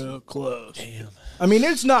real close. Damn. I mean,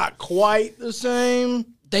 it's not quite the same.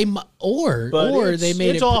 They But they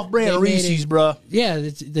made it's it off-brand they made Reese's, it- bro. Yeah,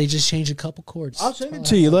 they just changed a couple chords. I'll send it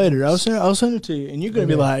to you later. I'll send it to you, and you're gonna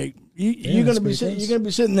be like, you're gonna be that's pretty you're gonna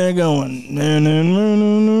be sitting there going, no, no, no,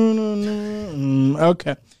 no, no, no, no.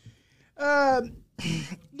 Okay.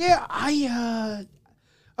 Yeah, I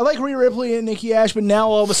like Rhea Ripley and Nikki Ash, but now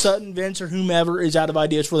all of a sudden Vince or whomever is out of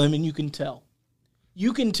ideas for them, and you can tell.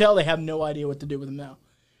 You can tell they have no idea what to do with them now,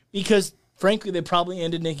 because frankly, they probably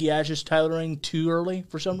ended Nikki Ash's tailoring too early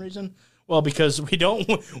for some reason. Well, because we don't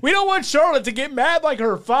want Charlotte to get mad like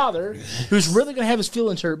her father, who's really going to have his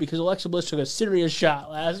feelings hurt because Alexa Bliss took a serious shot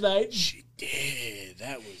last night. She did.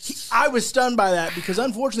 That was. I was stunned by that because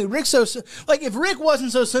unfortunately, Rick's if Rick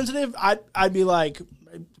wasn't so sensitive, I'd be like,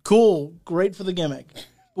 cool, great for the gimmick.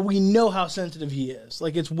 But we know how sensitive he is.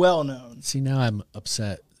 Like, it's well known. See, now I'm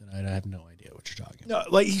upset that I have no idea what you're talking about.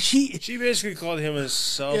 No, like she Basically called him a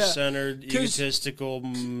self-centered, egotistical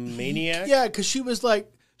maniac. Yeah, because she was like,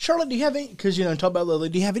 Charlotte, do you have any, because, talk about Lily,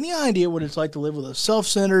 do you have any idea what it's like to live with a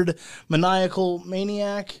self-centered, maniacal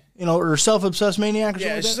maniac, or self-obsessed maniac or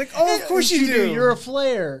something like she's that? like, oh, of course you do. You're a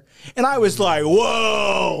Flair. And I was like,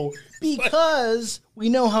 whoa, because we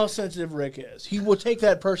know how sensitive Rick is. He will take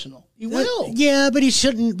that personal. He will. Yeah, but he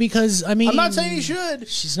shouldn't because, I mean... I'm not saying he should.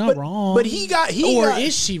 She's not wrong. But he got...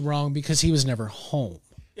 is she wrong because he was never home?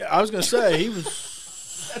 Yeah, I was going to say, he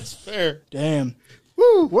was... That's fair. Damn.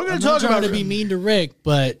 Woo, we're going I'm to not talk trying about... to be mean to Rick,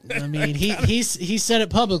 but, I mean, he said it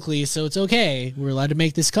publicly, so it's okay. We're allowed to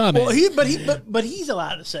make this comment. Well, but he's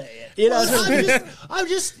allowed to say it. I'm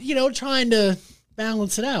just trying to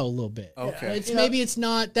balance it out a little bit. Okay. Maybe it's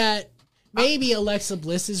not that. Maybe Alexa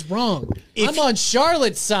Bliss is wrong. I'm on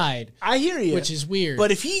Charlotte's side. I hear you, which is weird. But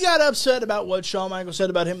if he got upset about what Shawn Michaels said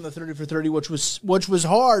about him in the 30 for 30, which was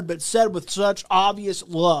hard, but said with such obvious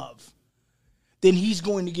love, then he's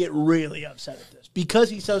going to get really upset at this because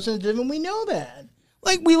he's so sensitive, and we know that.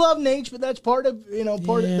 Like, we love Nate, but that's part of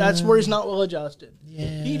that's where he's not well adjusted.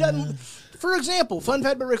 Yeah. He doesn't. For example, fun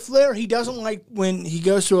fact about Ric Flair, he doesn't like when he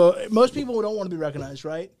goes to most people don't want to be recognized,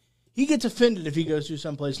 right? He gets offended if he goes to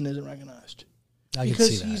someplace and isn't recognized. I can see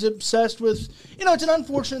Because that. he's obsessed with, it's an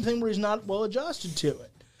unfortunate thing where he's not well adjusted to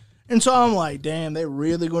it. And so I'm like, damn, they're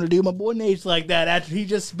really going to do my boy Nate like that after he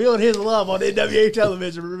just spilled his love on NWA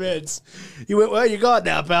television for Vince. He went, well, you're gone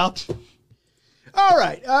now, pal. All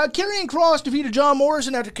right. Karrion Kross defeated John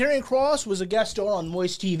Morrison after Karrion Kross was a guest star on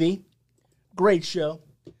Moist TV. Great show.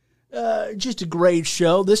 Just a great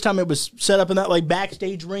show. This time it was set up in that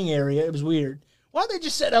backstage ring area. It was weird. Why don't they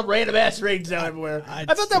just set up random ass rings down everywhere? I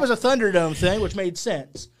thought that was a Thunderdome thing, which made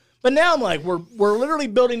sense. But now I'm like, we're literally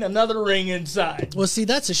building another ring inside. Well, see,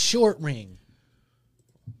 that's a short ring.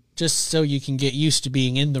 just so you can get used to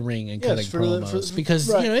being in the ring and cutting promos. Because,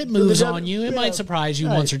 right. it moves on you. It might surprise you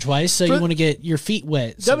once or twice, so you want to get your feet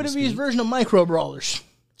wet. So WWE's version of micro brawlers.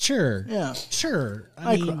 Sure. Yeah. Sure.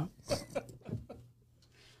 I mean,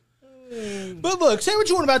 but look, say what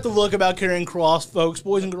you want about the look about Karrion Kross, folks,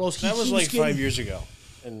 boys and girls. That was like 5 years ago.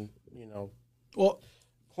 And, well,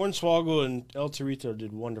 Hornswoggle and El Torito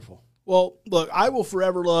did wonderful. Well, look, I will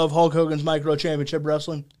forever love Hulk Hogan's Micro Championship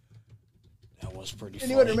Wrestling. That was pretty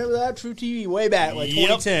funny. Anybody remember that? True TV, way back, like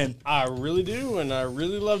 2010. I really do, and I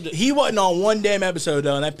really loved it. He wasn't on one damn episode,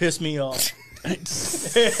 though, and that pissed me off. Because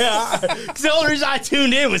the only reason I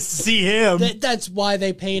tuned in was to see him. That's why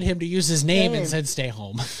they paid him to use his name and said stay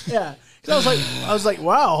home. Yeah. Because I was like,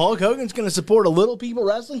 wow, Hulk Hogan's going to support a little people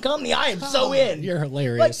wrestling company? I am so in. You're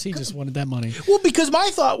hilarious. Like, he just wanted that money. Well, because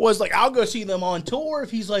my thought was, like, I'll go see them on tour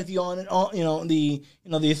if he's like the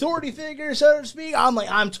the authority figure, so to speak. I'm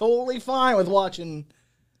like, I'm totally fine with watching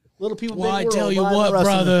little people. Well, I Big tell World you live what, wrestling.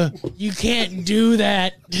 brother, you can't do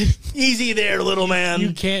that. Easy there, little man.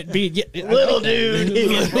 You can't be little dude.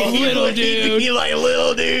 Little dude. You like a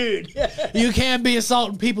little dude. You can't be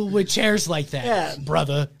assaulting people with chairs like that, Yeah.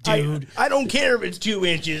 brother, dude. I don't care if it's 2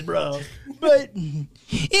 inches, bro. But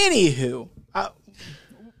anywho,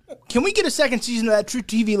 can we get a second season of that True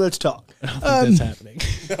TV? Let's talk. I don't think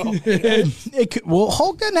that's happening. Well,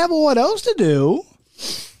 Hulk doesn't have a lot else to do.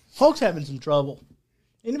 Hulk's having some trouble.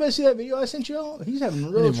 Anybody see that video I sent you all? He's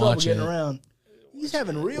having real trouble getting around. He's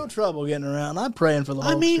having real trouble getting around. I'm praying for the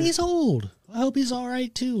Hulk. I mean, he's old. I hope he's all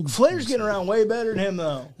right, too. Flair's getting around way better than him,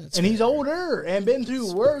 though. And he's older and been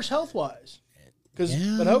through worse health-wise.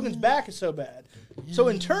 But Hogan's back is so bad. Yeah. So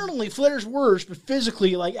internally, Flair's worse, but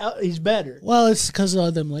physically, he's better. Well, it's because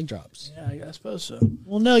of them leg drops. Yeah, I suppose so.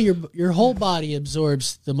 Well, no, your whole body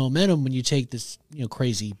absorbs the momentum when you take this,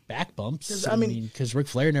 crazy back bumps. I mean, because Ric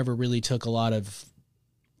Flair never really took a lot of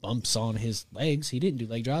bumps on his legs. He didn't do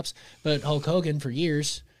leg drops. But Hulk Hogan, for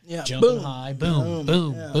years, jumping high, boom,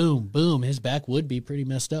 boom, boom. His back would be pretty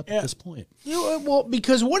messed up at this point. Well,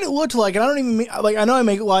 because what it looked like, and I don't even mean, I know I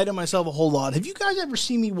make light of myself a whole lot. Have you guys ever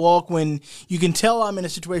seen me walk when you can tell I'm in a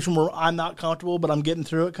situation where I'm not comfortable, but I'm getting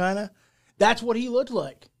through it, kind of? That's what he looked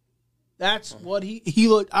like. That's what he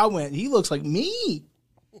looked. He looks like me.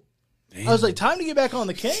 Damn. I was like, time to get back on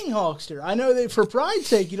the King Hulkster. I know that for pride's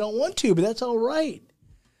sake you don't want to, but that's all right.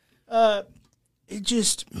 It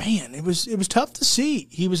just, man, it was tough to see.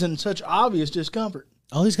 He was in such obvious discomfort.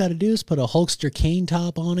 All he's got to do is put a Hulkster cane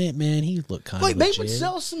top on it, man. He looked kind of legit. They would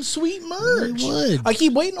sell some sweet merch. They would. I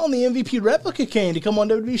keep waiting on the MVP replica cane to come on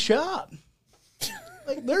WWE Shop.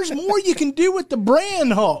 There's more you can do with the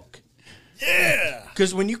brand Hulk. Yeah.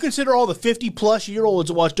 Because when you consider all the 50-plus-year-olds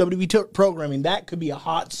that watch WWE programming, that could be a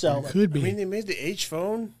hot seller. It could be. I mean, they made the H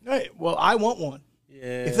phone. Right. Well, I want one.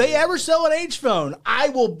 Yeah. If they ever sell an H phone, I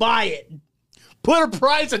will buy it. Put a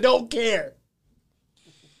price, I don't care.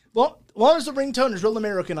 Well, as long as the ringtone is real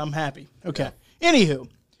American, I'm happy. Okay. Anywho,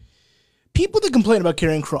 people that complain about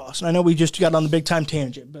Karrion Kross, and I know we just got on the big-time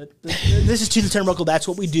tangent, but this is To the Turnbuckle. That's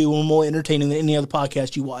what we do, and more entertaining than any other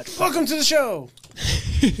podcast you watch. Welcome to the show.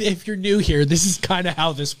 If you're new here, this is kind of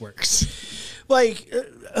how this works.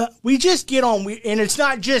 We just get on, and it's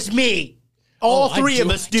not just me. All three of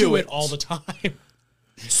us do it all the time.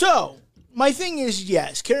 So, my thing is,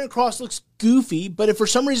 yes, Karrion Kross looks goofy, but if for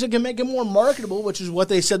some reason it can make him more marketable, which is what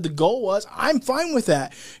they said the goal was, I'm fine with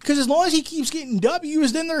that. Because as long as he keeps getting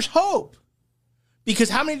W's, then there's hope. Because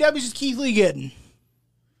how many W's is Keith Lee getting?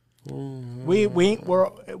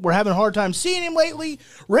 We're having a hard time seeing him lately.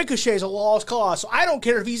 Ricochet's a lost cause, so I don't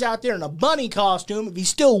care if he's out there in a bunny costume, if he's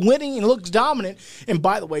still winning and looks dominant. And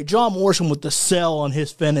by the way, John Morrison with the sell on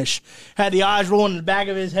his finish had the eyes rolling in the back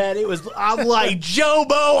of his head. I'm like,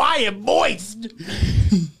 Jobo, I am moist.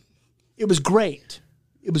 It was great.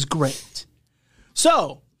 It was great.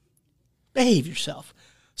 So, behave yourself.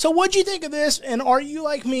 So, what'd you think of this? And are you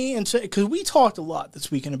like me? And because we talked a lot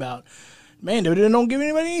this weekend about, man, they don't give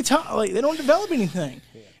anybody any time. Like, they don't develop anything.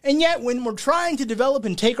 Yeah. And yet, when we're trying to develop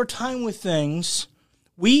and take our time with things,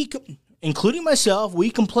 we, including myself,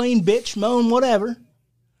 we complain, bitch, moan, whatever.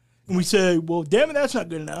 And we say, well, damn it, that's not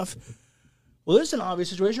good enough. Well, this is an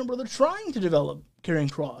obvious situation where they're trying to develop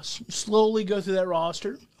Karrion Kross. Slowly go through that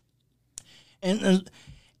roster.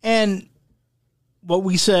 And what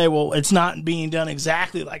we say, well, it's not being done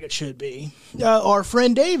exactly like it should be. Our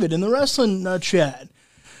friend David in the wrestling chat.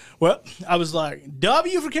 Well, I was like,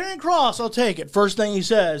 W for Karrion Kross, I'll take it. First thing he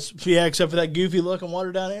says, yeah, except for that goofy look and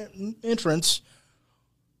watered down entrance.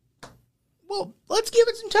 Well, let's give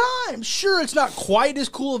it some time. Sure, it's not quite as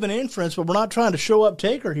cool of an entrance, but we're not trying to show up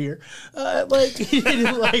Taker here. Like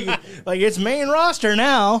it's main roster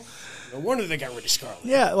now. No wonder they got rid of Scarlett.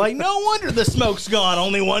 Yeah, like no wonder the smoke's gone.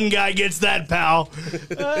 Only one guy gets that, pal.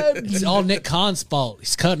 It's all Nick Khan's fault.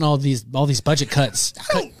 He's cutting all these budget cuts.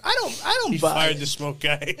 I don't He buy fired it. the smoke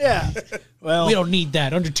guy. Yeah. Well, We don't need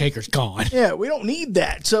that. Undertaker's gone. yeah, we don't need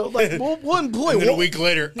that. So like, we'll employ. And then a We'll, week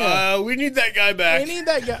later, we need that guy back. we need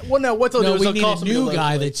that guy. Well, no, what they'll do No, is we they'll need call a somebody new locally.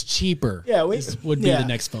 guy that's cheaper. Yeah, would be the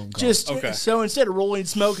next phone call. Just Okay. so instead of rolling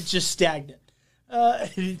smoke, it's just stagnant.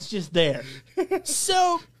 It's just there.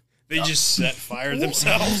 So They just set fire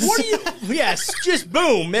themselves. what do you? Yes, just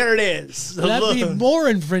boom, there it is. That'd be more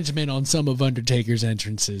infringement on some of Undertaker's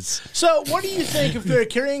entrances. So, what do you think if they're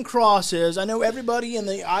carrying crosses? I know everybody in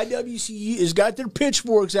the IWC has got their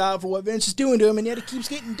pitchforks out for what Vince is doing to him, and yet he keeps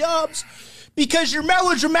getting dubs because you're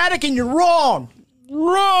melodramatic and you're wrong.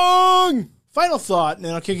 Wrong! Final thought, and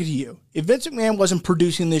then I'll kick it to you. If Vince McMahon wasn't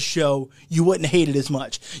producing this show, you wouldn't hate it as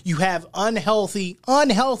much. You have unhealthy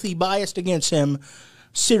bias against him.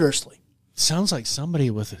 Seriously. Sounds like somebody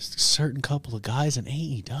with a certain couple of guys in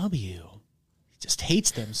AEW. He just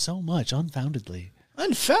hates them so much, unfoundedly.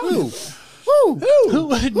 Unfounded. Who?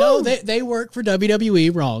 No, they work for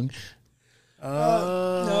WWE. Wrong.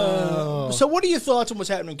 So, what are your thoughts on what's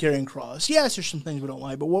happening in Karrion Kross? Yes, there's some things we don't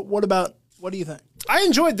like, but what do you think? I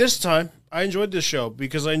enjoyed this time. I enjoyed this show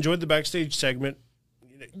because I enjoyed the backstage segment.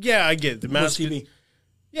 Yeah, I get it. The Moist mask. TV.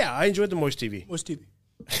 Yeah, I enjoyed the Moist TV. Moist TV.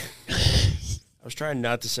 I was trying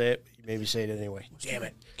not to say it, but you made me say it anyway. Damn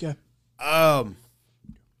it. Okay.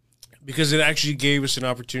 Because it actually gave us an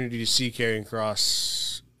opportunity to see Karrion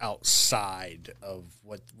Kross outside of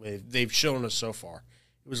what they've shown us so far.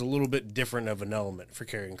 It was a little bit different of an element for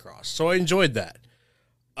Karrion Kross. So I enjoyed that.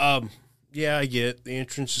 Yeah, I get it. The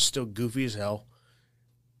entrance is still goofy as hell.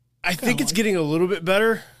 I think it's getting a little bit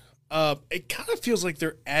better. It kind of feels like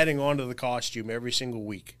they're adding on to the costume every single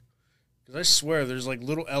week. Because I swear there's like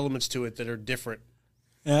little elements to it that are different.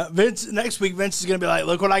 Yeah, next week Vince is going to be like,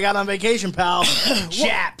 look what I got on vacation, pal.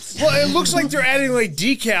 Chaps. Well, it looks like they're adding like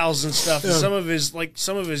decals and stuff to some of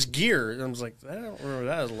his gear. And I was like, I don't remember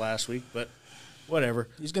that as last week, but whatever.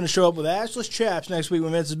 He's going to show up with assless chaps next week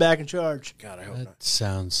when Vince is back in charge. God, I hope That not.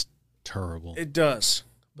 sounds terrible. It does.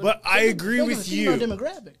 But I agree with you.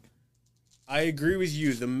 Demographic. I agree with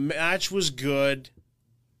you. The match was good.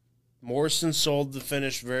 Morrison sold the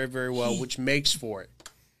finish very, very well, which makes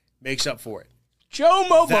up for it. Joe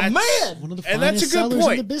Mo, my That's- man. One of the And finest that's a good sellers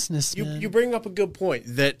point. in the business, man. You bring up a good point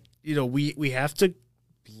that we have to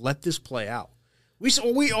let this play out.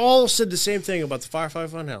 We all said the same thing about the Firefly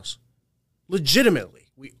Funhouse. Legitimately,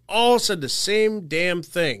 we all said the same damn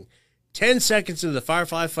thing. 10 seconds into the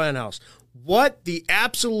Firefly Funhouse. What the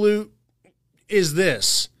absolute is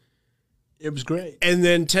this? It was great. And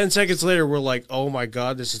then 10 seconds later, we're like, oh my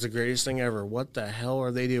God, this is the greatest thing ever. What the hell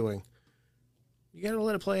are they doing? You got to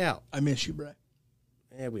let it play out. I miss you, Bray.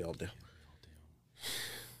 Yeah, we all do.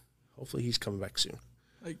 Hopefully he's coming back soon.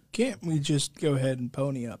 Like, can't we just go ahead and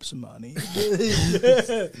pony up some money?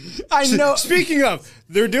 I know. Speaking of,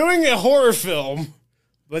 they're doing a horror film,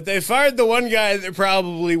 but they fired the one guy that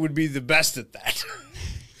probably would be the best at that.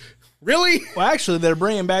 Really? Well, actually, they're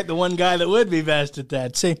bringing back the one guy that would be best at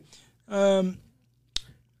that. See, A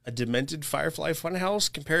demented Firefly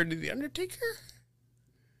Funhouse compared to The Undertaker?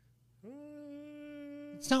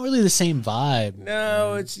 It's not really the same vibe.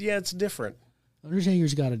 No, it's different.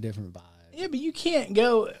 Undertaker's got a different vibe. yeah, but you can't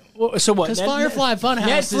go. Well, so what? Because Firefly Funhouse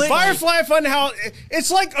Netflix- is Firefly Funhouse, it's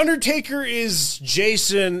like Undertaker is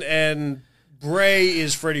Jason and Bray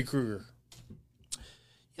is Freddy Krueger.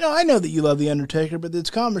 You know, I know that you love the Undertaker, but it's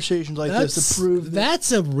conversations like this that prove that.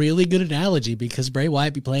 that's a really good analogy because Bray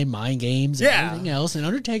Wyatt be playing mind games and everything else, and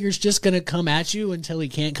Undertaker's just gonna come at you until he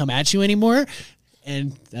can't come at you anymore,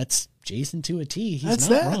 and that's Jason to a T. He's That's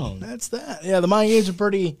not that. wrong. That's that. Yeah, the mind games are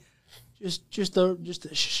pretty. Just the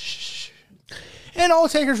shh. And all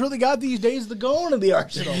Taker's really got these days is the going of the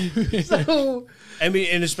arsenal. So I mean,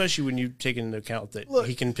 and especially when you take into account that Look.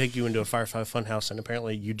 he can take you into a Firefly Funhouse and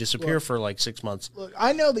apparently you disappear for like 6 months. look,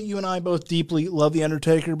 I know that you and I both deeply love the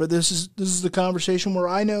Undertaker, but this is the conversation where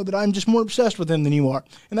I know that I'm just more obsessed with him than you are,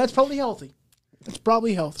 and that's probably healthy. It's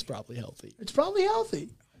probably healthy. Probably healthy. It's probably healthy.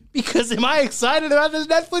 Because am I excited about this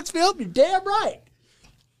Netflix film? You're damn right.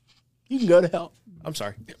 You can go to hell. I'm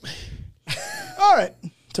sorry. All right.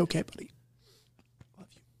 It's okay, buddy. Love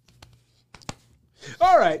you.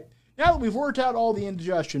 All right. Now that we've worked out all the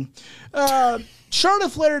indigestion,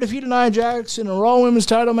 Charlotte Flair defeated Nia Jax in a Raw Women's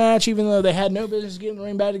title match, even though they had no business getting the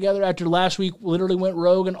ring back together after last week literally went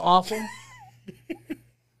rogue and awful.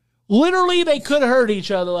 Literally, they could have hurt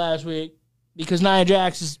each other last week because Nia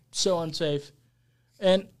Jax is so unsafe.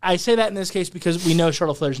 And I say that in this case because we know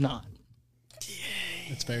Charlotte Flair's not.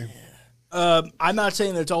 That's fair. I'm not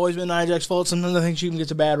saying that it's always been Nia Jax's fault. Sometimes I think she even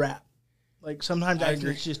gets a bad rap. Like sometimes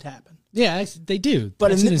accidents just happen. Yeah, they do.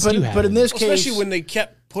 But in this case, especially when they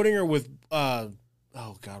kept putting her with, oh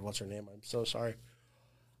God, what's her name? I'm so sorry.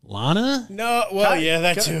 Lana? No, well,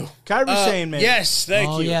 that too. Kyrie Sane, man. Yes, thank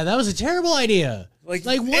you. Oh yeah, that was a terrible idea. Like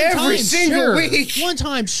one every time, single sure. week. One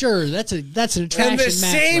time, sure. That's an attraction And the match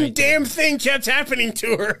same right damn thing kept happening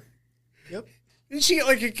to her. Yep. Didn't she get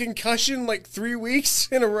like a concussion like 3 weeks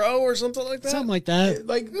in a row or something like that? Something like that.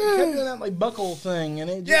 Like kept doing that like buckle thing, and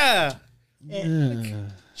it just,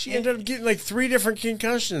 She ended up getting like 3 different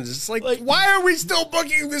concussions. It's like why are we still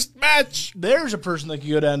booking this match? There's a person that could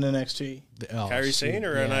go down to NXT. Kyrie Sane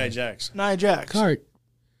or Nia Jax? Nia Jax.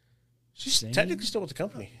 She's technically still with the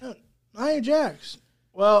company. No, Nia Jax.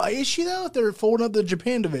 Well, is she though? They're folding up the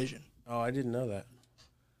Japan division. Oh, I didn't know that.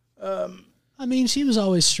 I mean, she was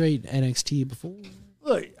always straight NXT before.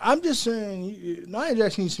 Look, I'm just saying, Nia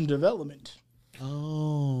Jax needs some development.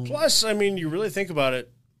 Oh. Plus, I mean, you really think about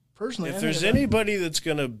it. Personally, If there's anybody that's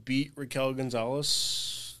going to beat Raquel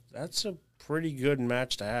Gonzalez, that's a pretty good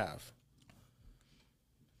match to have.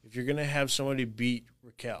 If you're going to have somebody beat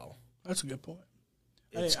Raquel, that's a good point.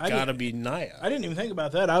 It's got to be Nia. I didn't even think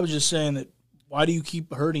about that. I was just saying that. Why do you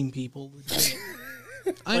keep hurting people?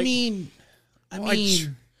 I mean,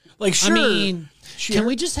 sure. Can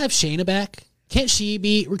we just have Shayna back? Can't she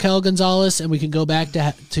beat Raquel Gonzalez and we can go back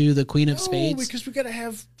to the Queen of Spades? No, because we got to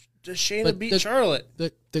have Shayna beat Charlotte.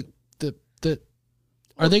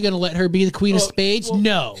 Are they going to let her be the Queen of Spades?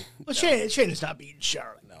 No. Well, Shayna's not beating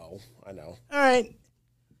Charlotte. No, I know. All right.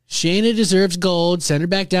 Shayna deserves gold. Send her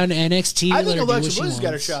back down to NXT. I think Alexa Bliss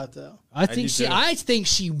got a shot, though. I think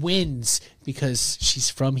she wins because she's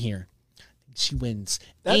from here. She wins.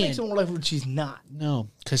 That makes it more likely that she's not. No,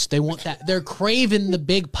 because they want that. They're craving the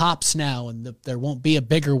big pops now, and there won't be a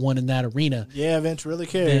bigger one in that arena. Yeah, Vince really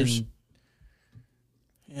cares.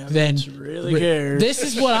 Vince really cares. This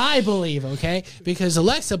is what I believe, okay? Because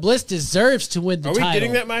Alexa Bliss deserves to win the title. Are we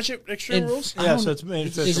getting that match at Extreme Rules? Yeah, so it's made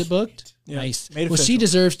official. Is it booked? Yeah, nice. Made well, she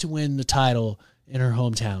deserves to win the title in her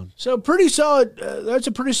hometown. So pretty solid. That's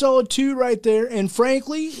a pretty solid 2 right there. And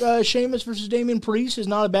frankly, Sheamus versus Damian Priest is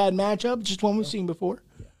not a bad matchup. It's just one we've seen before.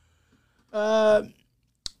 Anywho,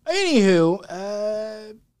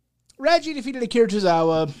 Reggie defeated Akira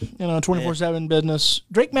Tozawa. 24/7 business.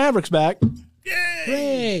 Drake Maverick's back.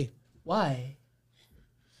 Yay! Why?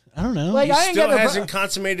 I don't know. Like, He still hasn't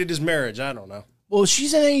consummated his marriage. I don't know. Well,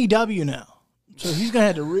 she's in AEW now. So he's going to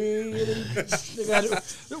have to really...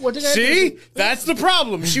 See? That's the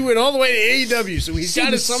problem. She went all the way to AEW, so he's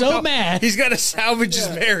got to somehow... so mad. He's got to salvage his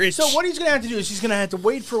marriage. So what he's going to have to do is he's going to have to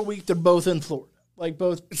wait for a week. They're both in Florida. Like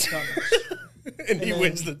both... and he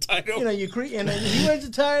wins the title. And then he wins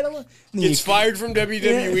the title. Gets fired from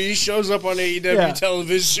WWE, shows up on AEW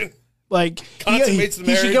television. Like, consummates the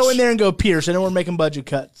marriage. He should go in there and go, Pierce, I know we're making budget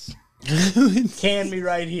cuts. Can me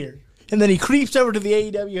right here. And then he creeps over to the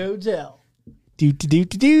AEW hotel.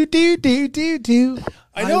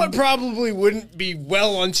 I know it probably wouldn't be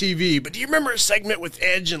well on TV, but do you remember a segment with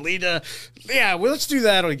Edge and Lita? Yeah, well, let's do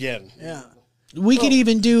that again. Yeah. We could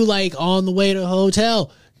even do, like, on the way to a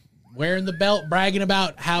hotel, wearing the belt, bragging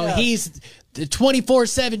about how he's the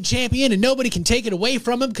 24/7 champion and nobody can take it away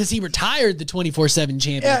from him because he retired the 24/7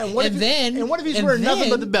 champion. Yeah, and what if he's wearing nothing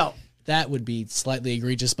but the belt? That would be slightly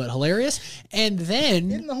egregious but hilarious. And then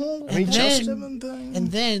the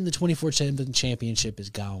 24/7 championship is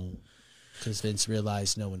gone because Vince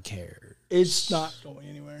realized no one cared. It's not going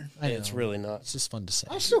anywhere. It's really not. It's just fun to say.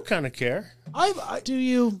 I still kind of care. Do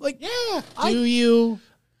you? Like, yeah. Do you?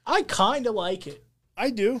 I kind of like it. I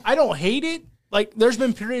do. I don't hate it. Like, there's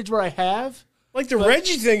been periods where I have. Like, the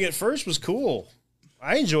Reggie thing at first was cool.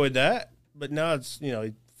 I enjoyed that. But now it's,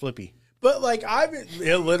 flippy. But, like,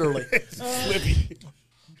 literally. Flippy.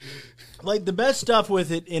 Like, the best stuff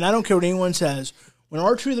with it, and I don't care what anyone says, when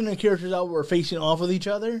R-Truth and Akira Tozawa were facing off with each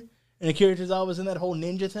other, and Akira Tozawa was in that whole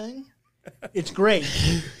ninja thing, it's great.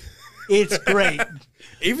 It's great.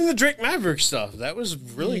 Even the Drake Maverick stuff, that was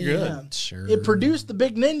really good. Sure. It produced the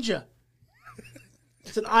big ninja.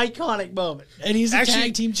 It's an iconic moment. And he's a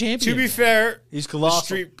tag team champion. To be fair, he's colossal. The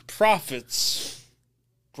Street Profits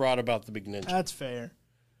brought about the big ninja. That's fair.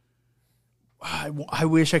 I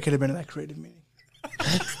wish I could have been in that creative meeting.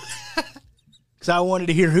 Because I wanted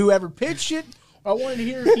to hear whoever pitched it, or I wanted to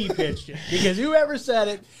hear if he pitched it. Because whoever said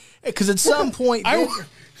it, because at some point,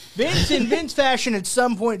 Vince in Vince fashion at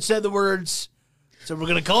some point said the words, so we're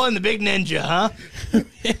going to call him the big ninja, huh?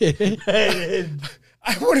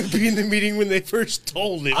 I want to be in the meeting when they first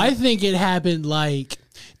told him. I think it happened like,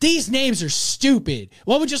 these names are stupid.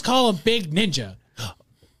 Why would we just call him Big Ninja?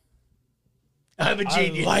 I'm a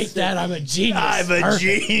genius. I like that. I'm a genius. I'm a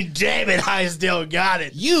genius. Damn it, I still got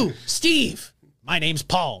it. You, Steve. My name's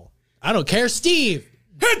Paul. I don't care, Steve.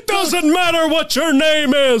 It doesn't matter what your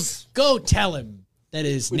name is. Go tell him that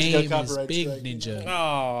his got name is copyright Big strike. Ninja.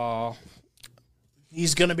 Oh,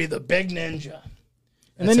 He's gonna be the big ninja.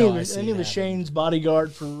 And That's then how I see he it was happen. Shane's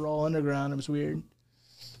bodyguard for Raw Underground. It was weird.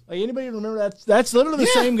 Like anybody remember that? That's literally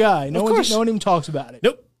the same guy. No one even talks about it.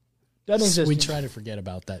 nope. Doesn't exist. We anymore. try to forget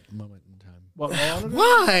about that moment in time. What, Raw Underground?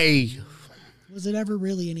 Why? Was it ever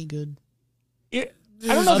really any good? I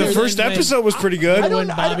don't know. The Other first than when- episode was pretty good. don't- When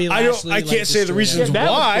Bobby I Lashley, can't like, say the destroyed reasons him. that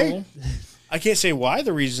was why. cool. I can't say why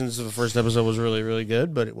the reasons of the first episode was really, really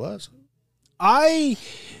good, but it was.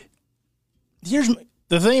 Here's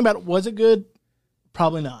the thing about it. Was it good?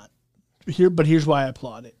 Probably not. But here's why I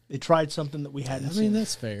applaud it. They tried something that we hadn't I seen. mean,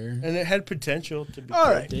 that's fair. And it had potential to be All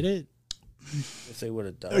good right. Did it? if they would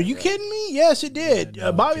have done Are it you right. kidding me? Yes, it did. Yeah,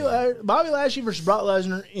 no, Bobby Lashley versus Brock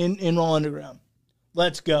Lesnar in Raw Underground.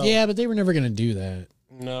 Let's go. Yeah, but they were never going to do that.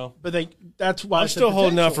 No. But that's why I'm it's still the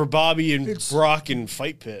holding out potential. for Bobby and Brock in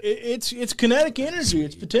Fight Pit. It's kinetic energy.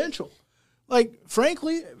 It's potential. Like,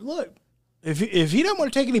 frankly, look, if he doesn't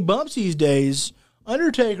want to take any bumps these days,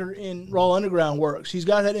 Undertaker in Raw Underground works. He's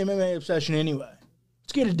got that MMA obsession anyway.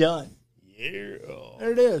 Let's get it done. Yeah.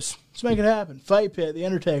 There it is. Let's make it happen. Fight Pit, The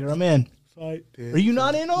Undertaker. I'm in. Fight Pit. Are you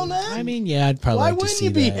not in on that? I mean, yeah, I'd probably why like to wouldn't see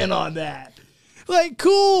you be that. in on that? Like,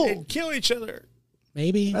 cool. And kill each other.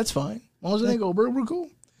 Maybe. That's fine. As long as it ain't Goldberg, we're cool.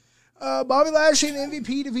 Bobby Lashley and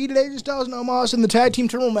MVP defeated AJ Styles and Omos in the tag team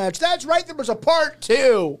tournament match. That's right. There was a part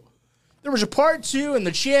 2. There was a part 2, and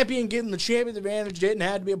the champion getting the champion's advantage didn't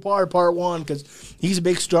have to be a part of part 1 because he's a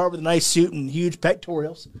big star with a nice suit and huge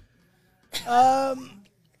pectorals.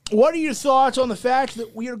 What are your thoughts on the fact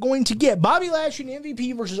that we are going to get Bobby Lashley and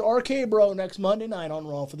MVP versus RK Bro next Monday night on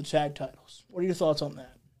Raw for the tag titles? What are your thoughts on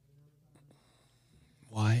that?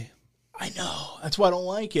 Why? I know. That's why I don't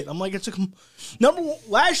like it. I'm like, number one,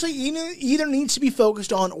 Lashley either needs to be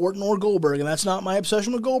focused on Orton or Goldberg, and that's not my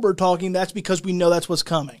obsession with Goldberg talking. That's because we know that's what's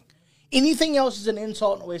coming. Anything else is an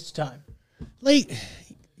insult and a waste of time. Like,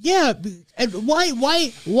 yeah, and why?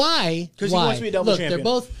 Because he wants to be a double Look,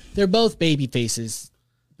 champion. they're both baby faces,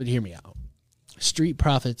 but hear me out. Street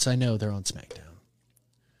Profits, I know they're on SmackDown,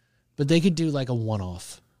 but they could do like a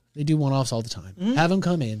one-off. They do one-offs all the time. Mm-hmm. Have them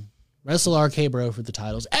come in, wrestle RK Bro for the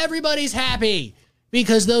titles. Everybody's happy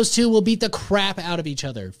because those two will beat the crap out of each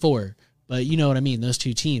other. But you know what I mean. Those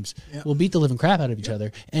two teams will beat the living crap out of each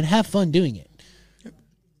other and have fun doing it.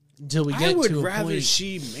 Until we get I would to a rather point.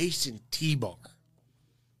 see Mason T-Bar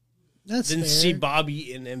That's than fair. see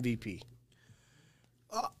Bobby in MVP.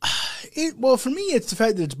 Well, for me, it's the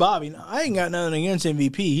fact that it's Bobby. Now, I ain't got nothing against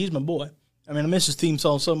MVP. He's my boy. I mean, I miss his theme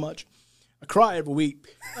song so much. I cry every week.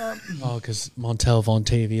 Oh, because Montel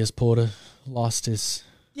Vontavious Porter lost his.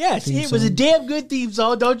 Yes, Theme it was a song. damn good theme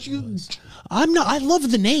song, don't you? I'm not. I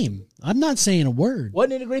love the name. I'm not saying a word.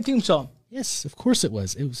 Wasn't it a great theme song? Yes, of course it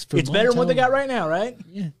was. It was. For It's better than what they Montel. got right now, right?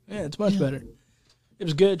 Yeah. Yeah, it's much better. It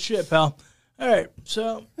was good shit, pal. All right,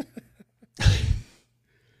 so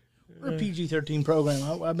we're a PG-13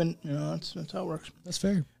 program. I've been, that's how it works. That's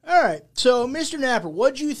fair. All right, so Mr. Napper,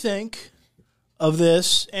 what'd you think of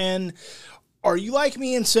this? And are you like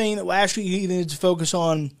me in saying that Lashley either needs to focus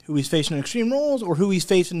on who he's facing in Extreme Rules or who he's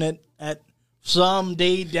facing at some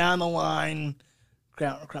day down the line,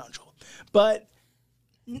 crown jewel? But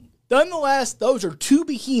nonetheless, those are two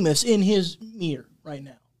behemoths in his mirror right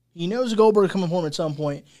now. He knows Goldberg coming for him at some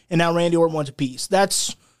point, and now Randy Orton wants a piece.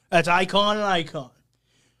 That's icon and icon.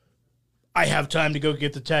 I have time to go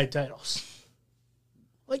get the tag titles.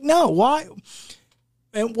 Like, no, why?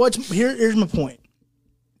 And here's my point.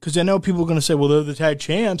 Because I know people are going to say, well, they're the tag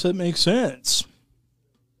champs. That makes sense.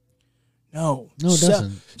 No. No, it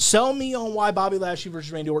doesn't. Sell me on why Bobby Lashley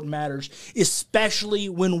versus Randy Orton matters, especially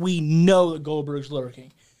when we know that Goldberg's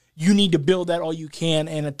lurking. You need to build that all you can,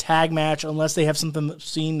 and a tag match, unless they have something that's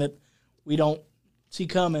seen that we don't see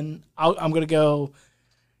coming, I'm going to go,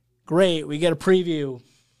 great, we get a preview.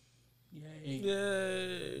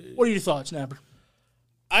 Yay. What are your thoughts, Napper?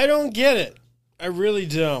 I don't get it. I really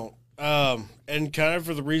don't. And kind of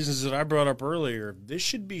for the reasons that I brought up earlier, this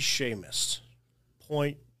should be Sheamus.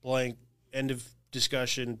 Point blank, end of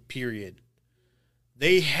discussion, period.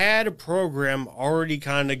 They had a program already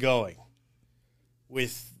kind of going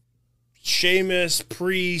with Sheamus,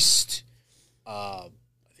 Priest, I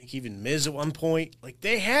think even Miz at one point. Like,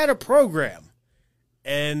 they had a program.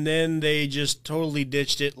 And then they just totally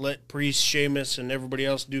ditched it, let Priest, Sheamus, and everybody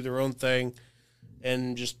else do their own thing,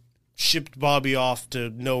 and just shipped Bobby off to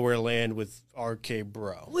nowhere land with RK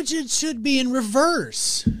Bro. Which it should be in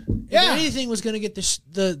reverse. Yeah. If anything was going to get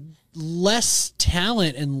the less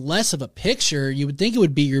talent and less of a picture, you would think it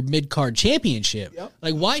would be your mid-card championship. Yep.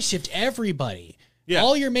 Like, why shift everybody? Yeah.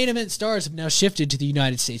 All your main event stars have now shifted to the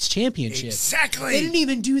United States Championship. Exactly. They didn't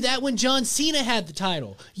even do that when John Cena had the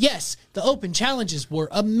title. Yes, the open challenges were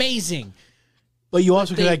amazing. But you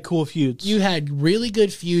also could have had cool feuds. You had really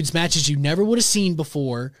good feuds, matches you never would have seen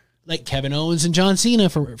before, like Kevin Owens and John Cena,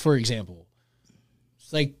 for example.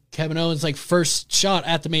 It's like Kevin Owens' first shot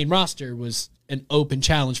at the main roster was an open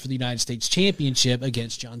challenge for the United States Championship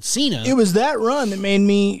against John Cena. It was that run that made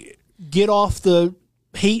me get off the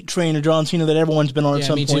hate train of John Cena that everyone's been on at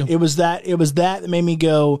some me point. too. It was that made me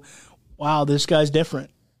go, wow, this guy's different.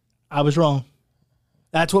 I was wrong.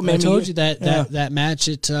 That's what made me. I told you that match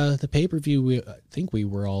at the pay-per-view, I think we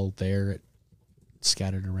were all there,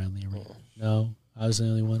 scattered around the arena. No, I was the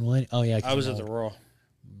only one. Oh, yeah. I was at the Raw.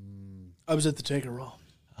 I was at the Taker Raw.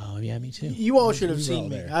 Oh, yeah, me too. You all should have seen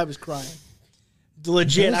me. there. I was crying.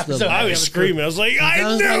 Legit. That was so the- I happy was screaming. I was like, I That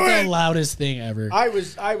was knew like it. the loudest thing ever. I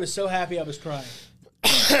was so happy I was crying.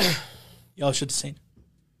 Y'all should have seen it.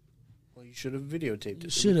 Well, you should have videotaped it. You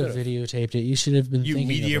should have videotaped it. You should have been You thinking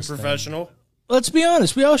media of us then. professional. Let's be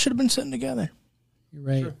honest. We all should have been sitting together. You're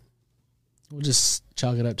right. Sure. We'll just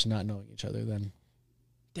chalk it up to not knowing each other then.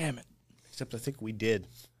 Damn it. Except I think we did.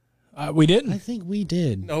 We I didn't. think we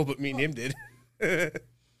did. No, but me and him did.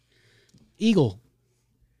 Eagle.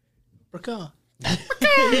 Braca.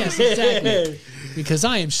 Yes, exactly. Because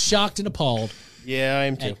I am shocked and appalled Yeah, I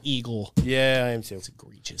am too. at Eagle. Yeah, I am too. It's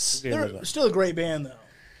egregious. They're still a great band, though.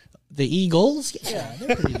 The Eagles? Yeah,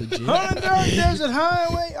 they're pretty legit. On a dark desert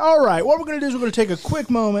highway. All right, what we're going to do is we're going to take a quick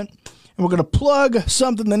moment and we're going to plug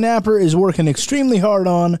something the Napper is working extremely hard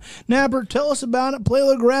on. Napper, tell us about it. Play a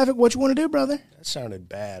little graphic. What you want to do, brother? That sounded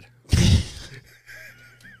bad.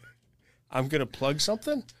 I'm going to plug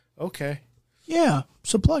something? Okay. Yeah,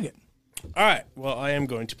 so plug it. All right. Well, I am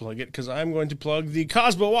going to plug it because I'm going to plug the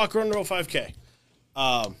Cosmo Walk Run Roll 5K.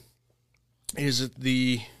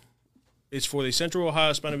 It's for the Central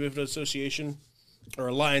Ohio Spina Bifida Association, or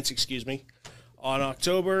Alliance, excuse me, on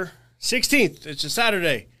October 16th. It's a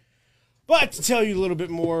Saturday. But to tell you a little bit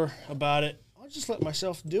more about it, I'll just let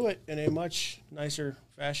myself do it in a much nicer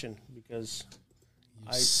fashion because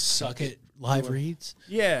I Suck at live reads.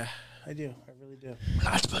 Yeah, I do. I really do. We're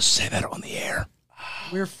not supposed to say that on the air.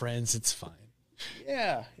 We're friends. It's fine.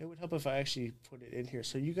 Yeah, it would help if I actually put it in here.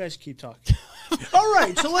 So you guys keep talking. All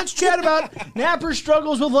right, so let's chat about Napper's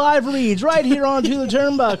struggles with live reads right here onto the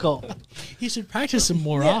turnbuckle. He should practice them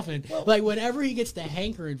more often. Like, whenever he gets the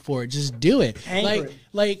hankering for it, just do it. Hankering.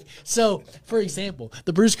 So, for example,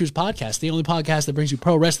 the Bruce Cruz podcast, the only podcast that brings you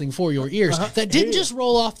pro wrestling for your ears, that didn't just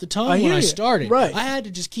roll off the tongue hear when I you. started. Right. I had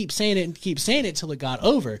to just keep saying it till it got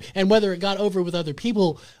over. And whether it got over with other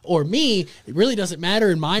people or me, it really doesn't matter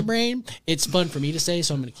in my brain. It's fun for me to say,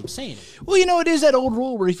 so I'm going to keep saying it. Well, it is that old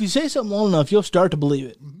rule where if you say something long enough, you'll start to believe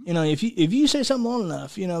it. If you say something long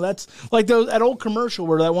enough, that's like that old commercial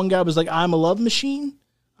where that one guy was like, "I'm a love machine.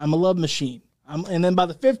 I'm a love machine." And then by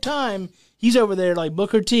the fifth time, he's over there like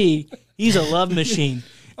Booker T. He's a love machine.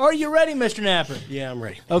 Are you ready, Mr. Napper? Yeah, I'm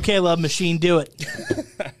ready. Okay, love machine, do it.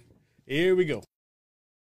 Here we go.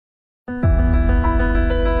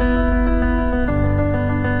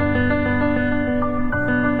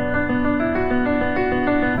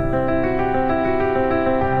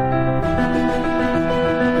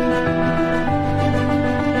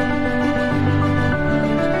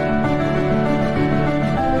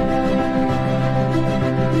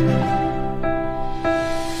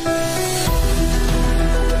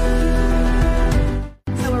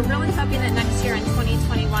 So we're really hoping that next year in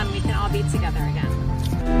 2021 we can all be together again.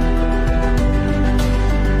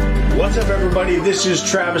 What's up, everybody? This is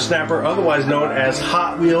Travis Napper, otherwise known as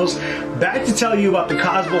Hot Wheels, back to tell you about the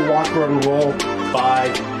Cosmo Walk Run Roll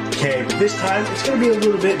 5K. But this time, it's going to be a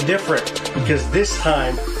little bit different because this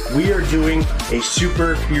time we are doing a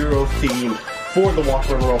superhero theme for the Walk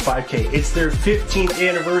Run Roll 5K. It's their 15th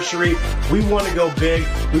anniversary. We want to go big.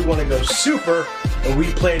 We want to go super. And we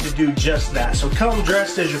plan to do just that. So come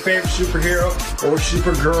dressed as your favorite superhero or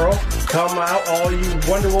supergirl. Come out, all you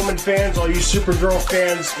Wonder Woman fans, all you Supergirl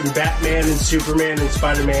fans, and Batman and Superman and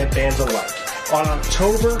Spider-Man fans alike. On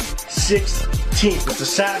October 16th, it's a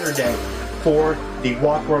Saturday, for the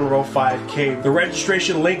Walk Run Roll 5K. The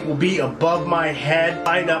registration link will be above my head.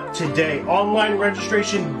 Sign up today. Online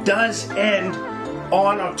registration does end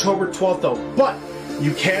on October 12th though, but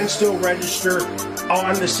you can still register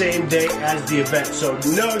on the same day as the event. So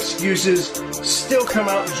no excuses. Still come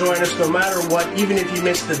out and join us no matter what, even if you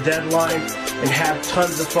miss the deadline, and have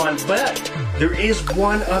tons of fun. But there is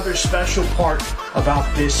one other special part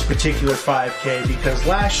about this particular 5K, because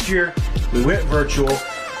last year we went virtual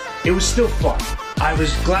it was still fun. I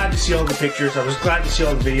was glad to see all the pictures. I was glad to see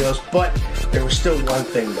all the videos, but there was still one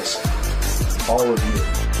thing missing. All of you.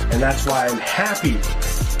 And that's why I'm happy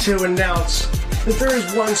to announce that there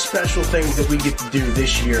is one special thing that we get to do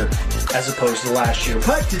this year as opposed to last year.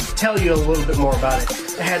 But to tell you a little bit more about it,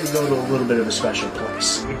 I had to go to a little bit of a special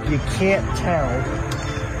place. If you can't tell,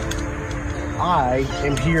 I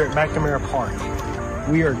am here at McNamara Park.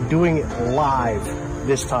 We are doing it live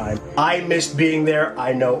this time. I missed being there.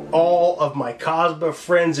 I know all of my Cosba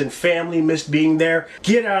friends and family missed being there.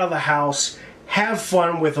 Get out of the house, have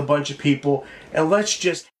fun with a bunch of people, and let's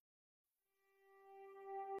just...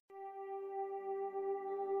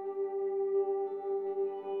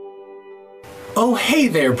 Oh, hey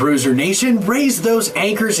there, Bruiser Nation. Raise those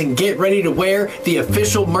anchors and get ready to wear the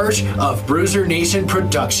official merch of Bruiser Nation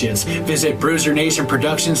Productions. Visit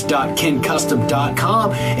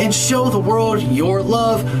bruisernationproductions.kincustom.com and show the world your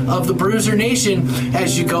love of the Bruiser Nation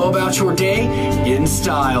as you go about your day in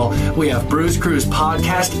style. We have Bruise Cruise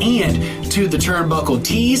Podcast and To the Turnbuckle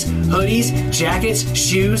tees, hoodies, jackets,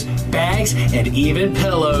 shoes, bags, and even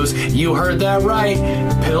pillows. You heard that right.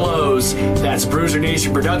 Pillows. That's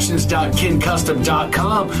bruisernationproductions.kincustom.com.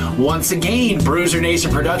 Once again,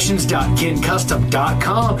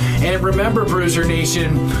 bruisernationproductions.kincustom.com. And remember, Bruiser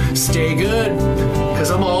Nation, stay good,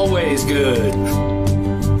 because I'm always good.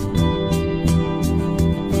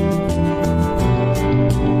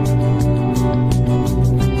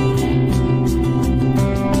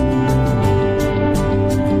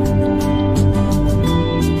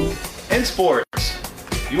 In sports,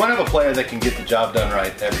 you want to have a player that can get the job done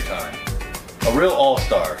right every time. A real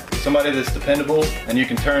all-star, somebody that's dependable and you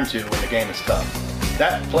can turn to when the game is tough.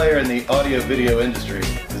 That player in the audio-video industry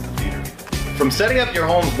is the theater people. From setting up your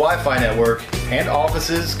home's Wi-Fi network and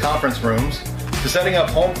offices, conference rooms, to setting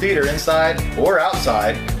up home theater inside or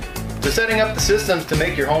outside, to setting up the systems to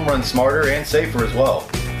make your home run smarter and safer as well.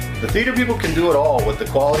 The theater people can do it all with the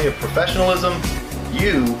quality of professionalism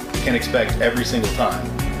you can expect every single time.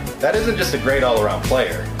 That isn't just a great all-around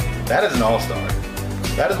player, that is an all-star.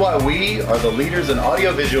 That is why we are the leaders in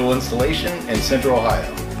audiovisual installation in Central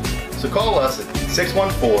Ohio. So call us at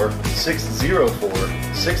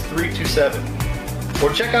 614-604-6327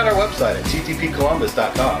 or check out our website at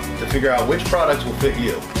ttpcolumbus.com to figure out which products will fit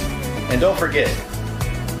you. And don't forget,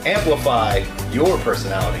 amplify your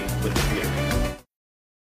personality with the theater.